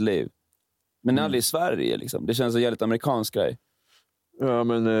resten av ditt liv. Men aldrig i Sverige liksom. Det känns en jävligt amerikansk grej. Ja,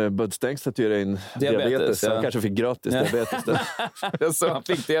 men Bud Stanks tatuerade in diabetes. Han kanske fick gratis diabetes där. Så han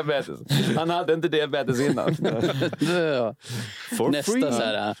fick diabetes. Han hade inte diabetes innan. Nästa free. Så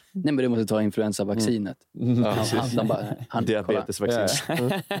här, nej men du måste ta influensavaccinet. Diabetesvaccin.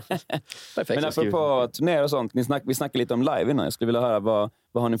 Perfekt. Men apropå turnéer och sånt, vi snackade lite om live innan. Jag skulle vilja höra vad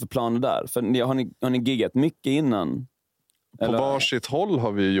har ni för planer där? För har ni giggat mycket innan? På varsitt håll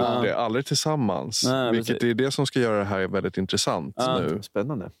har vi gjort det, aldrig tillsammans. Vilket är det som ska göra det här väldigt intressant nu.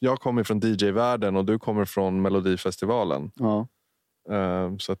 Spännande. Jag kommer från DJ-världen och du kommer från Melodifestivalen.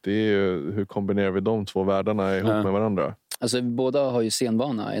 Så att det är ju, hur kombinerar vi de två världarna ihop med varandra? Alltså båda har ju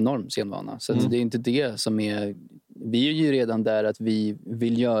enorm scenvana. Så det är inte det som är... Vi är ju redan där att vi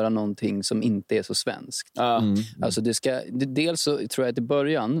vill göra någonting som inte är så svenskt. Alltså dels så tror jag att i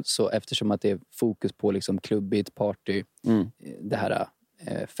början, så eftersom att det är fokus på liksom klubbigt, party, det här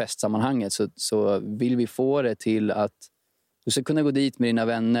festsammanhanget, så vill vi få det till att du ska kunna gå dit med dina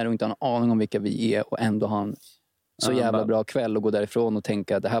vänner och inte ha en aning om vilka vi är och ändå ha en så jävla bra kväll och gå därifrån och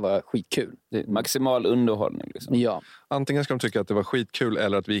tänka att det här var skitkul. Det är maximal underhållning liksom. Ja. Antingen ska de tycka att det var skitkul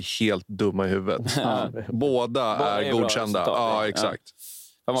eller att vi är helt dumma i huvudet. Båda är godkända. Ja, exakt.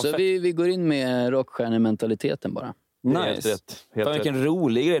 Så vi går in med rockstjärnementaliteten bara. Nice. Helt rätt. Helt vilken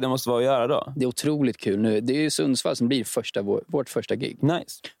rolig grej det måste vara att göra då. Det är otroligt kul nu. Det är ju Sundsvall som blir vårt första gig.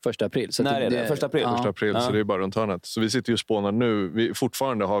 Nice. 1 april. Så när är det? 1 april? Ja. 1 april, så det är bara runt hörnet. Så vi sitter ju och spånar nu.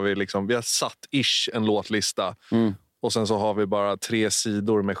 Fortfarande har vi vi har satt en låtlista. Och sen så har vi bara 3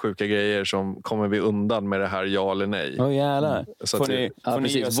 sidor med sjuka grejer som kommer vi undan med det här ja eller nej. Jävlar. Så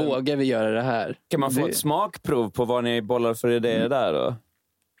precis. Vågar vi göra det här? Kan man få ett smakprov på vad ni bollar för idéer där då?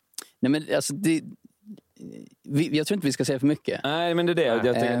 Nej, men alltså jag tror inte vi ska säga för mycket. Nej, men det är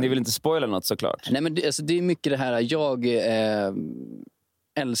det. Ni vill inte spoila något såklart. Nej, men det är mycket det här. Jag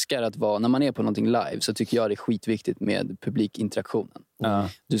älskar att vara... När man är på någonting live så tycker jag det är skitviktigt med publikinteraktionen.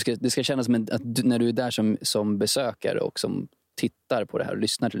 Det ska kännas som att när du är där som besökare och som tittar på det här och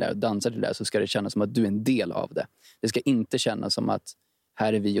lyssnar till det här och dansar till det här, så ska det kännas som att du är en del av det. Det ska inte kännas som att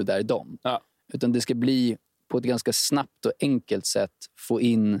här är vi och där är de. Utan det ska bli på ett ganska snabbt och enkelt sätt få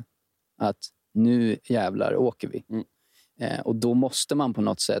in att nu jävlar åker vi. Och då måste man på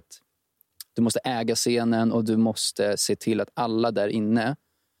något sätt, du måste äga scenen och du måste se till att alla där inne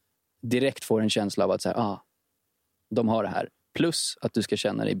direkt får en känsla av att de har det här. Plus att du ska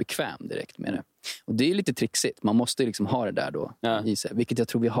känna dig bekväm direkt med det. Och det är lite trixigt. Man måste ha det där då i sig, vilket jag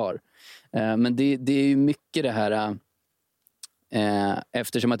tror vi har. Men det är ju mycket det här...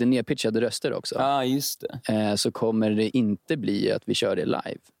 eftersom att det är nedpitchade röster också. Just det. Så kommer det inte bli att vi kör det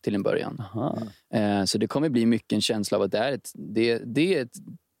live till en början. Så det kommer bli mycket en känsla av att det är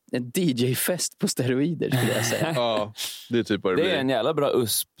ett DJ-fest på steroider, skulle jag säga. Ja, det är typ vad det blir. Det är en jävla bra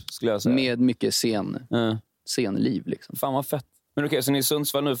USP, skulle jag säga. Med mycket scenliv liksom. Fan vad fett. Men okej, så ni är i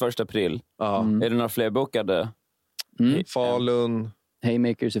Sundsvall nu 1 april. Är det några fler bokade? Falun.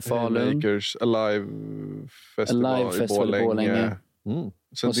 Haymakers i Falun. Haymakers, Alive Festival i Borlänge.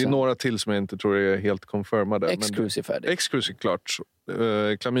 Så det är några till som jag inte tror är helt confirmade. Exclusive färdig. Exclusive, klart.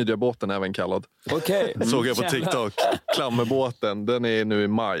 Klamydiabåten även kallad. Okej. Såg jag på TikTok. Klammerbåten, den är nu i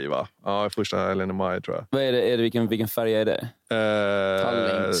maj, va? Ja, första helgen i maj, tror jag. Vad är det? Vilken färg är det?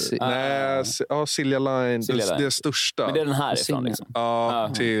 Silja Line. Det är största. Men det är den här ifrån liksom?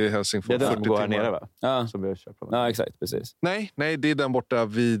 Ja, till Helsingfors. Det är den som går här nere, va? Som vi har kört på. Ja, exakt, precis. Nej, det är den borta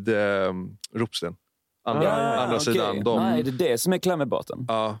vid Ropsten. Andra sidan. Är det som är klammerbåten?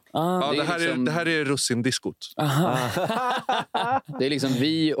 Ja. Det här är russindiskot. Det är liksom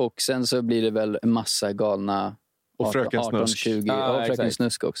vi och sen så blir det väl en massa galna och Fröken Snusk. 18-20 och Fröken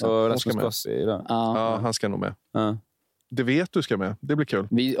Snusk också. Och Rasmus Gossi. Ja, han ska nog med. Det vet du ska med. Det blir kul.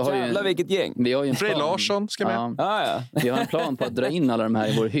 Jävlar vilket gäng. Vi har ju en Frej Larsson ska med. Vi har en plan på att dra in alla de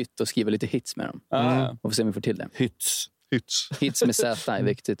här i vår hytt och skriva lite hits med dem. Och få se om vi får till det. Hits med Z är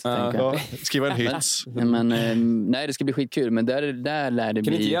viktigt. Skriva en hits. Nej, det ska bli skitkul. Men där lär det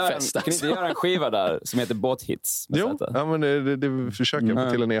bli fest. Kan ni inte göra en skiva där som heter Båthits? Jo, men det försöker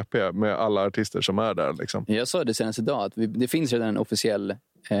få till en EP med alla artister som är där. Liksom. Jag sa det senast idag att det finns redan en officiell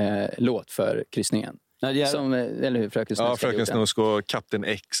låt för kryssningen. Som, eller hur, Fröken Snusk. Ja, Fröken Snusk och Captain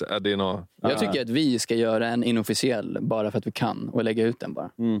X. Det är något... Jag tycker att vi ska göra en inofficiell bara för att vi kan och lägga ut den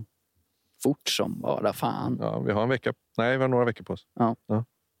bara. Fort som bara fan. Ja, vi har en vecka. Nej, vi har några veckor på oss. Ja.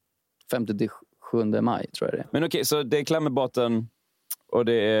 5-7 maj tror jag det är. Men okej, så det är Klammerbåten och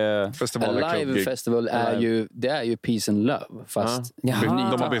det är... Live Festival är ju Peace and Love. Fast de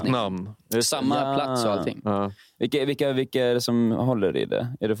har bytt namn. Samma plats och allting. Vilka är det som håller i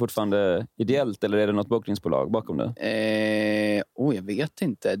det? Är det fortfarande ideellt eller är det något bokningsbolag bakom det? Jag vet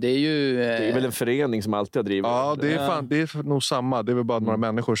inte. Det är ju... Det är väl en förening som alltid har drivit. Ja, det är nog samma. Det är väl bara några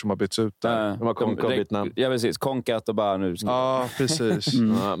människor som har bytts ut där. De har bytt namn. Ja, precis. Konkat och bara nu. Ja, precis.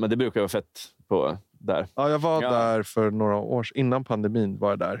 Men det brukar vara fett på där. Ja, jag var där för några år innan pandemin var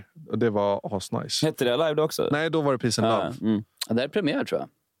jag där. Och det var asnice. Hette det live då också? Nej, då var det Peace and Love. Ja, det är premiär tror jag.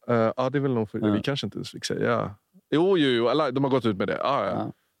 Ja, det är väl nog vi kanske inte fick säga. Jo, de har gått ut med det.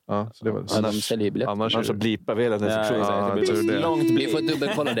 Så det var de säljer biljetter. Annars så blipar vi hela den sektionen. Vi får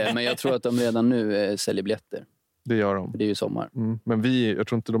dubbelkolla det, men jag tror att de redan nu säljer biljetter. Det gör de. Det är ju sommar. Men jag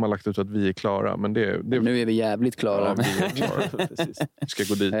tror inte de har lagt ut att vi är klara. Men nu är vi jävligt klara. Ja, vi är klara. Precis. Vi ska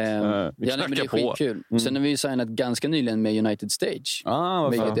gå dit. Men det är skitkul. Sen har vi ju signat ganska nyligen med United Stage.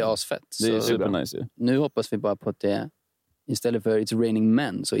 Vilket är asfett. Det är supernice. Nu hoppas vi bara på att det istället för It's Raining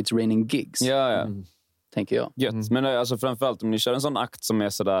Men så It's Raining Gigs. Ja. Tänker jag. Gött. Men alltså framförallt om ni kör en sån akt som är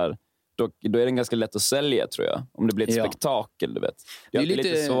sådär, då är den ganska lätt att sälja tror jag. Om det blir ett spektakel, du vet. Det är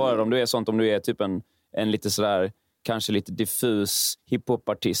lite svårare om du är typ en lite sådär kanske lite diffus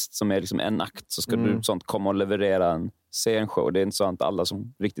hiphopartist som är liksom en akt, så ska du sånt komma och leverera en scenshow. Det är inte sånt alla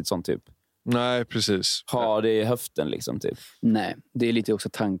som riktigt sån typ. Nej, precis. Ha det i höften liksom typ. Nej, det är lite också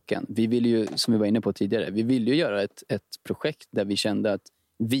tanken. Vi vill ju, som vi var inne på tidigare, vi vill ju göra ett projekt där vi kände att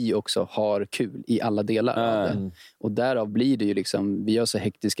vi också har kul i alla delar av det. Och därav blir det ju liksom, vi har så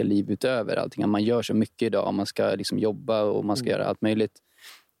hektiska liv utöver allting. Man gör så mycket idag, man ska liksom jobba och man ska göra allt möjligt.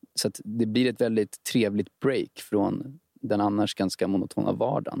 Så att det blir ett väldigt trevligt break från den annars ganska monotona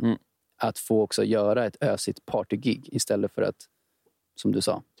vardagen. Att få också göra ett ösigt partygig istället för att, som du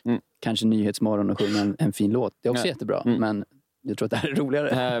sa, kanske Nyhetsmorgon och sjunga en fin låt. Det är också jättebra, men jag tror att det här är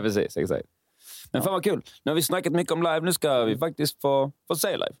roligare. Ja, precis, exakt. Men fan vad kul. Nu har vi snackat mycket om live. Nu ska vi faktiskt få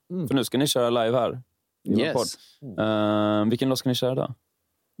se live. För nu ska ni köra live här. Yes. Vilken låt ska ni köra då?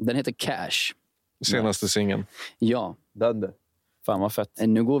 Den heter Cash. Senaste singeln. Ja. Dande. Fan vad fett.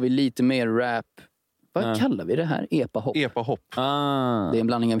 Nu går vi lite mer rap. Vad kallar vi det här? Epa-hopp. Epa-hopp. Det är en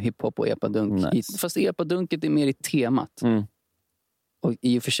blandning av hiphop och epadunk. Nice. Fast epadunket är mer i temat. Och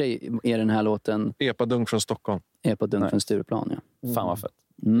i och för sig är den här låten... Epadunk från Stockholm. Epadunk från Stureplan, ja. Fan vad fett.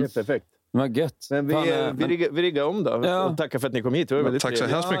 Det är perfekt. Vad gött. Men vi riggar om då. Ja. Och tackar för att ni kom hit. Det var väldigt tack så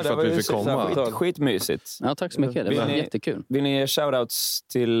hemskt mycket för att vi fick komma. Skitmysigt. Ja, tack så mycket. Det var jättekul. Vill ni ge shoutouts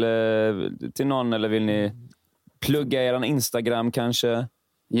till någon, eller vill ni plugga er Instagram kanske?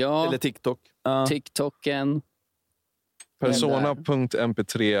 Ja. Eller TikTok. TikToken.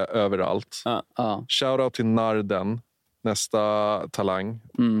 Persona.mp3 överallt. Shoutout till Narden, nästa talang.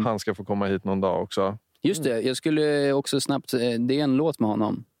 Han ska få komma hit någon dag också. Just det, jag skulle också snabbt... Det är en låt med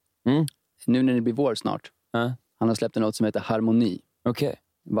honom. Nu när det blir vår snart. Han har släppt en låt som heter Harmoni. Okej.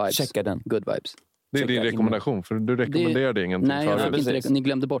 Vibes. Checka den. Good vibes. Det är din rekommendation, för du rekommenderade ingenting. Nej, jag fick inte ni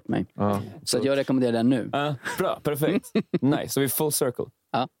glömde bort mig. Så att jag rekommenderar den nu. Bra, perfekt. Nice, så vi är full circle.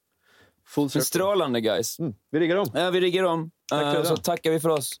 Ja. Full circle. Strålande, guys. Vi riggar om. Ja, vi riggar om. Så tackar vi för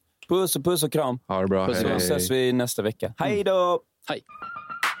oss. Puss och kram. Ha det bra, hej. Så ses vi nästa vecka. Hej då! Hej.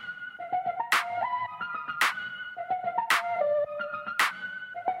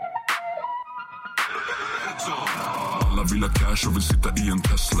 Alla vill ha cash och vill sitta i en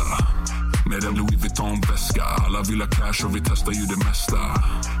Tesla med en Louis Vuitton-väska. Alla vill ha cash och vi testar ju det mesta.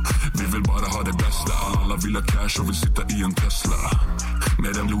 Vi vill bara ha det bästa. Alla vill ha cash och vill sitta i en Tesla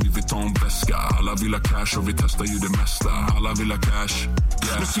med en Louis Vuitton-väska. Alla vill ha cash och vi testar ju det mesta. Alla vill ha cash,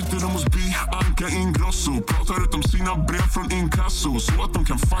 yeah. Nu sitter de hos Bianca Ingrosso, pratar ut om sina brev från inkasso, så att de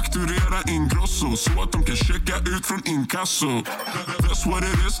kan fakturera Ingrosso, så att de kan checka ut från inkasso. That's what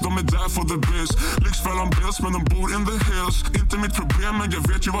it is, de är där for the biz. Lyxfällan bills, men de bor in the hills. Inte mitt problem, men jag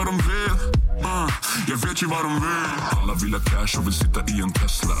vet ju vad de vill. Jag vet ju vad de vill. Alla vill ha cash och vill sitta i en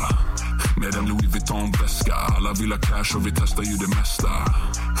Tesla med en Louis Vuitton-väska. Alla vill ha cash och vi testar ju det mesta.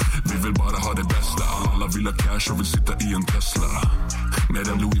 Vi vill bara ha det bästa. Alla vill ha cash och vill sitta i en Tesla med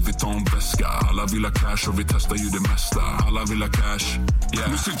en Louis Vuitton-väska. Alla vill ha cash och vi testar ju det mesta. Alla vill ha cash, yeah.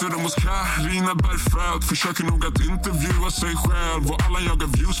 Nu sitter de hos Carina Bergfeldt, försöker nog att intervjua sig själv. Och alla jagar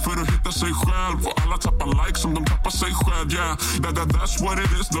views för att hitta sig själv. Och alla tappar likes som de tappar sig själv, yeah. That's what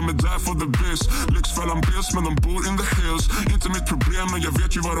it is, de är där for the biz. Lyxfällan bills, men de bor in the hills. Inte mitt problem, men jag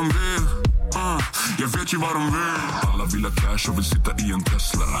vet ju vad de vill. Jag vet ju vad de vill. Alla vill ha cash och vill sitta i en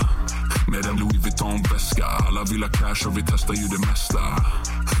Tesla med en Louis Vuitton-väska. Alla vill ha cash och vi testar ju det mesta.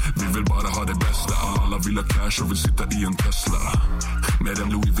 Vi vill bara ha det bästa. Alla vill ha cash och vill sitta i en Tesla med en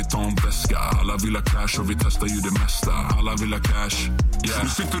Louis Vuitton-väska. Alla vill ha cash och vi testar ju det mesta. Alla vill ha cash, yeah. Nu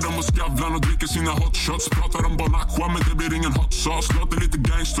sitter de och skavlan och dricker sina hot shots. Pratar om Bon Aqua, men det blir ingen hot sauce. Låter lite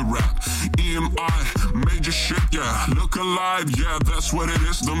gangster-rap. EMI, major shit, yeah. Look alive, yeah, that's what it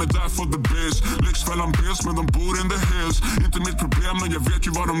is. De är där for the biz. Lyxfällan bills, men de bor in the hills. Inte mitt problem, men jag vet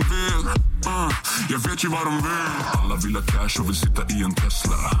ju vad de vill. Jag vet ju vad de vill. Alla vill ha cash och vill sitta i en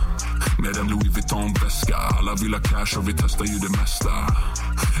Tesla med en Louis Vuitton-väska. Alla vill ha cash och vi testar ju det mesta.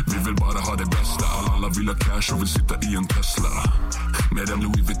 Vi vill bara ha det bästa. Alla vill ha cash och vill sitta i en Tesla med en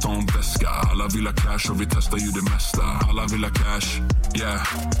Louis Vuitton-väska. Alla vill ha cash och vi testar ju det mesta. Alla vill ha cash, yeah.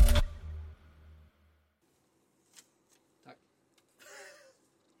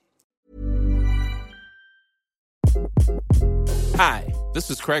 Hi, this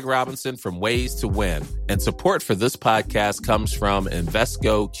is Craig Robinson from Ways to Win, and support for this podcast comes from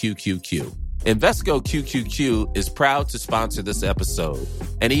Invesco QQQ. Invesco QQQ is proud to sponsor this episode,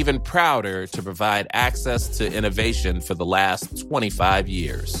 and even prouder to provide access to innovation for the last 25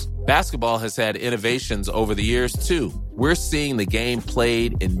 years. Basketball has had innovations over the years, too. We're seeing the game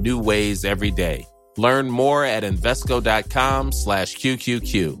played in new ways every day. Learn more at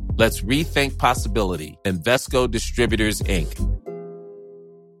Invesco.com/QQQ. Let's rethink possibility. Invesco Distributors, Inc.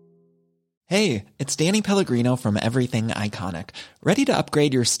 Hey, it's Danny Pellegrino from Everything Iconic. Ready to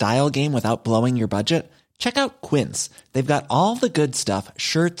upgrade your style game without blowing your budget? Check out Quince. They've got all the good stuff,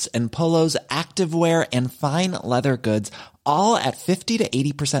 shirts and polos, activewear, and fine leather goods, all at 50 to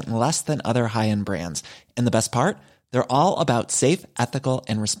 80% less than other high-end brands. And the best part? They're all about safe, ethical,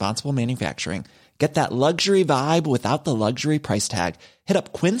 and responsible manufacturing. Get that luxury vibe without the luxury price tag. Hit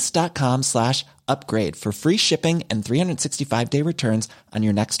up quince.com/upgrade for free shipping and 365-day returns on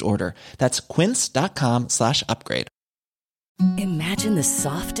your next order. That's quince.com/upgrade. Imagine the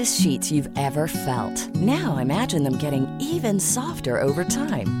softest sheets you've ever felt. Now imagine them getting even softer over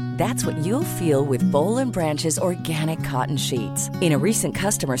time. That's what you'll feel with Boll & Branch's organic cotton sheets. In a recent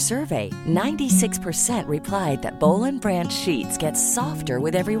customer survey, 96% replied that Boll & Branch sheets get softer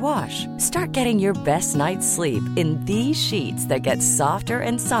with every wash. Start getting your best night's sleep in these sheets that get softer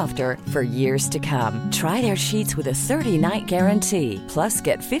and softer for years to come. Try their sheets with a 30-night guarantee. Plus,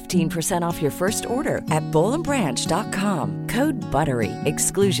 get 15% off your first order at bollandbranch.com. Code BUTTERY.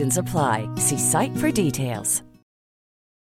 Exclusions apply. See site for details.